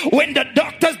when the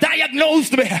doctors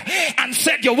diagnosed me and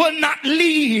said you will not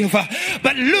leave.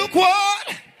 But look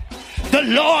what the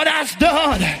Lord has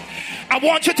done. I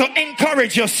want you to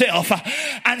encourage yourself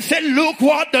and say, look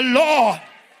what the Lord.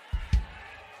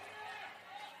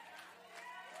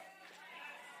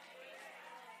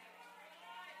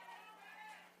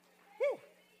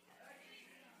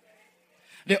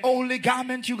 The only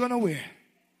garment you're going to wear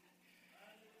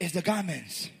is the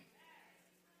garments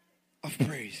of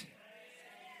praise.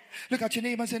 Look at your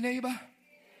neighbor and say, neighbor,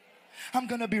 I'm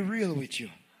going to be real with you.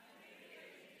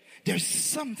 There's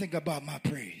something about my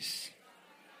praise.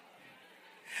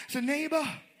 So neighbor,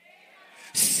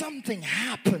 something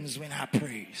happens when I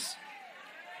praise.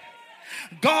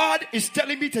 God is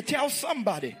telling me to tell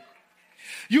somebody,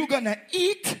 you're going to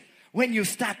eat when you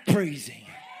start praising.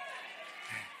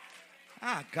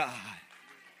 Ah, God.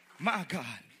 My God.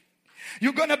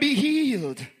 You're going to be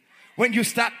healed when you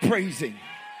start praising.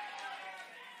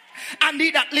 I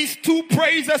need at least 2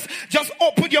 praises. Just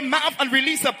open your mouth and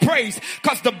release a praise.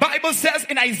 Because the Bible says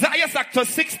in Isaiah chapter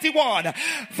 61,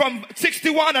 from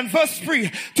 61 and verse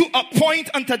 3, to appoint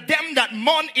unto them that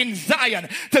mourn in Zion,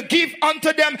 to give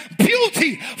unto them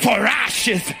beauty for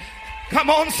ashes. Come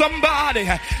on, somebody.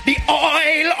 The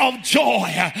oil of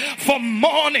joy for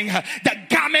mourning. The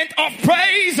garment of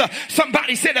praise.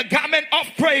 Somebody say the garment of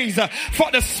praise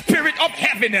for the spirit of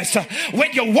heaviness.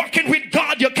 When you're walking with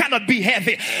God, you cannot be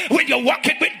heavy. When you're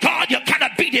walking with God, you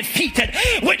cannot be defeated.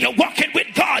 When you're walking with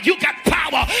God, you got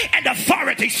power and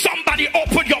authority. Somebody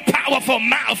open your powerful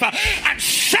mouth and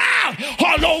shout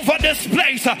all over this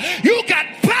place. You got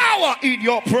power in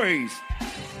your praise.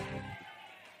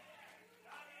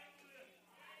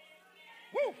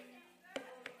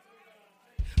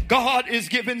 God is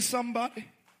giving somebody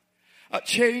a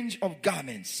change of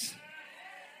garments.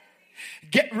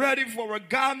 Get ready for a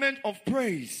garment of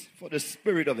praise for the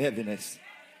spirit of heaviness.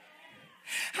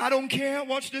 I don't care,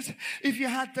 watch this, if you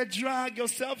had to drag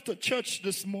yourself to church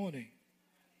this morning.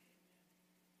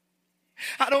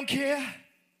 I don't care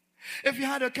if you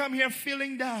had to come here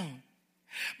feeling down.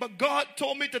 But God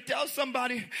told me to tell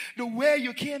somebody, the way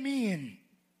you came in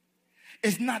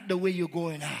is not the way you're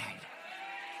going out.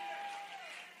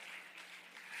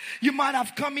 You might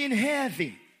have come in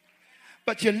heavy,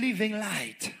 but you're leaving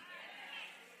light.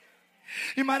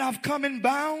 You might have come in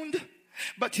bound,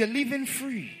 but you're leaving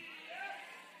free.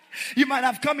 You might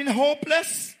have come in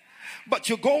hopeless, but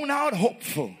you're going out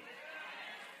hopeful.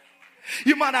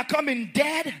 You might have come in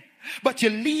dead, but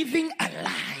you're leaving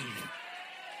alive.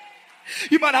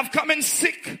 You might have come in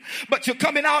sick, but you're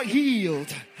coming out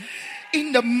healed.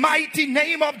 In the mighty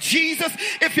name of Jesus,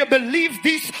 if you believe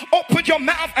this, open your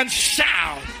mouth and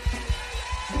shout.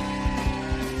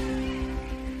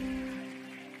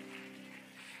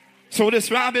 So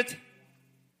this rabbit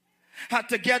had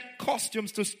to get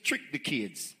costumes to trick the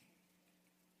kids.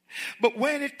 But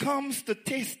when it comes to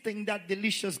tasting that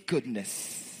delicious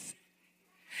goodness,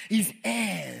 his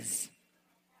ears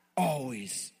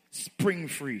always spring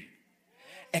free,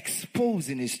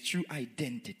 exposing his true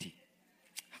identity.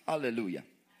 Hallelujah.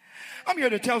 I'm here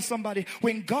to tell somebody,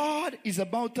 when God is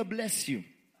about to bless you,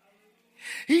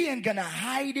 he ain't gonna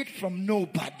hide it from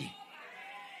nobody.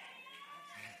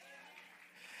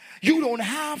 You don't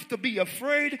have to be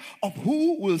afraid of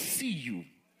who will see you.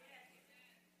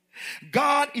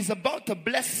 God is about to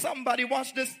bless somebody,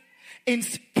 watch this, in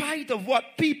spite of what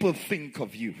people think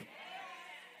of you.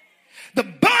 The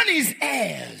bunny's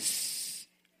ears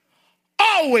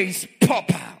always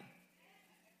pop out,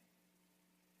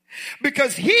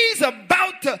 because he's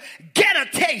about to get a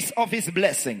taste of his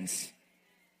blessings.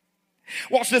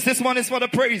 Watch this. This one is for the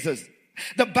praisers.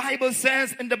 The Bible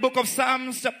says in the book of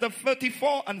Psalms chapter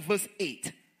 34 and verse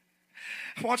 8.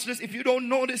 Watch this. If you don't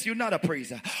know this, you're not a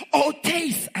praiser. Oh,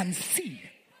 taste and see.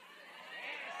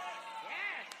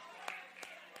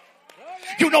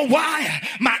 You know why?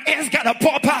 My ears gotta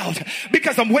pop out,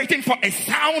 because I'm waiting for a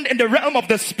sound in the realm of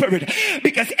the spirit.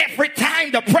 Because every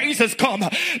time the praises come,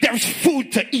 there's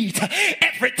food to eat.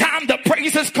 Every time the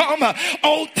praises come,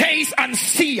 oh, taste and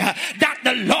see that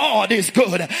the Lord is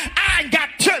good. I ain't got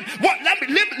church. What?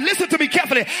 Listen to me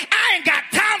carefully. I ain't got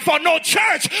time for no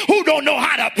church who don't know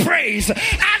how to praise.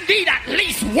 I need at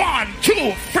least 1,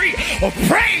 2, 3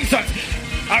 praisers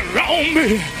around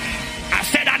me. I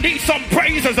said I need some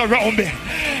praisers around me.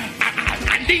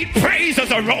 I need praisers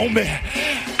around me.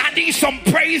 I I need some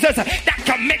praises that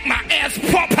can make my ears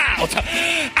pop out.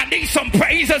 I need some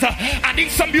praises. I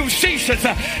need some musicians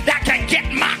that can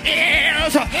get my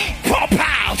ears pop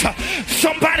out.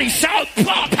 Somebody shout,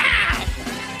 pop out.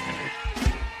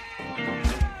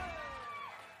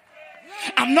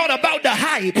 I'm not about the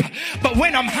hype, but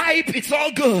when I'm hype, it's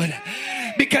all good.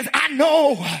 Because I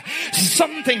know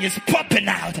something is popping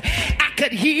out. I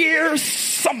could hear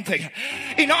something.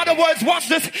 In other words, watch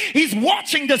this. He's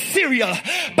watching the cereal,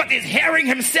 but he's hearing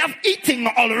himself eating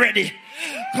already.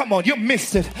 Come on, you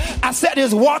missed it. I said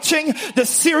he's watching the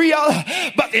cereal,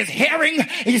 but he's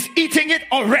eating it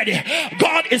already.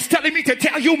 God is telling me to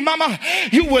tell you, mama,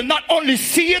 you will not only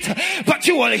see it, but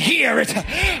you will hear it.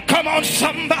 Come on,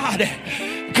 somebody.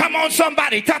 Come on,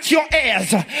 somebody. Touch your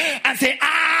ears and say,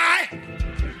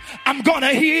 I'm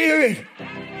gonna hear it.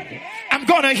 I'm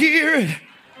gonna hear it.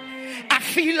 I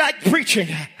feel like preaching.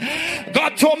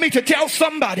 God told me to tell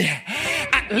somebody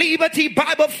at Liberty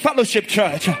Bible Fellowship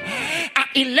Church at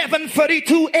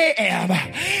 11:32 a.m.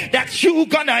 that you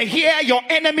gonna hear your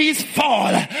enemies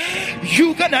fall.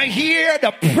 You gonna hear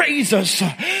the praises.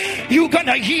 You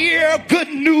gonna hear good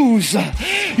news.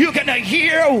 You're gonna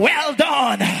hear well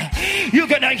done. You're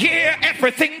gonna hear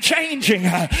everything changing.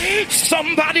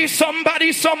 Somebody,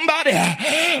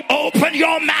 open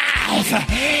your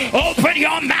mouth. Open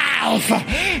your mouth.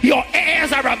 Your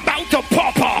ears are about to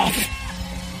pop off.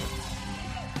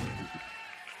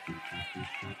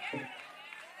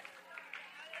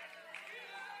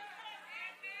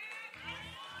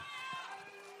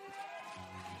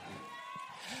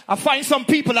 I find some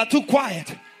people are too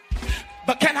quiet.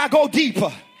 But can I go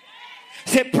deeper?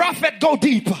 Say, prophet, go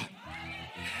deeper.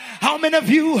 How many of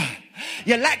you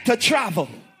like to travel?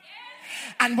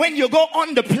 And when you go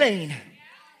on the plane,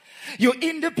 you're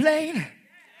in the plane,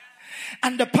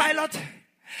 and the pilot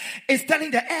is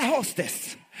telling the air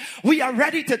hostess, we are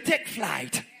ready to take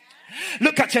flight.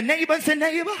 Look at your neighbor and say,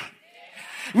 neighbor,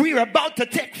 we are about to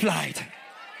take flight.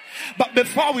 But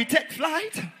before we take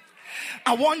flight,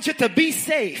 I want you to be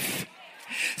safe.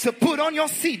 So put on your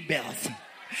seatbelts.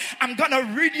 I'm going to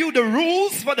read you the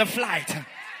rules for the flight.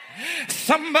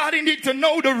 Somebody need to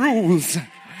know the rules.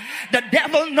 The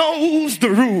devil knows the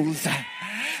rules.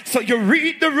 So you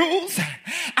read the rules.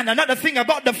 And another thing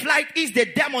about the flight is they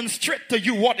demonstrate to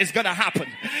you what is going to happen.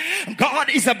 God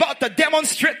is about to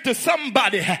demonstrate to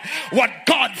somebody what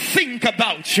God think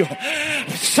about you.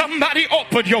 Somebody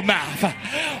open your mouth.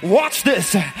 Watch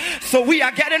this. So we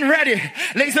are getting ready.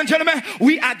 Ladies and gentlemen,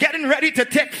 we are getting ready to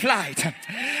take flight.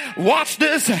 Watch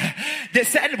this. They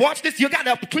said, watch this. You got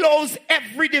to close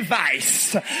every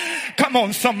device. Come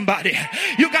on, somebody.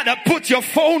 You got to put your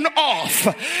phone off.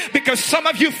 Because some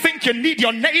of you think you need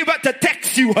your neighbor to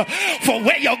text you for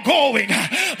where you're going.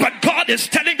 But God is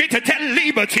telling me to tell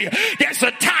Liberty, there's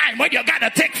a time when you gotta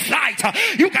take flight.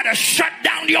 You gotta shut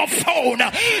down your phone.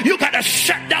 You gotta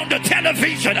shut down the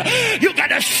television. You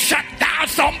gotta shut down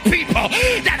some people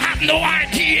that have no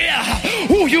idea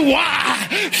who you are.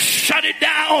 Shut it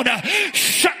down.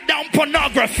 Shut down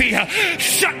pornography.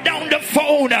 Shut down the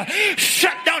phone.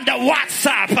 Shut down the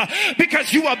WhatsApp,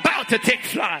 because you are about to take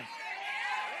flight.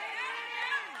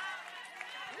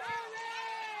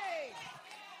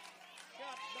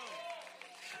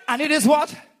 And it is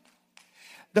what?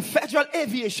 The Federal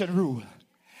Aviation Rule.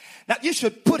 That you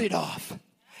should put it off.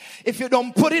 If you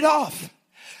don't put it off,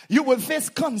 you will face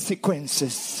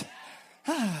consequences.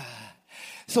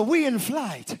 So we're in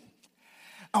flight.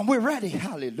 And we're ready.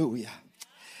 Hallelujah.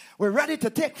 We're ready to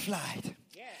take flight.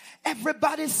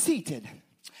 Everybody's seated.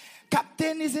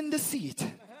 Captain is in the seat.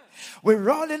 We're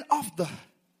rolling off the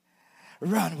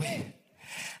runway.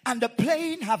 And the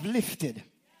plane have lifted.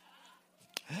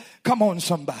 Come on,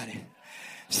 somebody.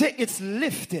 Say, it's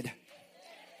lifted.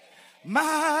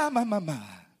 Ma.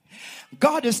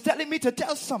 God is telling me to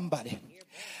tell somebody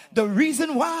the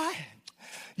reason why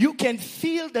you can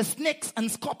feel the snakes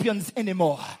and scorpions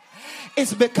anymore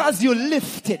is because you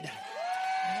lifted.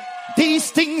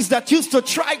 These things that used to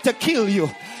try to kill you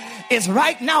is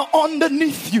right now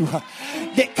underneath you.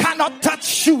 They cannot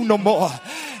touch you no more.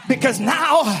 Because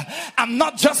now I'm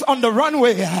not just on the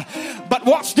runway, but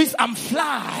watch this, I'm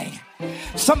flying.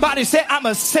 Somebody say, I'm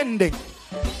ascending.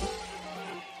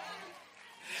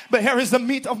 But here is the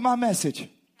meat of my message.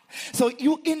 So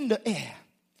you in the air.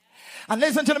 And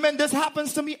ladies and gentlemen, this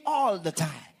happens to me all the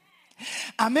time.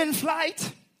 I'm in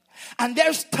flight and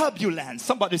there's turbulence.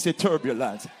 Somebody say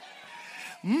turbulence.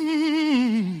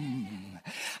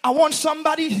 I want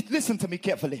somebody, listen to me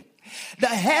carefully. The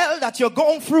hell that you're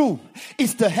going through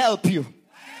is to help you.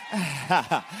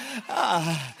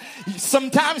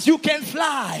 Sometimes you can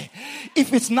fly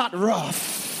if it's not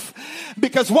rough.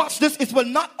 Because watch this, it will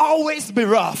not always be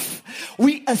rough.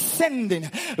 We ascending.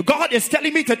 God is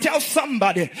telling me to tell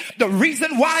somebody the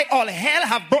reason why all hell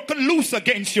have broken loose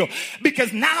against you,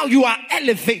 because now you are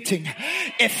elevating.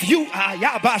 If you are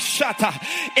Yabashata,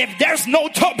 if there's no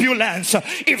turbulence,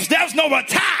 if there's no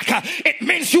attack, it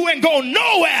means you ain't going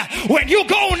nowhere. When you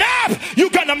going up, you're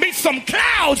gonna meet some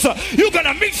clouds, you're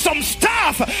gonna meet some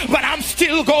stuff, but I'm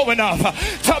still going up.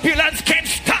 Turbulence can't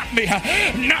stop me.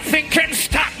 Nothing can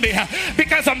stop me,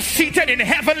 because I'm seated in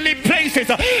heavenly places,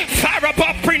 far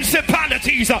above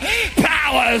principalities,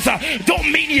 powers,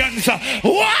 dominions.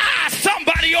 Wow,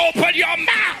 somebody open your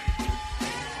mouth.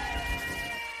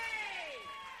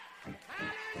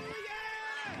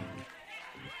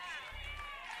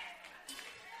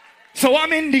 So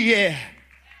I'm in the air.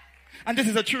 And this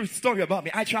is a true story about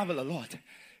me. I travel a lot.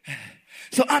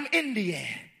 So I'm in the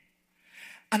air.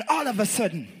 And all of a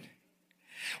sudden,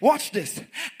 watch this.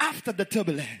 After the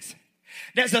turbulence,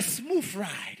 there's a smooth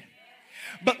ride.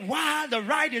 But while the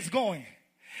ride is going,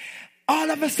 all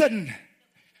of a sudden,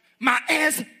 my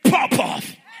ears pop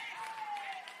off.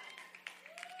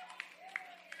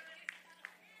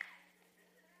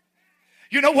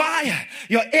 You know why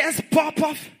your ears pop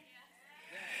off?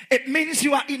 It means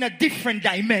you are in a different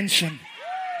dimension.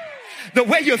 The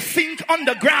way you think on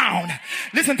the ground,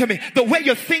 listen to me, the way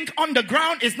you think on the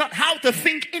ground is not how to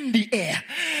think in the air.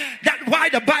 That's why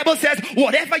the Bible says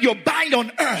whatever you bind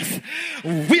on earth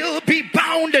will be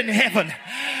bound in heaven.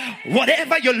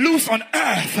 Whatever you loose on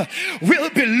earth will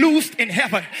be loosed in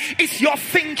heaven. It's your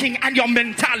thinking and your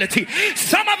mentality.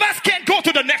 Some of us can't go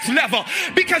to the next level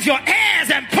because your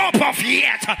ears ain't pop off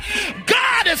yet.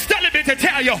 God is telling me to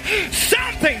tell you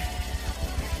something.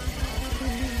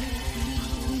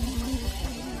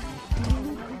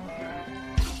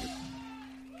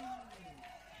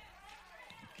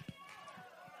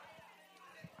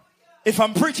 If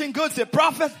I'm preaching good, say,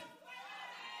 prophet,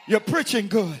 you're preaching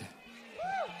good.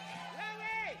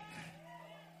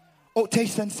 Oh,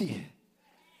 taste and see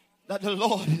that the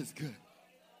Lord is good.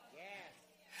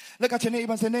 Look at your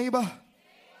neighbor and say, neighbor,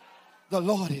 the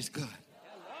Lord is good.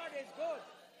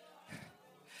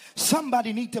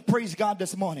 Somebody need to praise God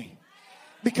this morning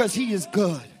because he is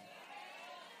good.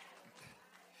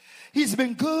 He's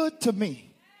been good to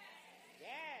me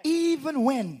even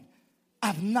when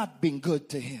I've not been good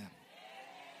to him.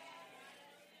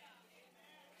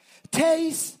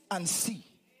 Taste and see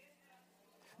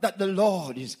that the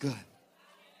Lord is good.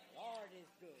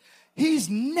 He's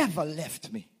never left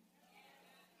me.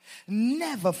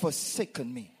 Never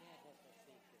forsaken me.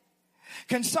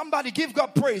 Can somebody give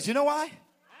God praise? You know why?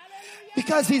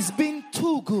 Because he's been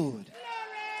too good.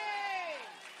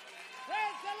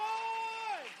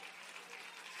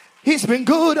 He's been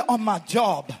good on my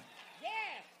job.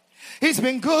 He's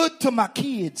been good to my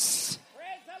kids.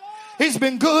 He's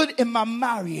been good in my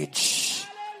marriage.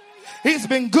 He's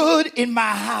been good in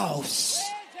my house.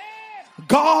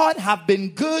 God have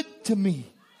been good to me.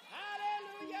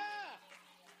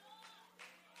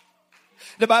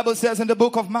 The Bible says in the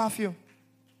book of Matthew,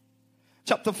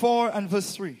 chapter 4 and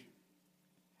verse 3.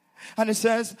 And it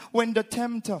says, when the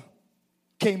tempter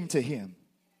came to him,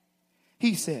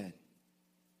 he said,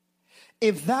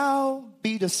 if thou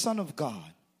be the Son of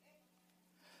God,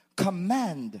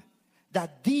 command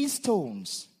that these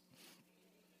stones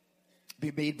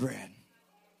be made bread.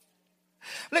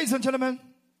 Ladies and gentlemen,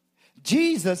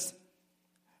 Jesus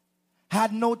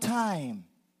had no time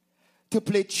to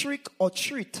play trick or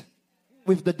treat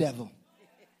with the devil.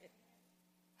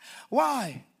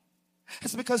 Why?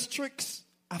 It's because tricks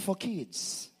are for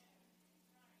kids.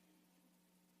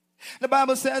 The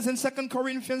Bible says in 2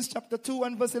 Corinthians chapter 2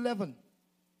 and verse 11,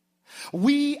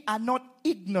 we are not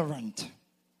ignorant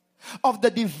of the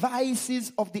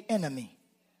devices of the enemy.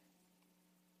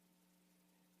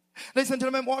 Ladies and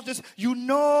gentlemen, watch this. You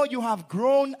know you have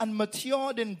grown and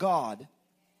matured in God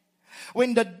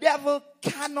when the devil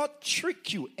cannot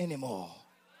trick you anymore.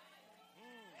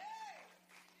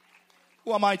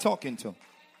 Who am I talking to?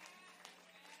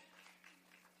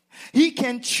 He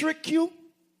can trick you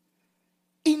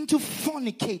into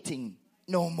fornicating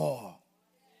no more.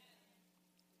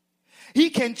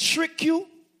 He can trick you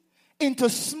into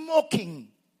smoking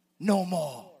no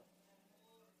more.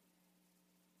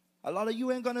 A lot of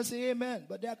you ain't gonna say amen,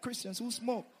 but there are Christians who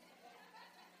smoke.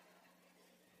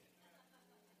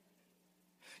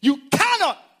 You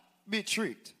cannot be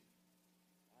tricked.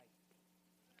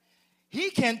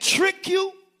 He can trick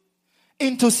you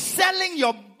into selling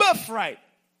your birthright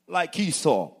like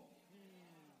Esau.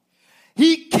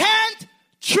 He can't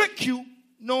trick you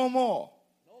no more.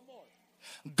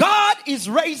 God is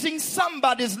raising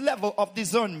somebody's level of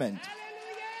discernment.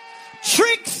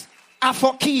 Tricks are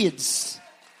for kids.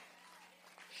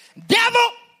 Devil,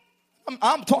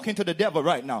 I'm talking to the devil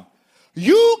right now.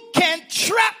 You can't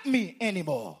trap me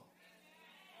anymore.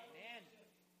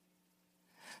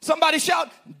 Somebody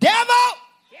shout, devil,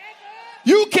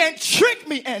 you can't trick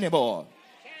me anymore.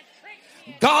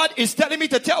 God is telling me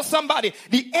to tell somebody,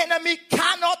 the enemy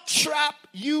cannot trap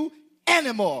you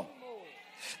anymore.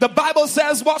 The Bible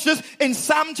says, watch this, in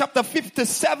Psalm chapter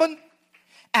 57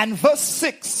 and verse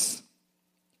 6.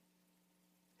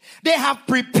 They have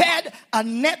prepared a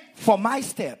net for my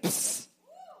steps.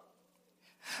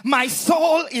 My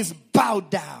soul is bowed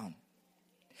down.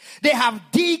 They have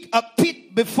digged a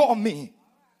pit before me,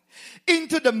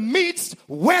 into the midst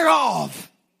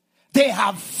whereof they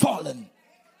have fallen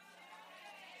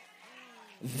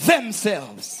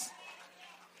themselves.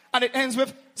 And it ends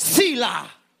with Selah.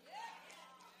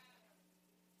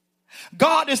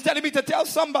 God is telling me to tell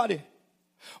somebody,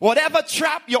 whatever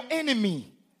trap your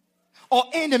enemy or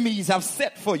enemies have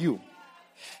set for you,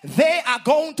 they are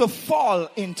going to fall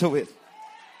into it.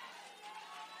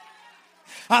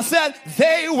 I said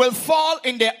they will fall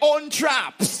in their own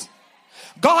traps.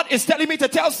 God is telling me to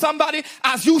tell somebody,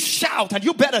 as you shout, and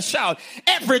you better shout,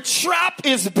 every trap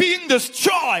is being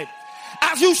destroyed.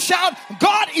 As you shout,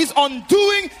 God is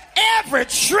undoing every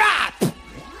trap.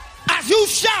 As you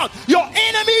shout, your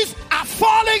enemies are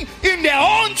falling in their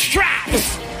own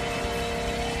traps.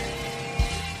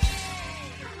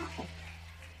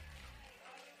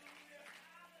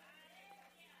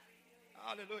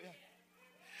 Hallelujah.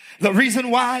 The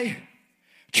reason why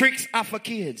tricks are for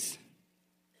kids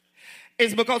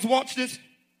is because, watch this,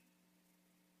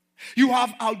 you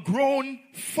have outgrown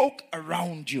folk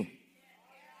around you.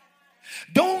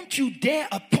 Don't you dare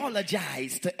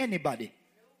apologize to anybody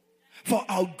for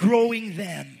outgrowing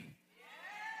them.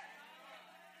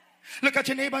 Look at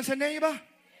your neighbor and say, neighbor,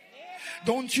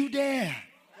 don't you dare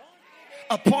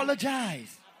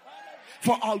apologize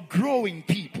for outgrowing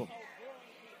people.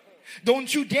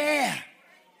 Don't you dare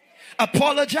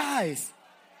apologize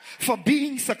for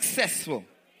being successful.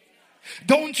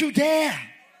 Don't you dare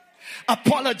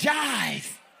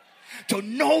apologize to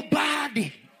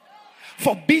nobody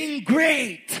for being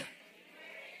great.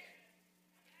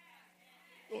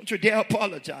 Don't you dare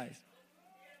apologize.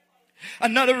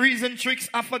 Another reason tricks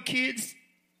are for kids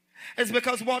is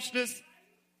because, watch this,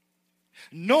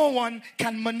 no one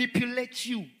can manipulate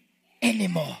you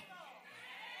anymore.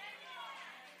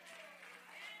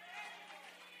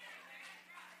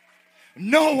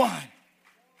 No one,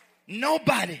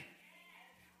 nobody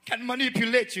can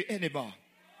manipulate you anymore.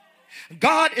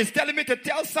 God is telling me to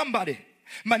tell somebody,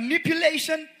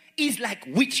 manipulation is like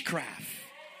witchcraft.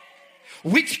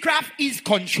 Witchcraft is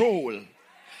control.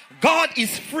 God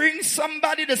is freeing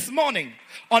somebody this morning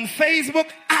on Facebook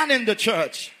and in the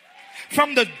church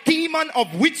from the demon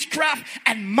of witchcraft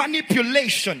and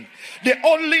manipulation. They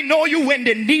only know you when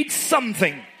they need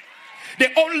something.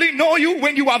 They only know you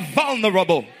when you are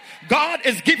vulnerable. God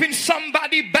is giving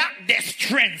somebody back their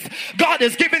strength. God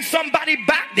is giving somebody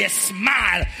back their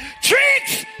smile.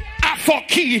 Tricks are for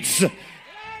kids.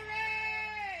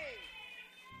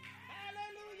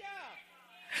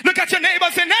 Look at your neighbor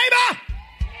and say, neighbor,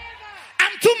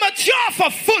 I'm too mature for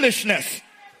foolishness.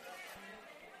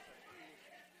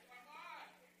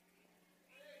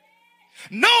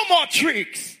 No more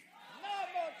tricks.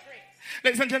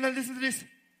 Ladies and gentlemen, listen to this.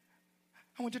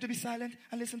 I want you to be silent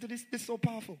and listen to this. This is so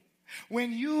powerful.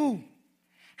 When you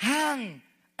hang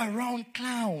around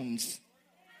clowns,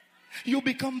 you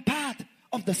become part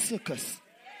of the circus.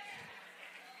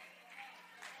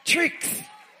 Tricks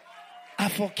are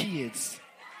for kids.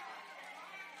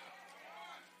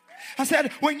 I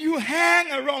said, when you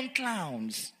hang around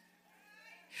clowns,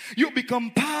 you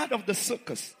become part of the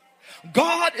circus.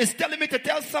 God is telling me to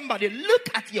tell somebody, look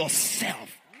at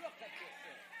yourself.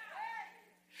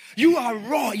 You are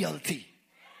royalty.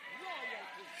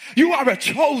 You are a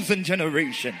chosen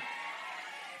generation.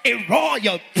 A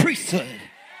royal priesthood.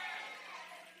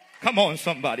 Come on,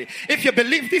 somebody. If you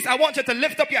believe this, I want you to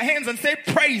lift up your hands and say,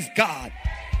 praise God.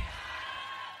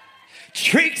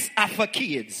 Tricks are for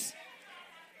kids.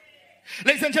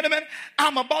 Ladies and gentlemen,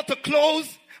 I'm about to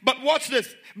close, but watch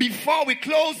this. Before we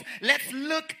close, let's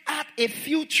look at a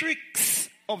few tricks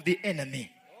of the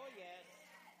enemy.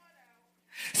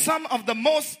 Some of the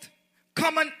most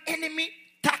common enemy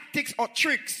tactics or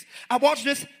tricks are, watch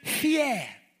this, fear,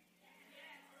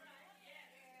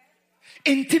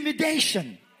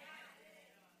 intimidation,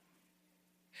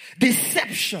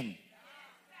 deception,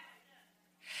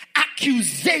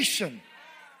 accusation,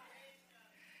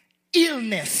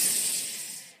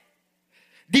 illness,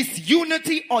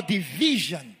 disunity or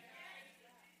division.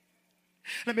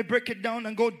 Let me break it down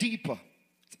and go deeper.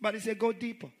 Somebody say, go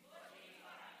deeper.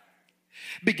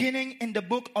 Beginning in the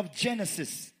book of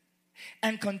Genesis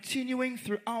and continuing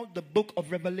throughout the book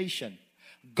of Revelation,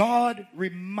 God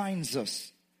reminds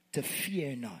us to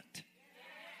fear not.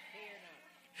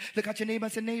 Look at your neighbor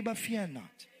and say, neighbor, fear not.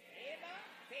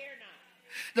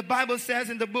 The Bible says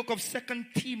in the book of 2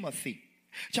 Timothy,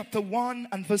 chapter 1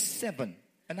 and verse 7,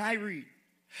 and I read,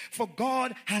 for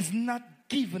God has not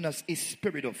given us a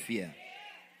spirit of fear,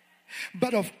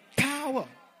 but of power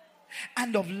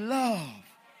and of love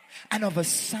and of a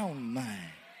sound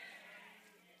mind.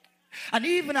 And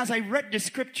even as I read the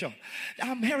scripture,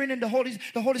 I'm hearing in the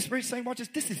Holy Spirit saying, watch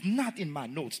this is not in my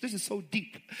notes. This is so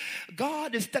deep.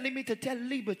 God is telling me to tell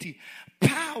Liberty,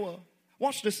 power,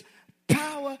 watch this,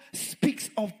 power speaks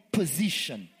of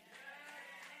position.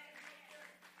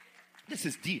 This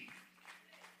is deep.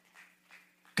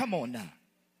 Come on now.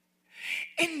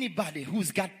 Anybody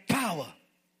who's got power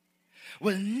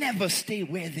will never stay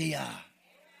where they are.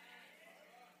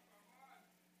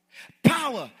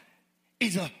 Power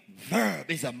is a verb,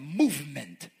 is a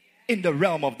movement in the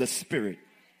realm of the spirit.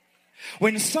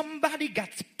 When somebody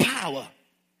gets power,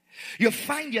 you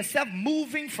find yourself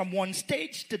moving from one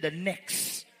stage to the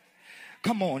next.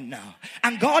 Come on now.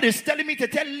 And God is telling me to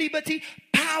tell Liberty,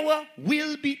 power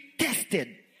will be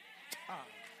tested.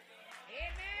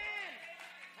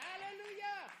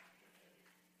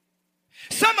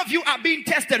 Some of you are being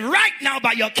tested right now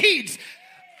by your kids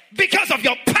because of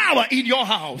your power in your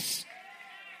house.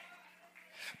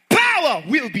 Power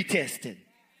will be tested.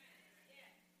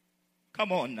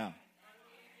 Come on now.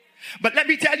 But let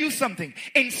me tell you something.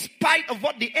 In spite of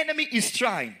what the enemy is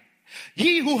trying,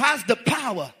 he who has the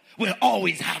power will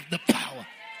always have the power.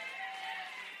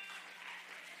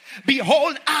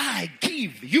 Behold, I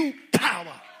give you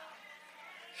power.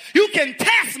 You can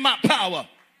test my power,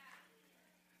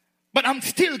 but I'm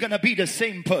still going to be the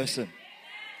same person.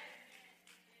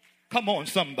 Come on,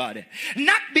 somebody.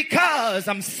 Not because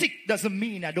I'm sick doesn't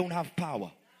mean I don't have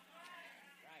power.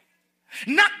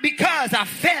 Not because I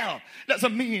fell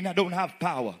doesn't mean I don't have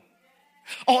power.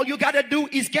 All you got to do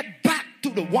is get back to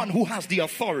the one who has the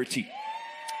authority.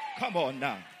 Come on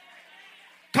now.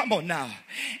 Come on now.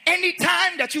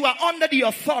 Anytime that you are under the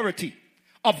authority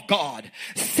of God,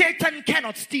 Satan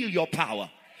cannot steal your power.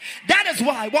 That is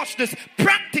why, watch this,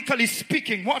 practically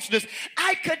speaking, watch this,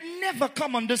 I could never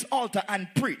come on this altar and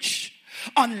preach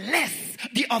unless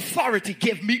the authority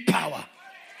gave me power.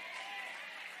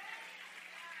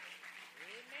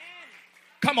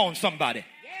 Come on, somebody.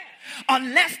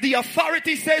 Unless the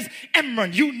authority says,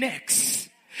 Emron, you next.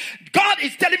 God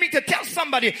is telling me to tell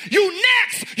somebody, you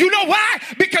next. You know why?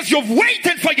 Because you've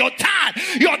waited for your time.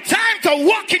 Your time to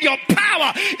walk in your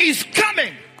power is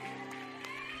coming.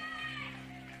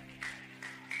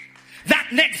 That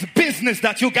next business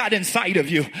that you got inside of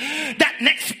you, that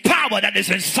next power that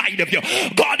is inside of you,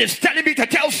 God is telling me to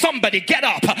tell somebody, get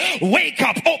up, wake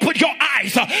up, open your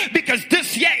eyes, because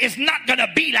this year is not going to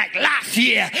be like last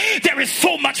year. There is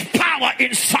so much power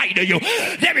inside of you.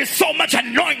 There is so much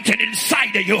anointing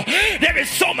inside of you. There is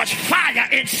so much fire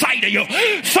inside of you.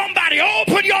 Somebody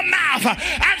open your mouth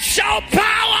and shout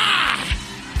power.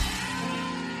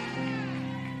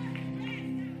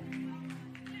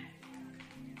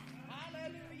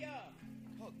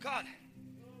 God,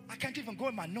 I can't even go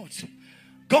in my notes.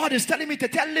 God is telling me to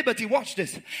tell Liberty, watch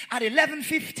this, at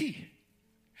 11:50,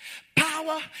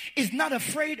 power is not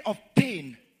afraid of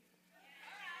pain.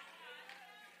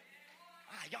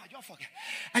 Y'all forget.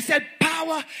 I said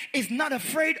power is not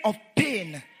afraid of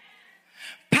pain.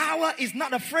 Power is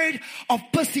not afraid of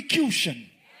persecution.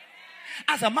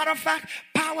 As a matter of fact,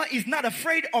 power is not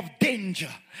afraid of danger.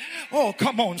 Oh,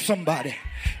 come on, somebody.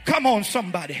 Come on,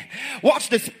 somebody. Watch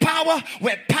this. Power,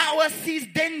 where power sees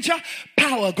danger,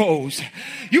 power goes.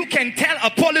 You can tell a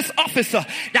police officer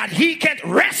that he can't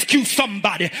rescue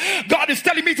somebody. God is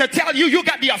telling me to tell you, you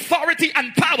got the authority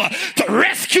and power to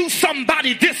rescue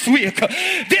somebody this week.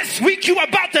 This week you are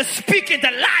about to speak in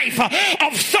the life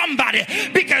of somebody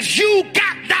because you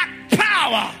got that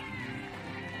power.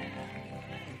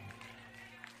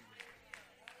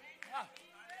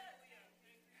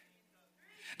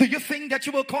 Do you think that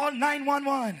you will call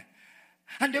 911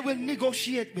 and they will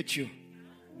negotiate with you?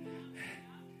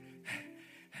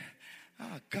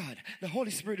 Oh God, the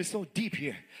Holy Spirit is so deep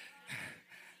here.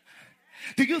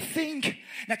 Do you think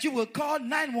that you will call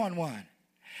 911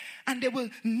 and they will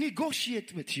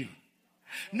negotiate with you?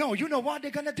 No, you know what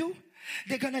they're going to do?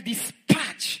 They're going to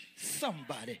dispatch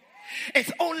somebody.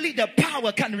 It's only the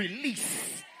power can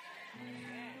release.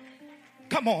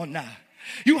 Come on now.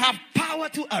 You have power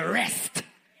to arrest.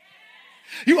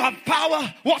 You have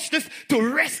power, watch this, to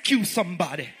rescue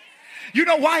somebody. You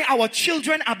know why our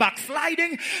children are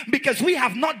backsliding? Because we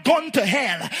have not gone to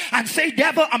hell and say,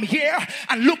 devil, I'm here,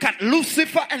 and look at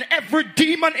Lucifer and every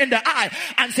demon in the eye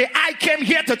and say, I came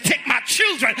here to take my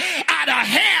children out of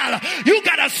hell. You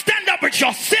gotta stand up with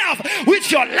yourself,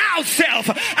 with your loud self,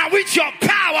 and with your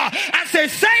power, and say,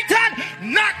 Satan,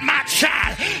 not my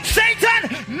child.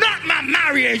 Satan, not my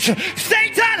marriage.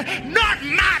 Satan, not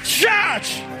my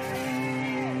church.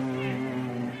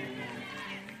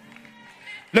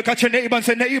 Look at your neighbor and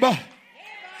say, neighbor,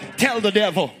 tell the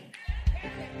devil.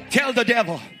 Tell the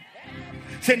devil.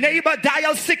 Say, neighbor,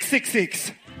 dial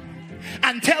 666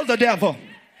 and tell the devil,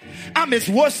 I'm his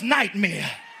worst nightmare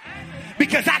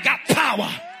because I got power.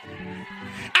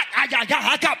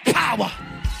 I got power.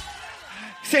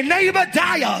 Say, neighbor,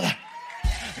 dial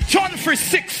John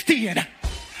 3:16.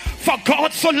 For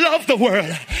God so loved the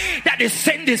world that he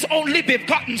sent his only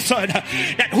begotten son,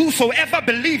 that whosoever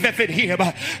believeth in him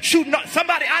should not.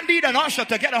 Somebody, I need an usher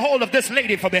to get a hold of this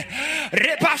lady for me.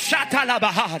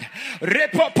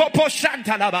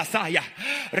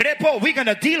 Repo, we're going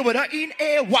to deal with her in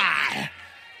a while.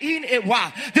 In a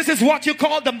while. This is what you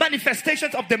call the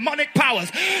manifestations of demonic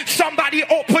powers. Somebody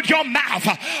open your mouth.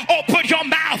 Open your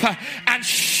mouth and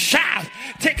shout.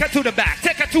 Take her to the back.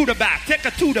 Take her to the back. Take her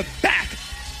to the back.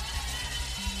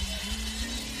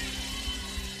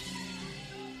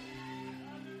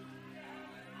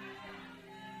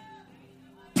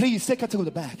 Please take her to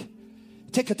the back.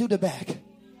 Take her to the back.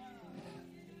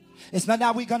 It's not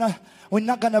that we're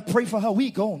not gonna pray for her.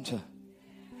 We're going to.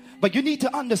 But you need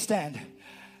to understand.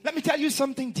 Let me tell you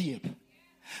something deep.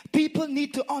 People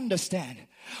need to understand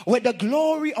where the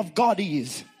glory of God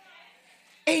is.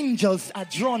 Angels are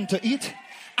drawn to it,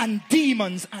 and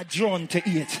demons are drawn to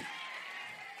it.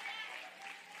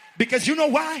 Because you know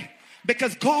why?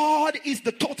 Because God is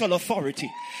the total authority.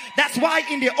 That's why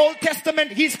in the Old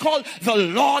Testament he's called the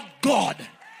Lord God.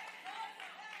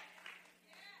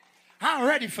 I'm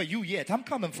ready for you yet. I'm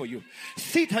coming for you.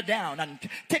 Sit her down and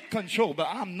take control, but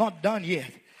I'm not done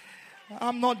yet.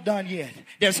 I'm not done yet.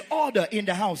 There's order in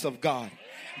the house of God.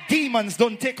 Demons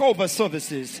don't take over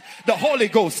services. The Holy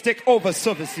Ghost take over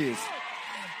services.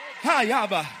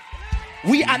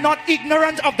 We are not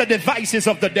ignorant of the devices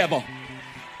of the devil.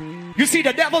 You see,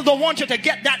 the devil don't want you to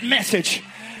get that message.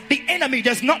 The enemy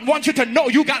does not want you to know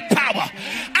you got power.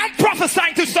 I'm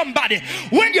prophesying to somebody.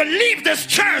 When you leave this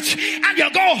church and you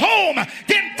go home,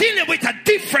 then dealing with a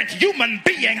different human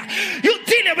being. You're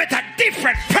dealing with a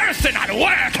different person at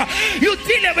work. You're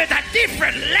dealing with a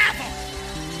different level.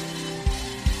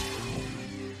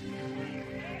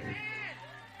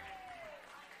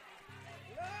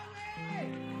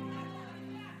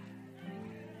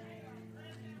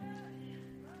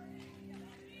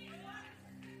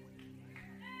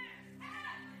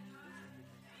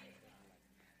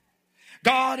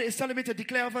 God is telling me to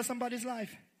declare over somebody's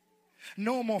life.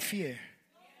 No more fear.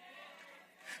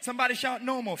 Somebody shout,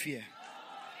 no more fear.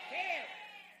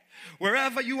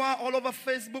 Wherever you are, all over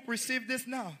Facebook, receive this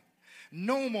now.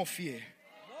 No more fear.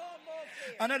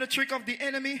 Another trick of the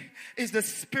enemy is the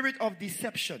spirit of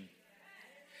deception.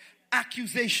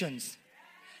 Accusations.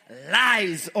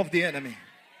 Lies of the enemy.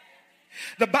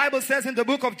 The Bible says in the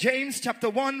book of James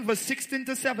chapter 1 verse 16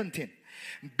 to 17.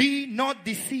 Be not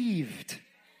deceived,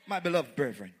 my beloved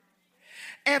brethren.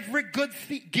 Every good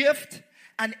gift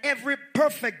and every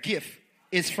perfect gift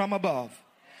is from above,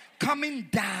 coming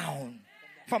down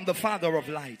from the Father of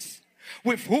lights,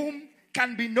 with whom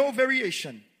can be no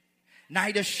variation,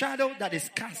 neither shadow that is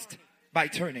cast by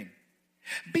turning.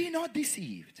 Be not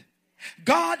deceived.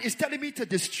 God is telling me to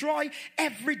destroy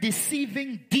every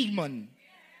deceiving demon,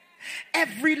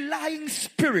 every lying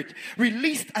spirit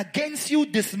released against you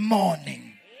this morning.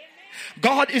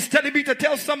 God is telling me to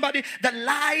tell somebody the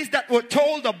lies that were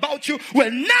told about you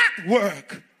will not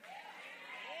work.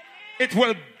 It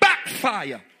will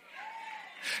backfire.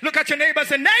 Look at your neighbor and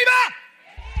say, neighbor,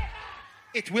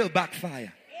 it will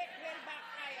backfire.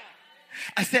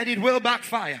 I said it will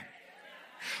backfire.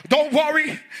 Don't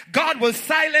worry. God will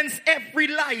silence every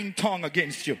lying tongue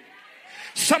against you.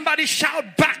 Somebody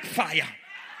shout backfire.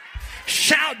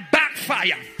 Shout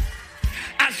backfire.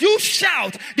 As you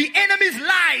shout, the enemy's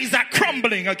lies are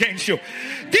crumbling against you.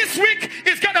 This week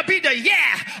is going to be the year.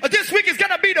 This week is going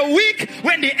to be the week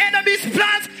when the enemy's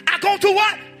plans are going to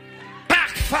what?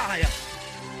 Backfire.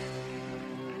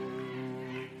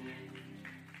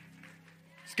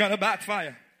 It's going to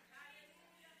backfire.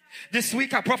 This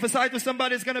week I prophesied to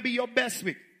somebody it's going to be your best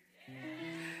week.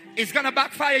 It's going to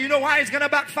backfire. You know why it's going to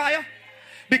backfire?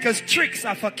 Because tricks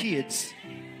are for kids.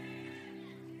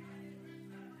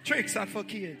 Tricks are for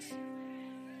kids.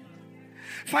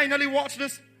 Finally, watch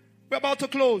this. We're about to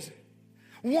close.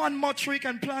 One more trick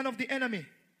and plan of the enemy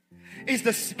is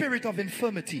the spirit of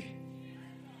infirmity.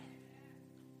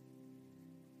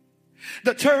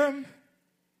 The term,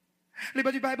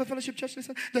 Liberty Bible Fellowship Church,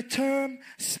 listen, the term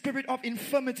spirit of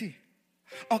infirmity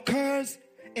occurs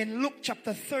in Luke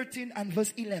chapter 13 and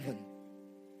verse 11.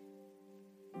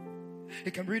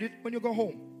 You can read it when you go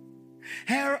home.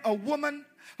 Here, a woman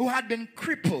who had been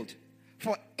crippled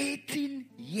for 18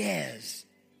 years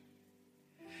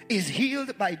is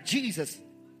healed by Jesus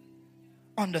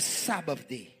on the Sabbath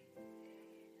day.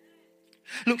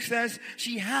 Luke says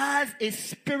she has a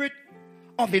spirit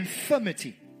of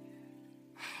infirmity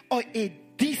or a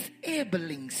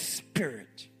disabling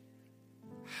spirit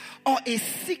or a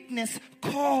sickness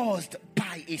caused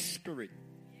by a spirit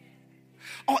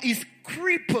or is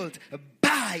crippled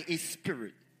by a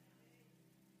spirit.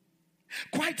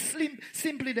 Quite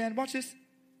simply then, watch this.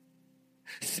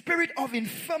 Spirit of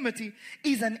infirmity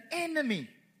is an enemy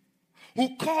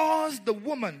who caused the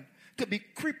woman to be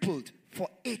crippled for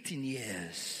 18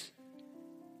 years.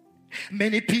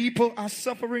 Many people are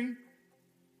suffering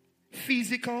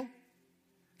physical,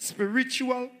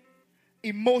 spiritual,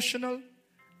 emotional,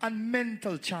 and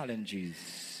mental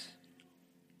challenges.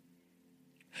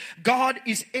 God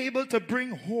is able to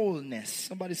bring wholeness.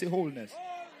 Somebody say wholeness.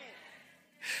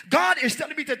 God is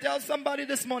telling me to tell somebody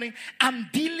this morning, I'm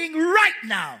dealing right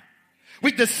now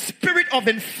with the spirit of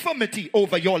infirmity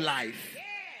over your life.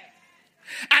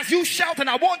 As you shout, and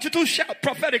I want you to shout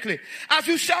prophetically, as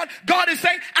you shout, God is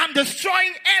saying, I'm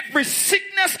destroying every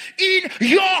sickness in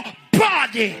your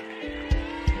body.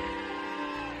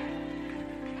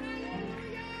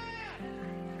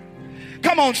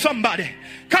 Come on, somebody.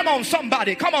 Come on,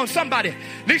 somebody. Come on, somebody.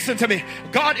 Listen to me.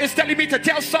 God is telling me to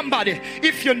tell somebody,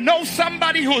 if you know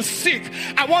somebody who's sick,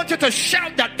 I want you to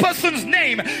shout that person's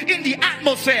name in the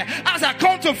atmosphere. As I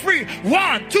count to 3.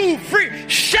 1, 2, 3.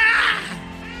 Shout!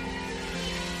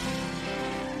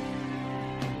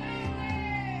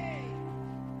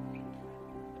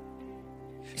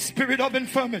 Spirit of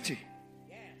infirmity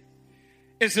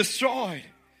is destroyed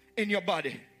in your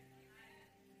body.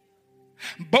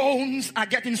 Bones are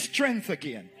getting strength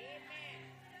again.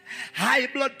 High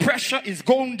blood pressure is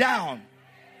going down.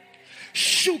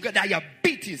 Sugar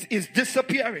diabetes is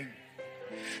disappearing.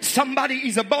 Somebody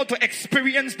is about to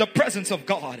experience the presence of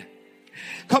God.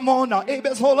 Come on now,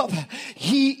 Abel, hold up.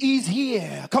 He is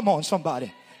here. Come on,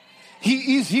 somebody.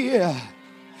 He is here.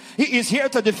 He is here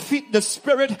to defeat the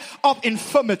spirit of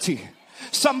infirmity.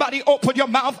 Somebody open your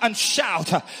mouth and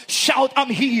shout. Shout, I'm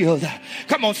healed.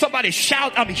 Come on, somebody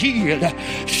shout, I'm healed.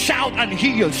 Shout, I'm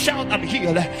healed. Shout, I'm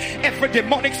healed. Every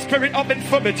demonic spirit of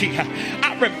infirmity,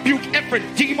 I rebuke every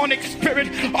demonic spirit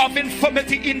of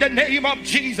infirmity in the name of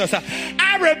Jesus.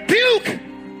 I rebuke.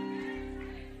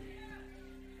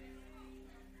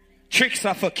 Tricks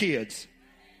are for kids.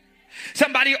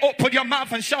 Somebody open your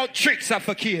mouth and shout, tricks are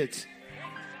for kids.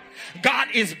 God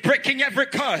is breaking every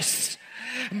curse,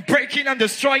 breaking and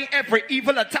destroying every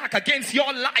evil attack against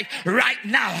your life right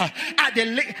now.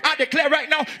 I declare right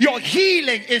now, your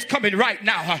healing is coming right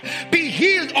now. Be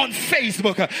healed on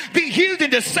Facebook. Be healed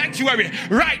in the sanctuary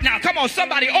right now. Come on,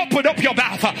 somebody open up your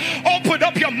mouth. Open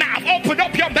up your mouth. Open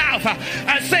up your mouth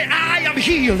and say, I am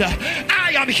healed.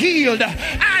 I am healed.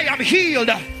 I am healed.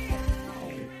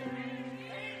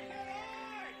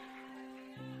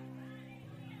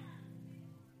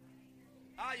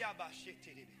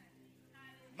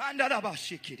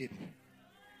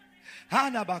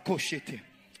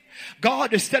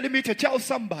 God is telling me to tell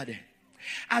somebody,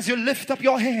 as you lift up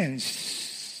your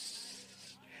hands,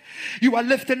 you are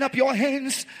lifting up your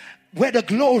hands where the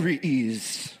glory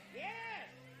is.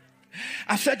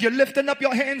 I said you're lifting up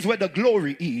your hands where the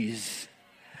glory is.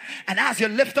 And as you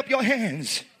lift up your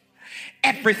hands,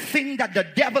 everything that the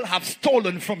devil have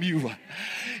stolen from you,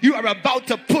 you are about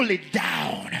to pull it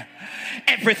down.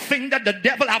 Everything that the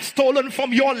devil have stolen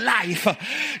from your life,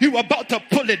 you are about to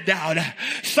pull it down.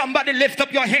 Somebody lift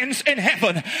up your hands in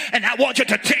heaven, and I want you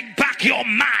to take back your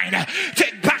mind,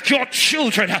 take back your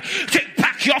children, take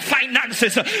back your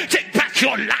finances, take back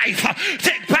your life,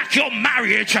 take back your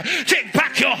marriage, take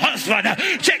back your husband,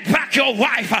 take back your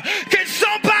wife. Can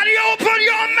somebody open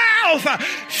your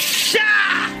mouth?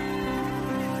 Shout!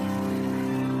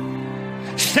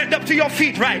 Stand up to your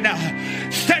feet right now.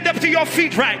 Stand up to your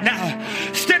feet right now.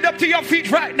 Stand up to your feet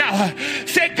right now.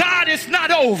 Say, God, it's not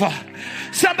over.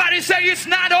 Somebody say, it's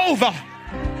not over.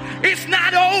 It's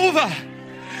not over.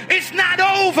 It's not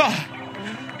over.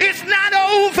 It's not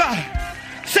over.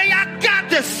 Say, I got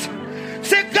this.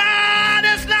 Say, God,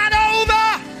 it's not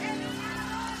over.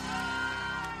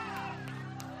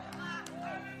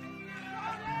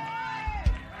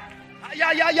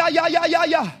 yeah, yeah, yeah,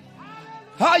 yeah.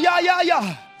 Ah, yeah, yeah,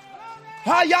 yeah.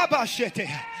 Ah, yeah, bashete.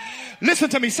 Listen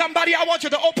to me, somebody. I want you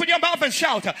to open your mouth and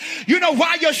shout. You know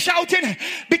why you're shouting?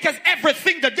 Because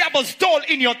everything the devil stole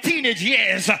in your teenage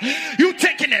years, you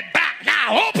taking it back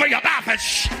now. Open your mouth and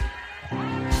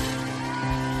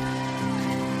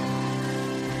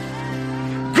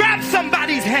grab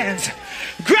somebody's hands.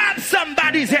 Grab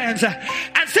somebody's hands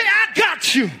and say, I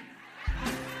got you.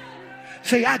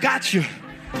 Say, I got you.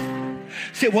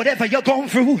 Say, whatever you're going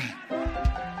through,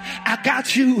 I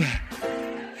got you.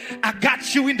 I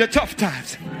got you in the tough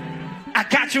times. I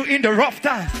got you in the rough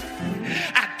times.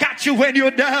 I got you when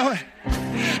you're down.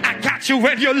 I got you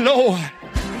when you're low.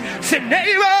 Say,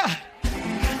 neighbor,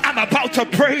 I'm about to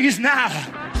praise now.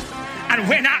 And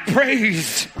when I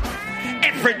praise,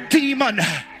 every demon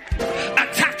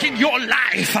attacking your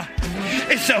life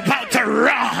is about to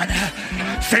run.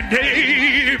 Say,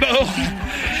 neighbor,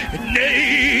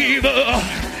 neighbor,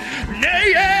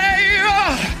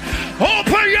 neighbor,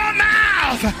 open your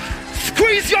mouth,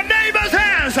 squeeze your neighbor's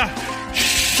hands.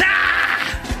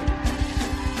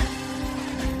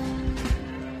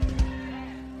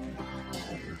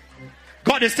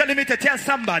 God is telling me to tell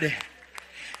somebody,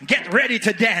 get ready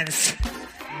to dance.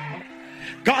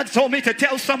 God told me to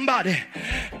tell somebody,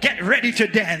 get ready to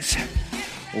dance.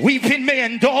 Weeping may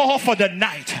endure for the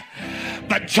night,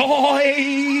 but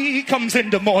joy comes in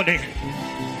the morning.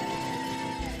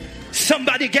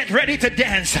 Somebody get ready to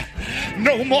dance.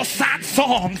 No more sad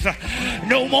songs.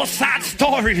 No more sad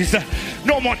stories.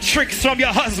 No more tricks from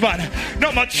your husband.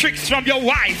 No more tricks from your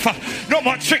wife. No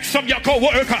more tricks from your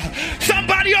co-worker.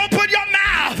 Somebody open your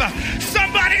mouth.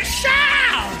 Somebody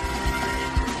shout.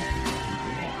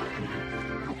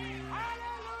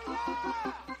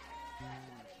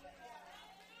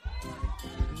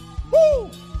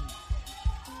 Woo!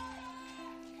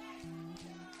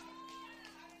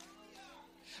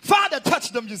 Father,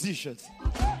 touch the musicians.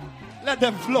 Let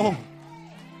them flow.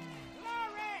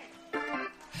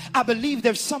 I believe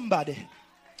there's somebody.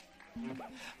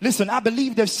 Listen, I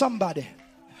believe there's somebody.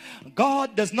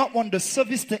 God does not want the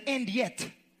service to end yet.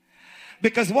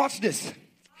 Because watch this.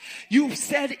 You've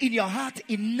said in your heart,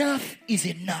 enough is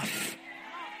enough.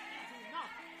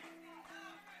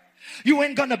 You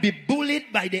ain't gonna be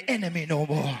bullied by the enemy no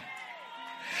more.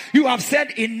 You have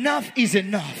said enough is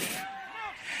enough.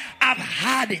 I've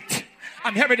had it.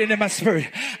 I'm hearing it in my spirit.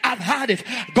 I've had it.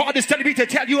 God is telling me to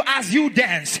tell you, as you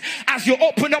dance, as you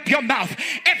open up your mouth,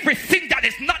 everything that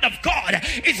is not of God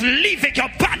is leaving your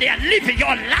body and leaving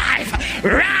your life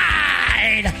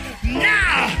right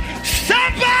now.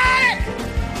 Somebody!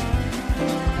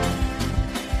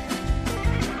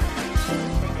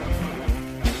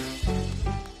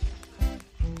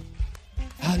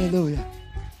 Hallelujah.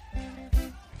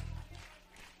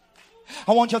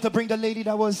 I want you to bring the lady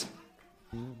that was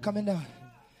coming down.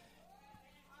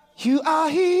 You are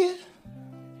here,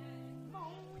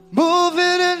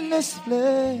 moving in this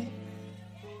place.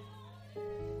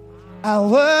 I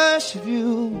worship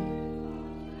you.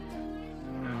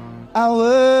 I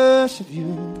worship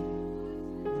you.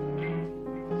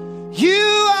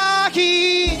 You are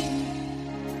here,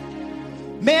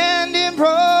 mending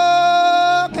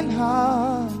broken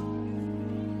heart.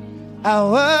 I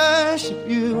worship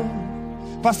you.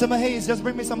 Pastor Mahays, just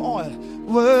bring me some oil.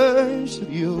 Worship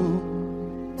you.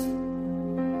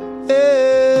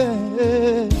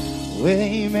 Hey,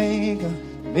 waymaker,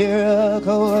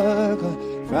 miracle worker,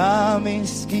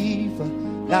 promise keeper,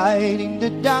 light in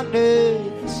the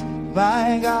darkness.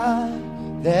 My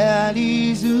God, that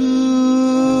is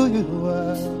who you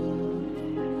are.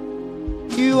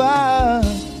 You are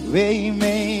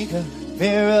waymaker,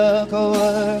 miracle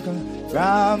worker,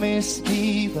 promise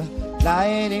keeper,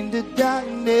 light in the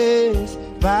darkness.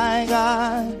 My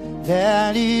God,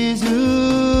 that is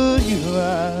who you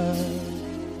are.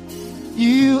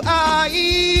 You are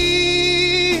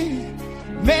here,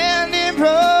 mending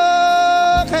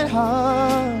broken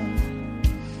heart.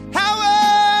 How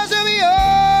was of you?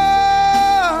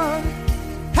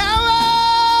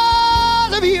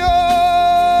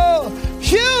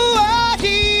 You are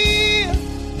here,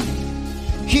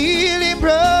 healing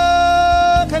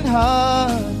broken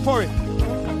heart. For it.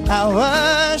 I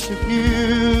worship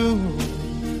you.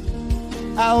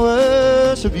 I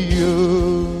worship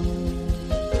you.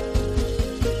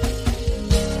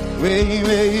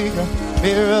 Waymaker,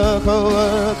 miracle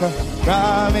worker,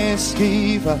 promise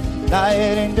keeper,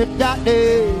 light in the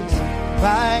darkness.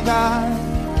 My God,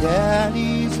 that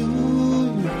is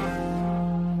who you are.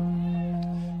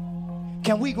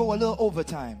 Can we go a little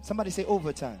overtime? Somebody say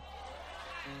overtime.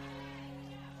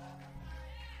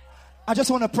 I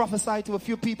just want to prophesy to a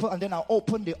few people and then I'll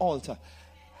open the altar.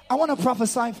 I want to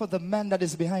prophesy for the man that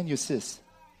is behind you, sis.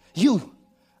 You.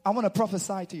 I want to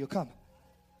prophesy to you. Come.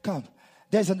 Come.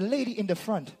 There's a lady in the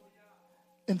front.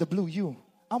 In the blue. You.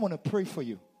 I want to pray for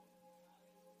you.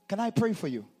 Can I pray for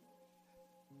you?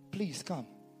 Please come.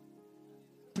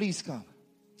 Please come.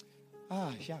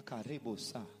 I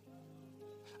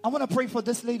want to pray for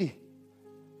this lady.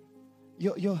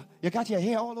 You got your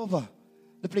hair all over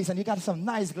the place and you got some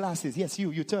nice glasses. Yes,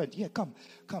 you turned. Yeah, come.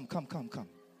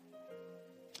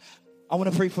 I want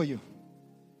to pray for you.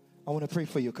 I want to pray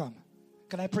for you. Come.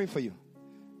 Can I pray for you?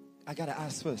 I got to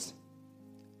ask first.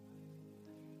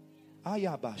 I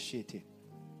heard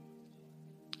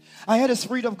the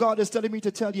Spirit of God is telling me to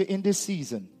tell you in this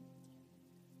season,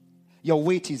 your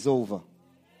wait is over.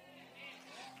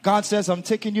 God says, I'm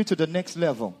taking you to the next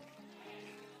level.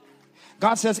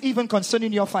 God says, even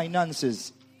concerning your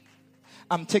finances,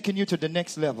 I'm taking you to the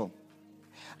next level.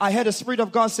 I heard the Spirit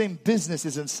of God saying, business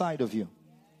is inside of you.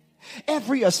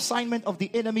 Every assignment of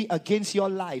the enemy against your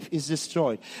life is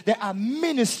destroyed. There are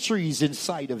ministries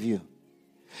inside of you.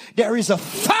 There is a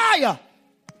fire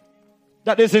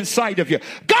that is inside of you.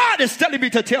 God is telling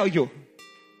me to tell you.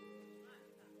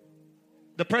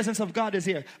 The presence of God is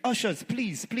here. Ushers,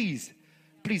 please,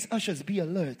 ushers, be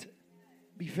alert.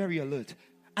 Be very alert.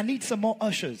 I need some more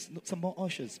ushers. Some more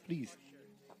ushers, please.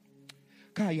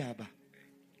 Kayaba.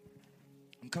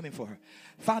 I'm coming for her.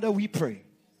 Father, we pray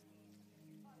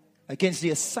against the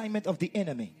assignment of the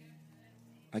enemy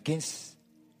against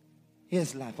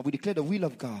his life. And we declare the will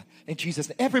of God in Jesus'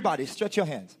 name. Everybody, stretch your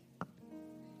hands.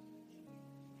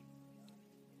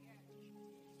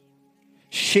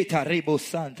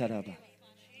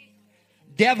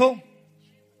 Devil,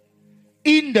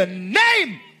 in the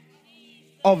name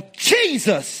of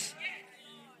Jesus,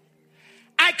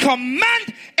 I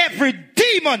command every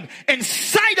demon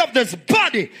inside of this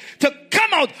body to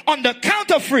come out on the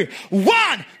count of 3.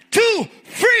 1, 2,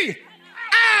 3.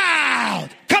 Out.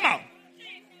 Come out.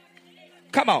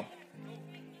 Come out.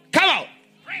 Come out.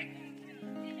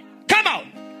 Come out.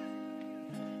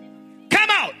 Come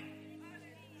out.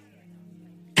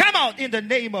 Come out in the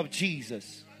name of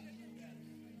Jesus.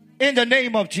 In the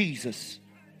name of Jesus.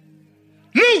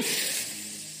 Loose.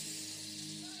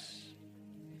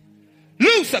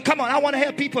 Loose. Come on, I want to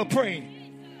hear people praying.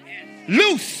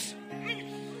 Loose.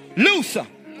 Loose.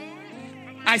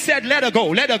 I said, let her go,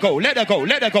 let her go, let her go,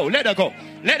 let her go, let her go,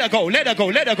 let her go, let her go,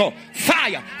 let her go.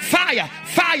 Fire, fire,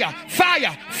 fire,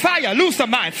 fire, fire. Loose her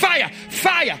mind. Fire,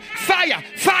 fire, fire,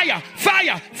 fire,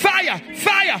 fire, fire,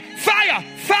 fire, fire,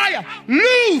 fire.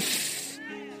 Loose.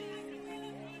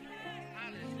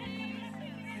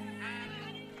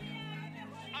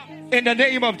 In the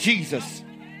name of Jesus.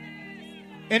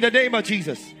 In the name of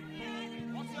Jesus.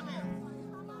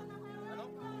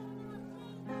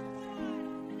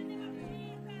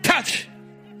 Touch.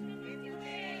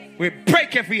 We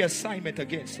break every assignment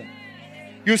against them.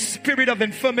 You spirit of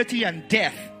infirmity and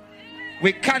death,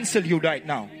 we cancel you right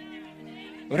now.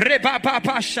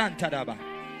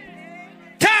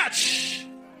 Touch.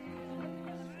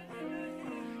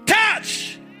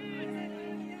 Touch.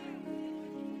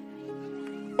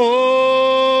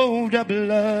 Oh, the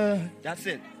blood. That's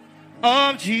it.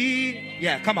 Of Jesus.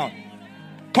 Yeah, come on.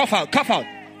 Cough out, cough out,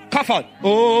 cough out.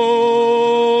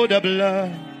 Oh, the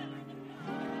blood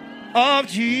of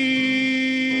Jesus.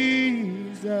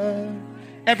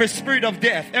 Every spirit of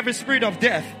death, every spirit of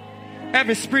death,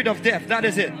 every spirit of death. That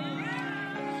is it.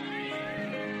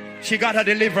 She got her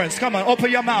deliverance. Come on,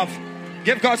 open your mouth.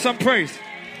 Give God some praise.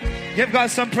 Give God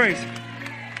some praise.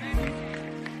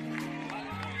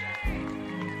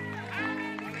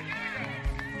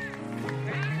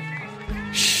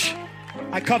 Shh.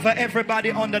 I cover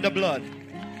everybody under the blood.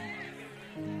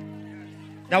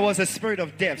 That was a spirit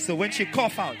of death. So when she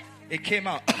coughed out, it came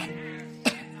out.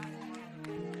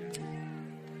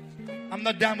 I'm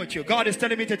not done with you. God is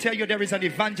telling me to tell you there is an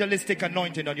evangelistic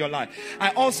anointing on your life. I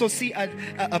also see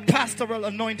a pastoral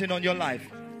anointing on your life.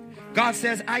 God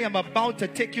says, I am about to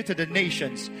take you to the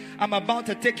nations. I'm about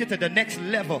to take you to the next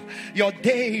level. Your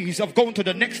days of going to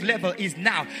the next level is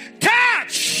now.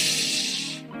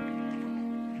 Touch!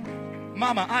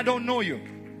 Mama, I don't know you.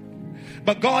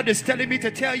 But God is telling me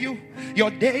to tell you, your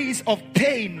days of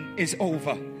pain is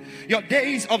over. Your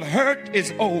days of hurt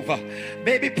is over.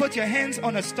 Baby, put your hands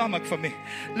on her stomach for me.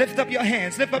 Lift up your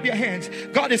hands. Lift up your hands.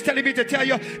 God is telling me to tell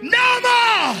you, no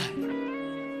more.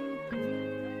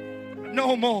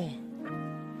 No more.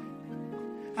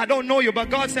 I don't know you, but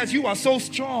God says you are so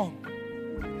strong.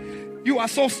 You are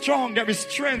so strong. There is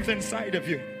strength inside of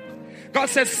you. God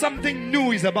says something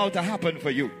new is about to happen for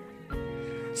you.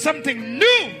 Something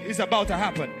new is about to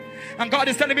happen. And God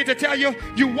is telling me to tell you,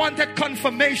 you wanted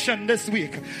confirmation this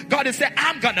week. God is saying,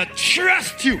 I'm going to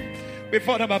trust you with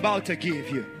what I'm about to give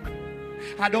you.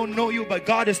 I don't know you, but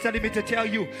God is telling me to tell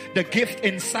you, the gift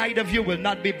inside of you will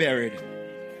not be buried.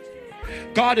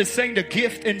 God is saying the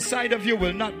gift inside of you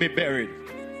will not be buried.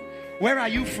 Where are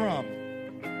you from?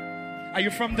 Are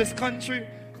you from this country?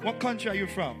 What country are you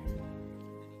from?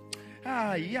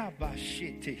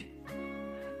 Yabashiti.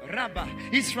 Rabba.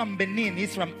 He's from Benin.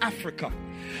 He's from Africa.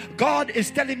 God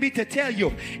is telling me to tell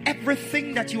you,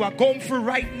 everything that you are going through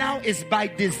right now is by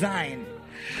design.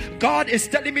 God is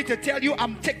telling me to tell you,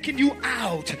 I'm taking you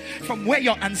out from where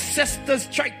your ancestors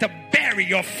tried to bury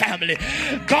your family.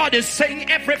 God is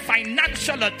saying every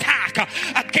financial attack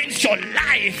against your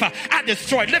life, I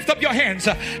destroy. Lift up your hands.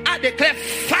 I declare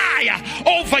fire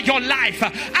over your life.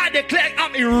 I declare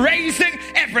I'm erasing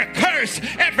every curse,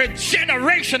 every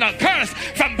generational curse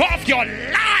from both your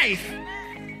life.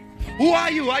 Who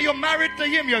are you? Are you married to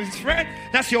him? You're his friend?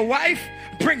 That's your wife?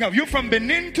 Bring up. You from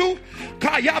Benin too?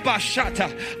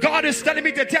 Kayabashata. God is telling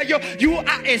me to tell you, you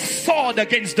are a sword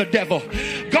against the devil.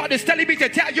 God is telling me to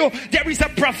tell you, there is a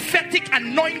prophetic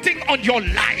anointing on your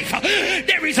life.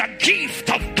 There is a gift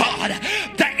of God.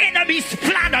 The enemy's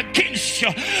plan against you,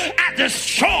 I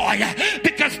destroy,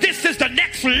 because this is the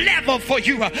next level for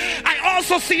you. I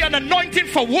also see an anointing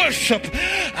for worship.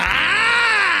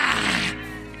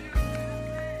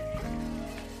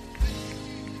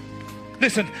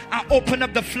 Listen, I open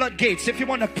up the floodgates. If you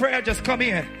want a prayer, just come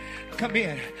in. Come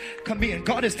in. Come in.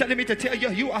 God is telling me to tell you,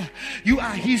 you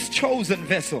are his chosen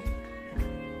vessel.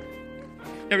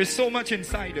 There is so much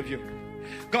inside of you.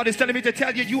 God is telling me to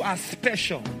tell you, you are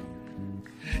special.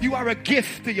 You are a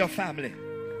gift to your family.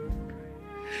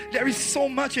 There is so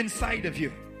much inside of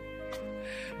you.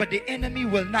 But the enemy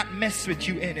will not mess with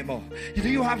you anymore. Do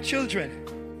you have children?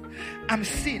 I'm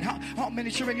seeing. How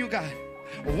many children you got?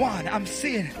 One. I'm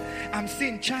seeing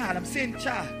child. I'm seeing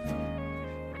child.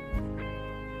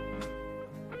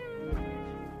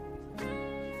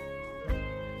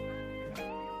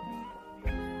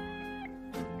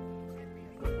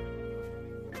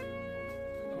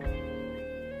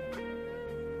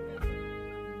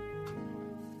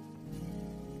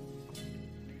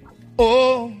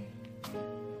 Oh,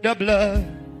 the blood.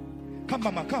 Come,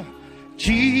 mama, come.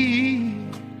 Gee,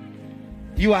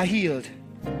 you are healed.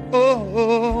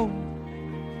 Oh,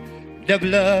 the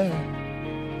blood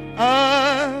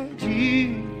of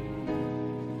Jesus.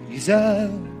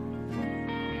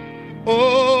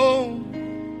 Oh,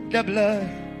 the blood.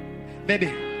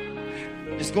 Baby,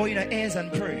 just go in your ears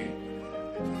and pray.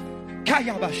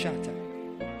 Kaya bashata.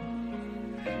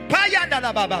 Payanda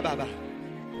la baba baba.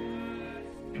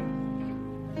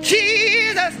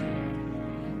 Jesus,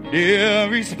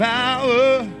 there is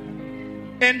power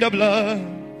in the blood.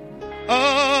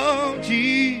 Oh,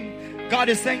 gee. God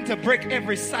is saying to break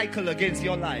every cycle against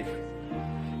your life.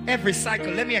 Every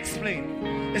cycle. Let me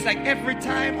explain. It's like every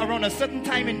time around a certain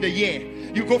time in the year,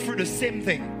 you go through the same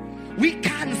thing. We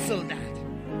cancel that.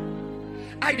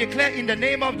 I declare in the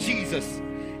name of Jesus,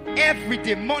 every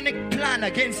demonic plan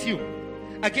against you,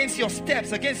 against your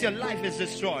steps, against your life is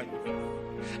destroyed.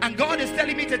 And God is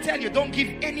telling me to tell you, don't give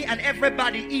any and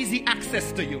everybody easy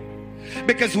access to you.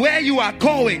 Because where you are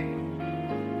going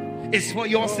is for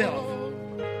yourself.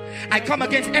 I come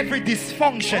against every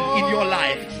dysfunction in your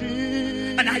life,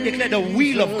 and I declare the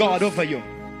will of God over you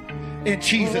in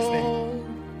Jesus'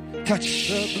 name.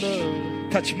 Touch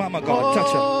mama, God,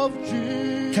 touch her.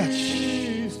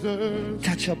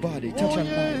 Touch her body, touch her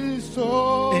mind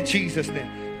in Jesus' name.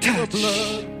 Touch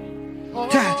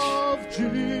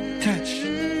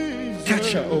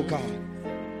her, oh God.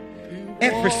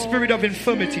 Every spirit of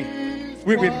infirmity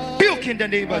we rebuke in the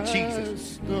name of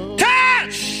Jesus.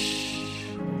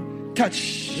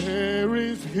 Touch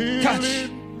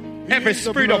every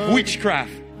spirit of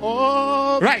witchcraft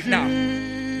right now.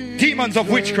 Demons of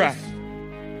witchcraft.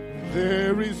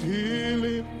 There is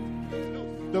healing,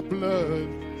 the blood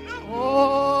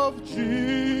of Jesus.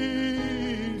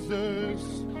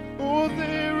 Oh,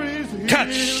 there is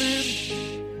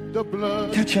healing, the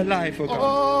blood. Touch your life, oh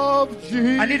God.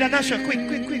 I need an usher. Quick.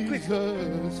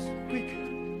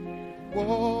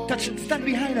 Touch. Stand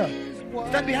behind her.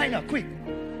 Quick.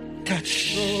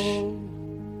 Touch.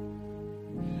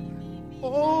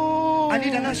 I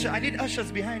need an usher. I need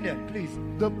ushers behind them, please.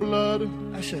 The blood.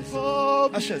 Ushers.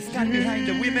 Stand behind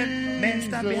the women. Men,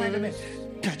 stand behind the men.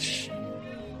 Touch.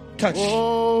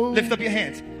 Lift up your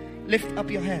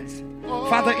hands.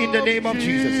 Father, in the name of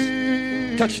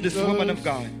Jesus, touch this woman of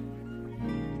God.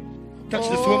 The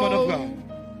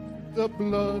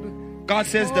blood. God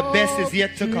says the best is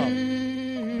yet to come.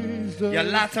 Your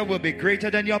latter will be greater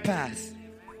than your past.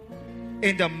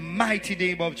 In the mighty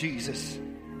name of Jesus.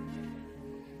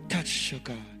 Touch her,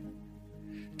 God.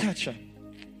 Touch her.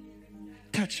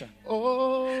 Touch her.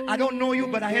 I don't know you,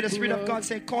 but I heard the Spirit of God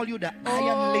say, call you the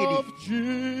Iron Lady.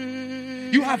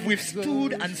 You have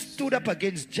withstood and stood up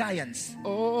against giants,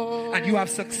 and you have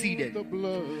succeeded.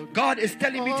 God is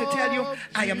telling me to tell you,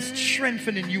 I am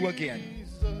strengthening you again,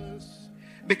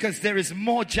 because there is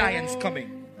more giants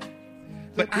coming.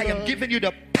 But I am giving you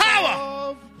the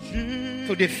power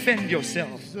to defend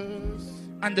yourself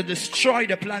and to destroy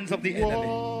the plans of the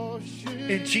enemy.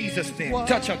 In Jesus' name.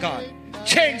 Touch her, God.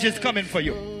 Change is coming for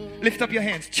you. Lift up your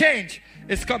hands. Change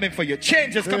is coming for you.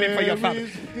 Change is coming for your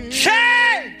family.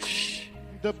 Change.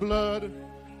 The blood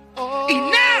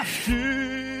Enough.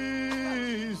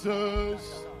 Jesus.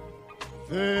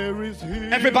 There is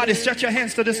healing. Everybody stretch your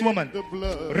hands to this woman. The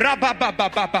blood.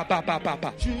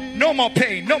 No more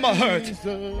pain. No more hurt.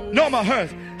 No more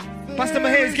hurt. Pastor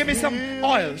Mahez, give me some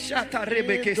oil.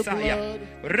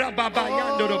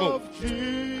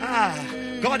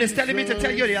 God is telling me to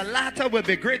tell you your latter will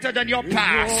be greater than your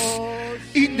past.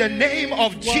 In the name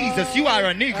of Jesus, you are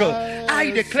an eagle.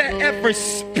 I declare every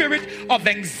spirit of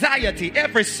anxiety,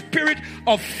 every spirit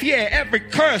of fear, every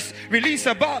curse released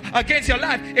against your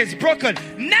life is broken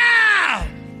now.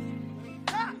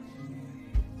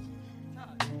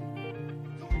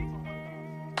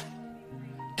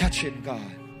 Touch him,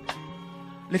 God.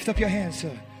 Lift up your hands,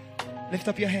 sir. Lift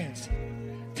up your hands.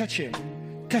 Touch him.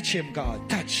 Touch him, God.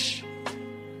 Touch.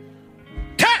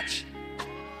 Touch.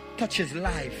 Touch his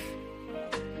life.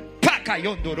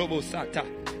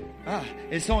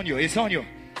 It's on you. It's on you.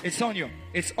 It's on you.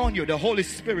 It's on you. The Holy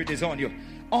Spirit is on you.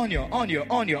 On you. On you.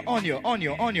 On you. On you. On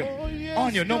you. On you.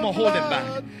 On you. No more holding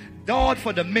back. God,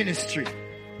 for the ministry.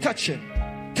 Touch him.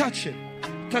 Touch him.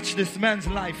 Touch this man's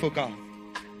life, oh God.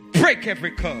 Break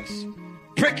every curse.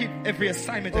 Break every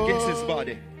assignment against his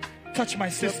body. Touch my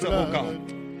sister, oh God.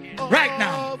 Right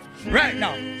now. Right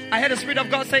now. I heard the Spirit of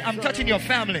God say, I'm touching your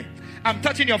family. I'm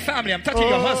touching your family. I'm touching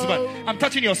your husband. I'm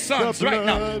touching your sons right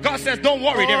now. God says, don't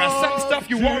worry. There are some stuff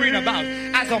you're worrying about.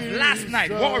 As of last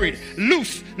night, worried.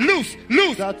 Loose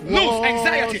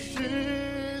anxiety.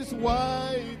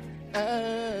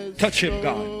 Touch him,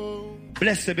 God.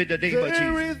 Blessed be the name of There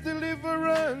Jesus. is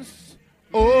deliverance.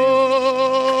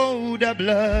 Oh, the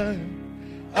blood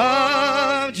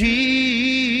of Jesus.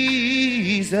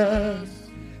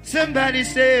 Somebody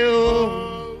say,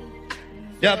 oh,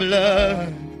 the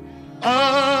blood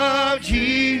of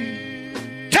Jesus.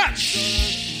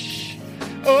 Touch.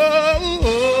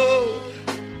 Oh,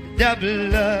 the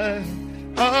blood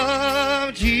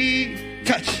of Jesus.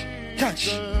 Touch,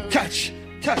 touch, touch,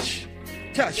 touch,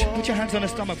 touch. Put your hands on the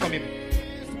stomach for me.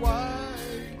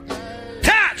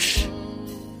 Touch.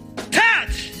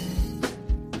 Touch.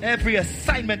 Every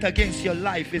assignment against your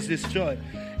life is destroyed.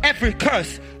 Every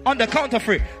curse on the count of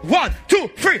 3. 1, 2,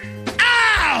 3.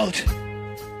 Out.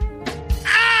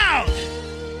 Out.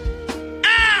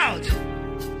 Out.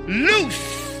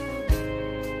 Loose.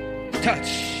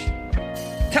 Touch.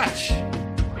 Touch.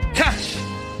 Touch.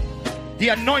 The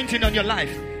anointing on your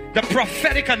life. The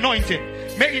prophetic anointing.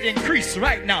 May it increase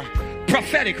right now.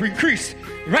 Prophetic increase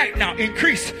right now.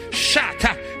 Increase.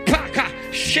 Shata. Paka.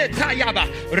 Shetayaba.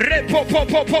 Repo.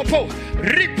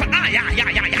 Ripa.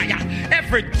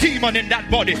 Every demon in that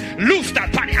body. Loose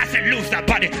that body. I said loose that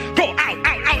body. Go out.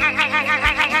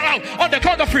 On the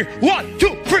count of 3. 1,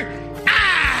 2, 3.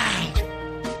 Out.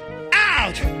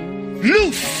 Out.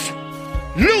 Loose.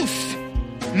 Loose.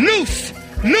 Loose.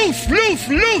 Loose. Loose.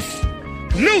 Loose.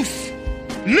 Loose.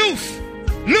 Loose.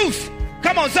 Loose.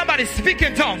 Come on, somebody speak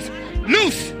in tongues.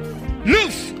 Loose.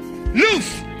 Loose.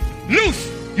 Loose. Loose.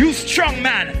 You strong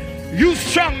man. You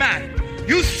strong man.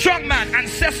 You strong man.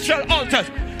 Ancestral altars.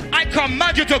 I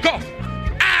command you to go.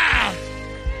 Ah!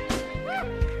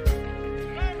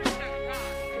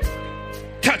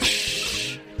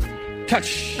 Touch.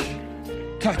 Touch.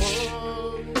 Touch.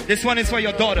 This one is for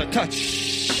your daughter.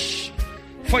 Touch.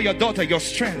 For your daughter, your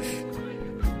strength.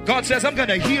 God says, I'm going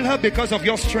to heal her because of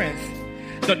your strength.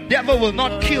 The devil will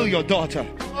not kill your daughter.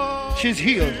 She's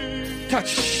healed.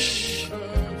 Touch.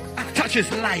 Touch his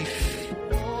life.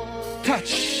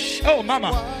 Touch. Oh,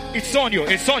 mama. It's on you.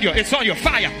 It's on you. It's on you.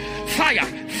 Fire. Fire.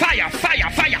 Fire. Fire.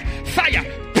 Fire. Fire.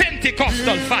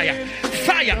 Pentecostal fire.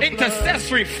 Fire.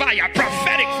 Intercessory fire.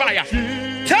 Prophetic fire.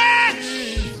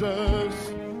 Touch.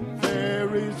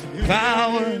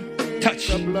 Power. Touch.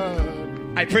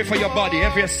 I pray for your body.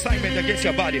 Every assignment against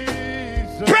your body.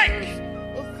 Break.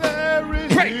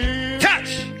 Break.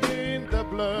 Touch.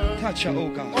 Touch her, oh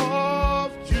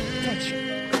God. Touch her.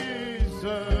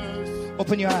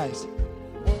 Open your eyes.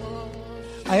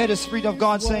 I heard the Spirit of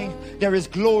God saying, there is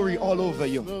glory all over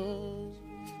you.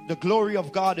 the glory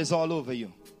of God is all over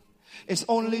you. It's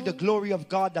only the glory of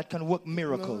God that can work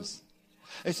miracles.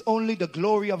 It's only the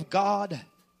glory of God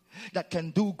that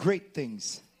can do great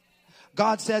things.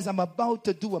 God says, I'm about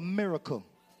to do a miracle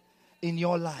in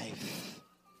your life.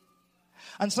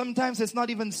 And sometimes it's not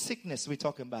even sickness we're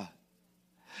talking about,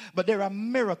 but there are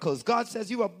miracles. God says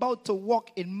you're about to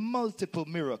walk in multiple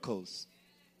miracles.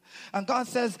 And God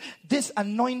says, this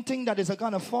anointing that is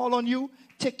going to fall on you,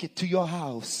 take it to your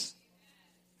house.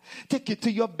 Take it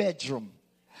to your bedroom.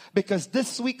 Because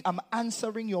this week I'm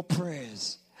answering your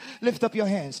prayers. Lift up your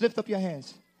hands. Lift up your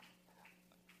hands.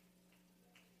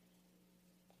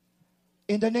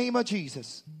 In the name of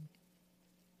Jesus.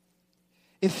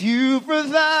 If you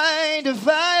provide the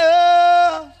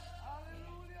fire,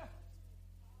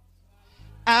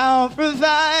 I'll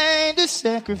provide the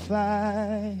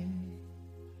sacrifice.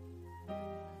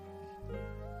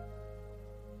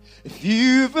 If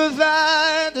you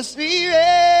provide the Spirit,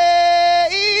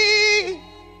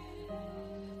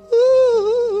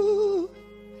 ooh,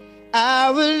 I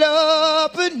will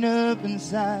open up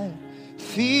inside.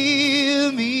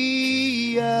 Fill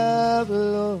me up,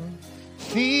 Lord.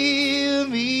 Fill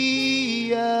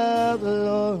me up,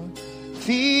 Lord.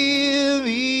 Fill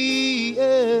me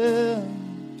up.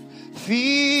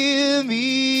 Fill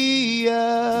me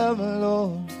up,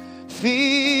 Lord.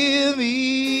 Fill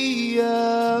me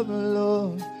up,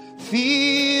 Lord.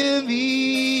 Fill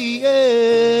me up.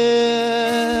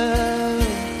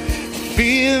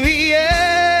 Fill me up.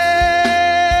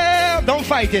 Don't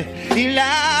fight it.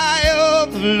 Eli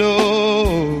of the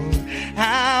Lord,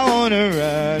 I want to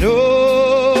run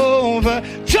over.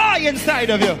 Joy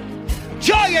inside of you.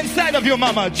 Joy inside of you,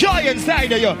 mama. Joy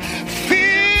inside of you.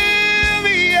 Fill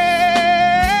me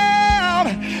up.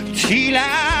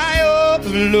 Eli of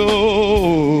the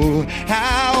Lord,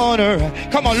 I want to run.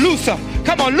 Come on, looser.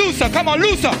 Come on, looser. Come on,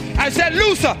 looser. I said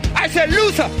looser. I said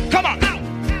looser. Come on, out.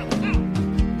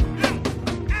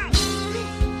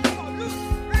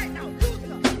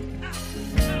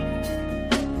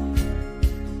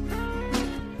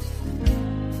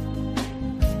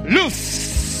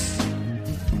 Loose,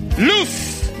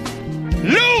 loose,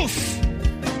 loose,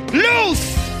 loose,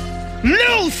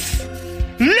 loose,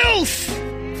 loose,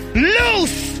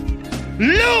 loose,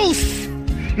 loose,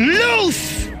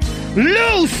 loose,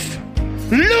 loose,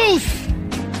 loose,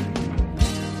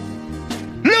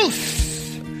 loose.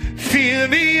 Feel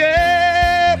me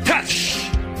up. Touch,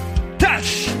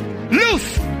 touch.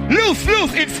 Loose, loose,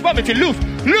 loose. Infirmity. Loose,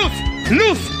 loose,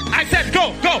 loose. I said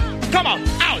go, go. Come on,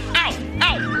 out, out,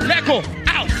 out. Let go.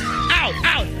 Out, out,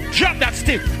 out. Drop that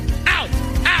stick. Out,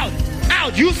 out,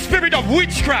 out. You spirit of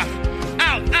witchcraft.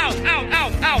 Out, out, out,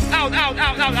 out, out, out, out,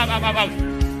 out, out, out, out, out.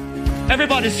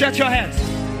 Everybody stretch your hands.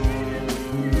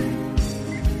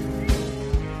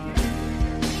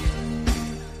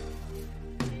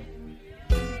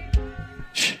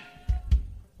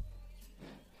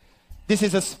 This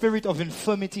is a spirit of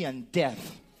infirmity and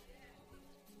death.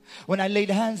 When I laid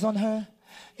hands on her,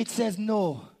 it says,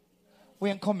 no, we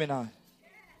ain't coming out.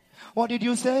 What did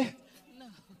you say?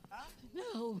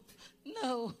 No,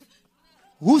 no.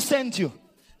 Who sent you?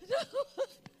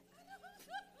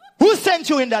 Who sent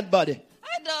you in that body?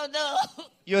 I don't know.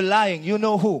 You're lying. You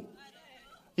know who?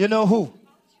 You know who?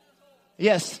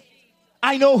 Yes.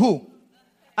 I know who.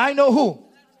 I know who.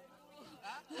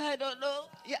 I don't know.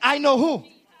 Yeah, I know who.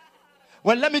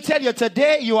 Well, let me tell you,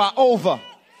 today you are over.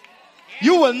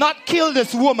 You will not kill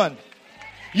this woman.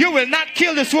 You will not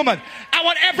kill this woman. I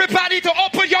want everybody to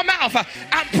open your mouth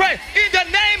and pray in the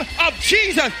name of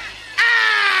Jesus.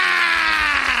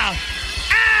 Out!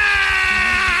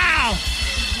 Out!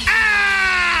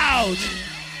 Out!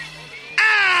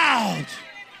 Out!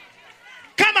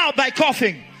 Come out by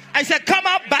coughing. I said come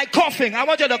out by coughing. I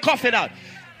want you to cough it out.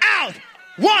 Out!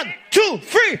 1, 2,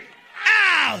 3.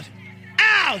 Out!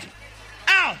 Out!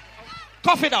 Out!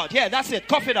 Cough it out. Yeah, that's it.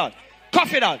 Cough it out.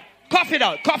 Cough it out. Cough it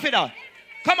out. Cough it out.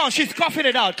 Come on, she's coughing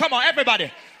it out. Come on,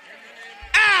 everybody.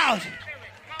 Out!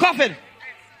 Cough it.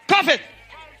 Cough it.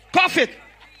 Cough it.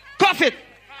 Cough it.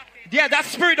 Yeah, that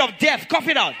spirit of death. Cough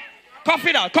it out. Cough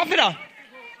it out. Cough it out.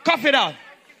 Cough it out.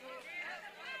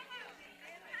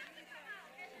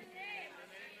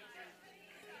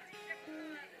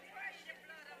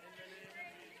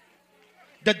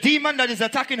 The demon that is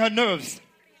attacking her nerves.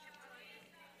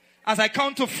 As I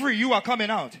count to 3, you are coming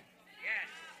out.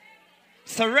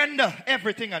 Surrender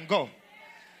everything and go.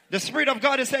 The Spirit of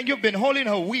God is saying you've been holding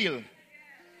her wheel.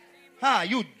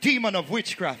 You demon of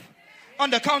witchcraft. On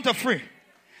the count of 3,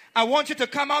 I want you to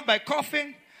come out by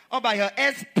coughing or by her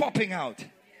ears popping out.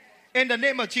 In the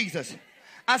name of Jesus.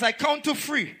 As I count to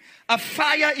 3, a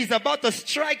fire is about to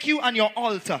strike you on your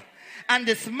altar.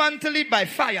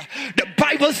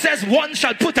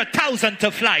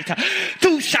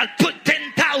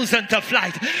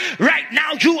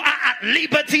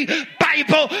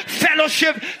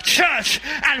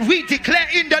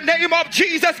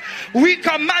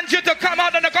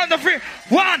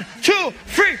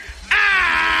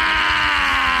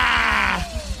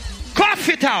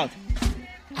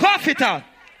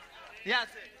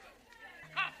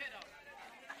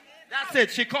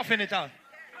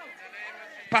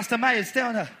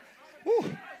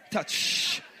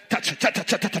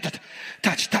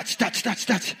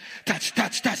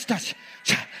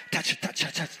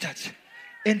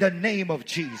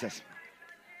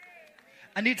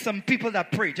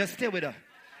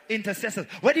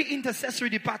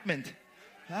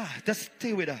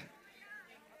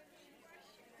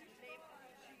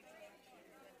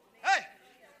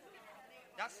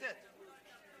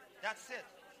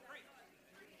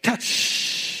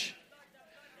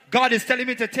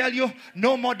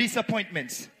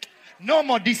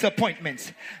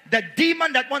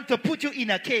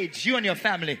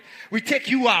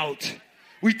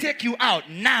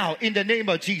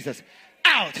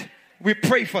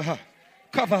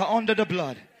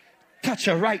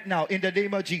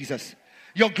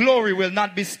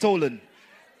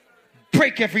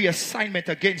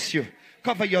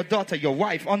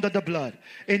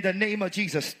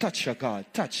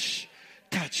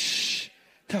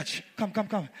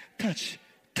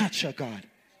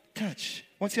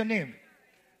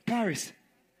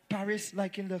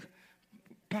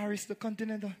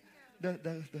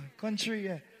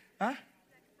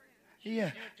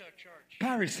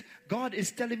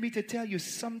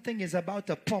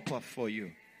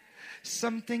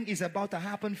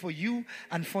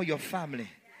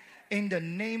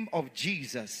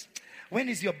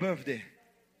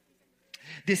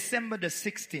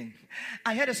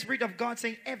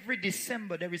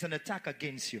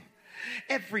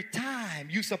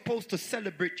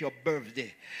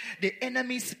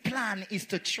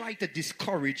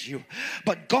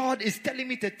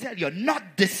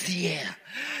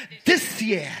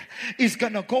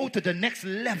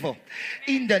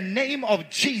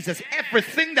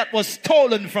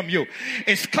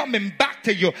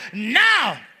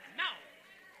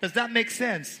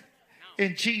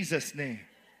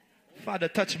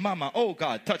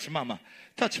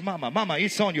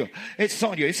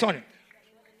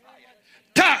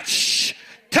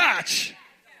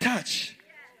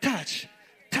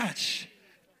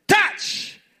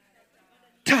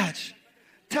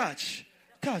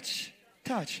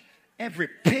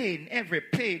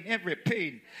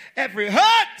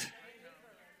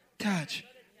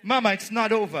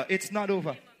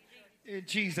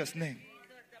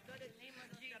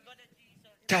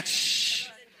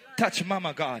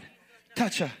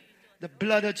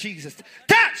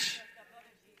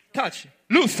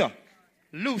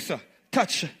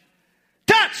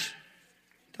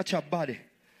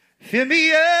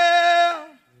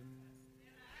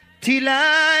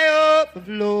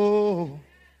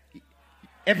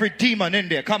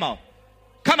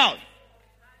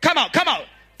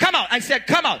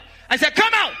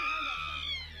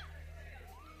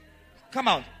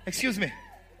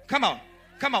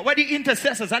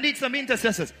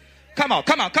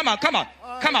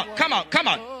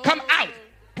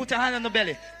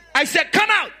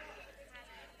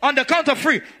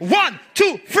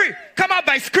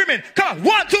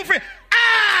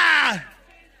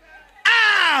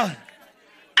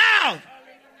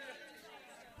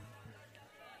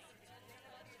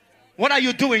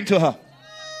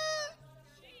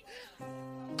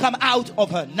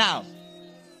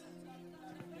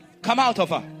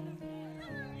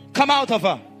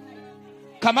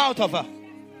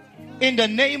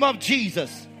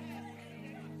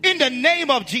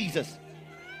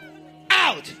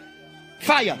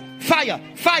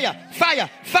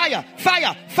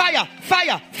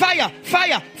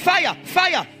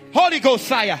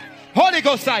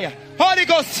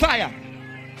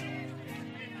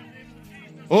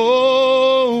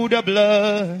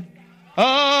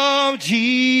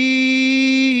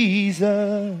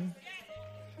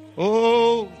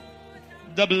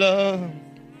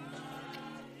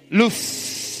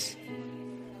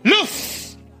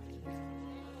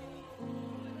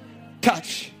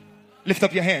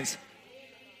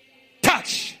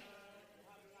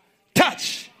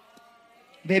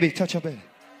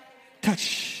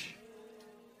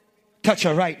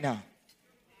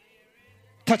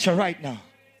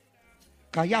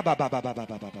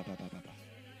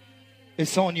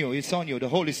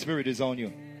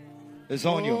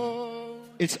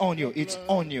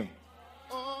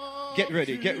 Get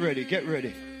ready, get ready, get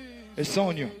ready. It's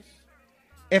on you.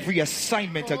 Every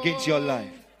assignment against your life,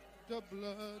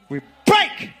 we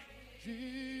break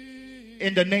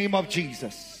in the name of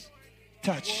Jesus.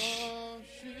 Touch.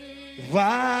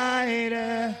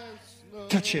 Right.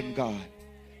 Touch him, God.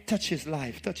 Touch his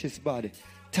life. Touch his body.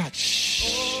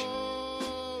 Touch.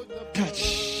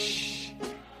 Touch.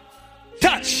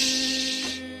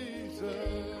 Touch.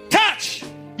 Touch.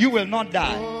 You will not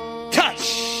die.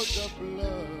 Touch.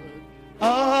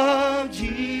 Oh,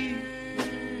 Jesus.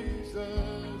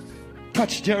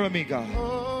 Touch Jeremy,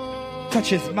 God. Touch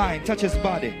his mind. Touch his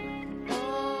body.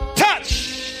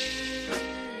 Touch.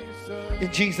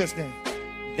 In Jesus' name.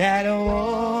 That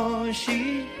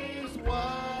she.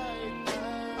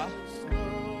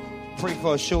 Pray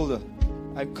for a shoulder.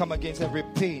 I come against every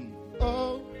pain.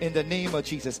 In the name of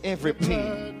Jesus. Every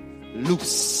pain.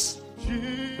 Loose.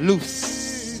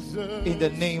 Loose. In the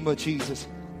name of Jesus.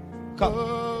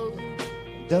 Come.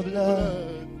 The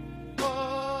blood.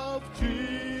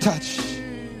 Touch.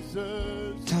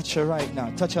 Touch her right now.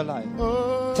 Touch her life.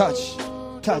 Touch.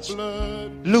 Touch.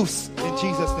 Loose in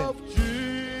Jesus' name.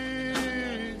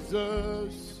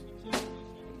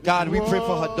 God, we pray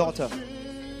for her daughter.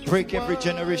 Break every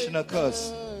generational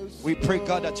curse. We pray,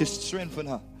 God, that you strengthen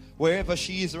her. Wherever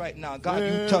she is right now, God,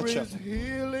 you touch her.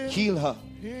 Heal her.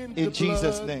 In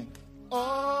Jesus' name.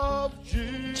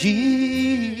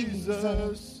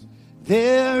 Jesus,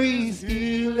 there is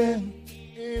healing.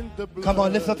 Come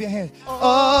on, lift up your hands.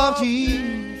 Oh,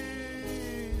 Jesus.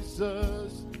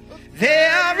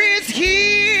 There is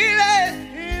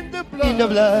healing in the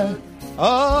blood.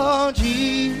 Oh,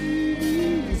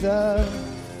 Jesus.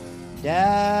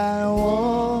 That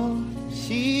one,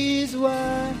 she's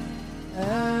white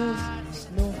as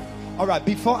snow. All right,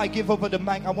 before I give over the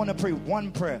mic, I want to pray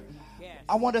one prayer.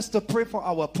 I want us to pray for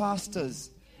our pastors.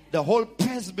 The whole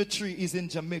presbytery is in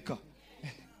Jamaica.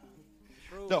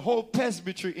 The whole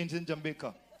presbytery is in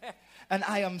Jamaica. And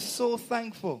I am so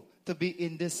thankful to be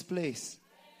in this place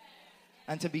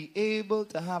and to be able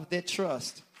to have their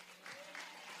trust.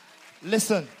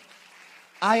 Listen,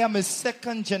 I am a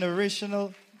second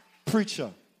generational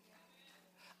preacher.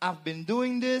 I've been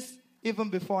doing this even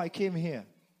before I came here.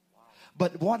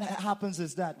 But what happens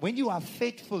is that when you are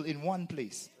faithful in one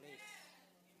place,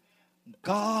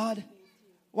 God,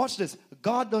 watch this,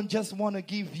 God don't just want to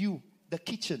give you the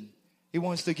kitchen. He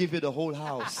wants to give you the whole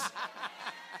house.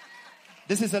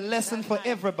 This is a lesson for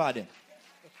everybody.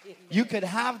 You could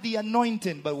have the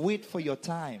anointing, but wait for your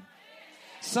time.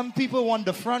 Some people want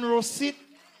the front row seat,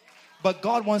 but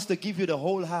God wants to give you the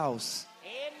whole house.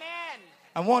 Amen.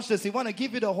 And watch this. He wants to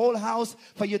give you the whole house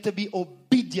for you to be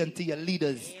obedient to your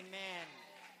leaders. Amen.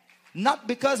 Not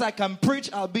because I can preach,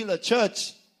 I'll build a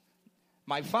church.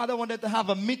 My father wanted to have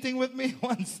a meeting with me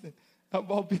once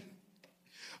about building.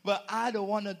 But I don't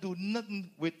want to do nothing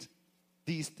with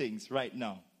these things right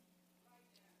now.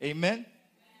 Amen?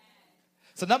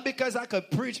 So not because I could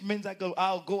preach means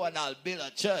I'll go and I'll build a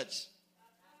church.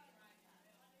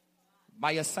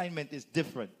 My assignment is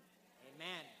different.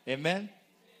 Amen.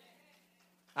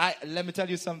 Amen? Let me tell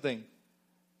you something.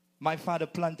 My father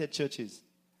planted churches.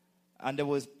 And there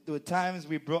were times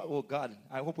we brought, oh God,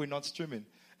 I hope we're not streaming.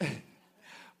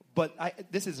 But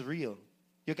this is real.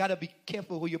 You got to be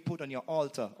careful who you put on your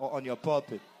altar or on your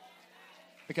pulpit.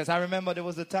 Because I remember there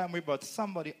was a time we brought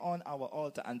somebody on our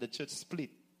altar and the church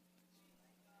split.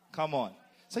 Come on.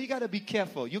 So you got to be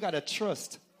careful. You got to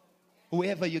trust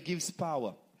whoever you gives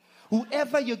power.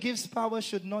 Whoever you gives power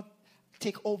should not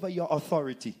take over your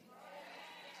authority.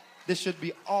 They should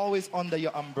be always under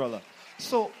your umbrella.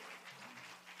 So,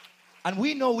 and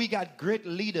we know we got great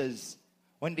leaders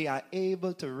when they are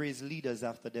able to raise leaders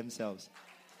after themselves.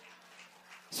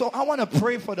 So I want to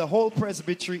pray for the whole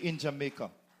presbytery in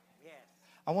Jamaica. Yes.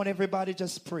 I want everybody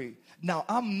just pray. Now,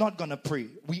 I'm not going to pray.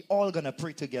 We all going to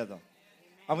pray together.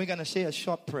 And we're going to share a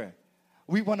short prayer.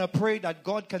 We want to pray that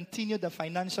God continue the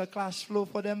financial cash flow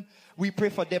for them. We pray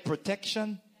for their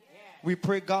protection. We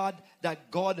pray, God, that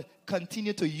God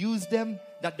continue to use them,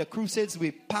 that the crusades will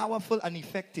be powerful and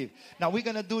effective. Now, we're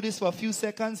going to do this for a few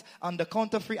seconds. On the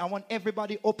count of 3, I want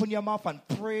everybody open your mouth and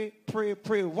pray, pray,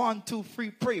 pray. 1, 2,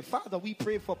 3, pray. Father, we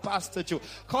pray for Pastor Joe.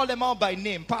 Call them out by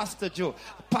name. Pastor Joe,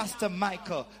 Pastor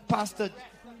Michael, Pastor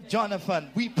Jonathan,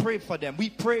 we pray for them. We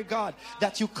pray, God,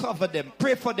 that you cover them.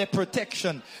 Pray for their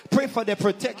protection. Pray for their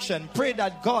protection. Pray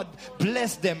that God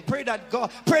bless them. Pray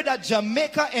that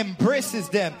Jamaica embraces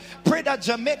them. Pray that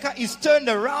Jamaica is turned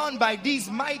around by these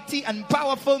mighty and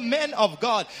powerful men of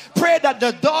God. Pray that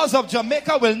the doors of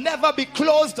Jamaica will never be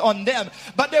closed on them,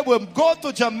 but they will go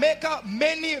to Jamaica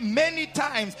many, many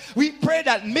times. We pray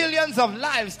that millions of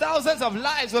lives, thousands of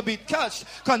lives will be touched,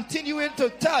 continuing to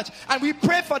touch. And we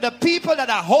pray for the people that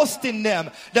are hosting them,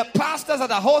 the pastors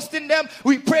that are hosting them.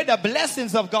 We pray the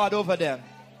blessings of God over them.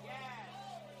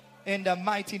 In the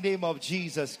mighty name of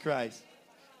Jesus Christ.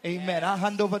 Amen. I'll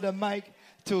hand over the mic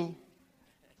to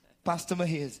Pastor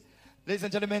Mahiz. Ladies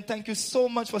and gentlemen, thank you so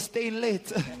much for staying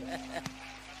late.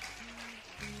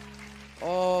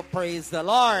 Oh, praise the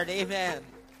Lord. Amen.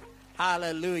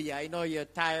 Hallelujah. I know you're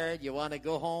tired. You want to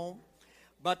go home.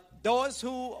 But those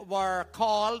who were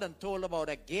called and told about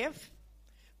a gift,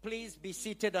 please be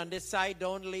seated on this side.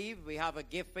 Don't leave. We have a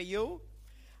gift for you.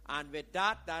 And with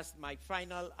that, that's my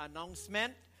final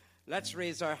announcement. Let's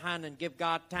raise our hand and give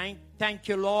God thank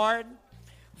you, Lord,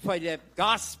 for the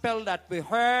gospel that we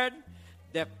heard,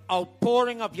 the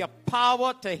outpouring of your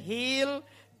power to heal,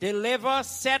 deliver,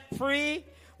 set free.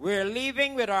 We're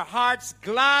leaving with our hearts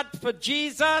glad for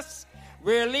Jesus.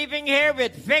 We're leaving here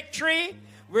with victory.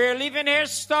 We're leaving here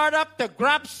start up to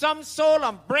grab some soul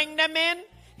and bring them in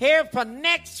here for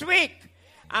next week.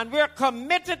 And we're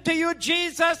committed to you,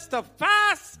 Jesus, to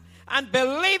fast and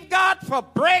believe God for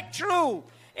breakthrough.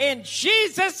 In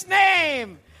Jesus'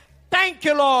 name. Thank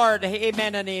you, Lord.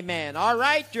 Amen and amen. All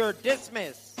right, you're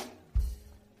dismissed.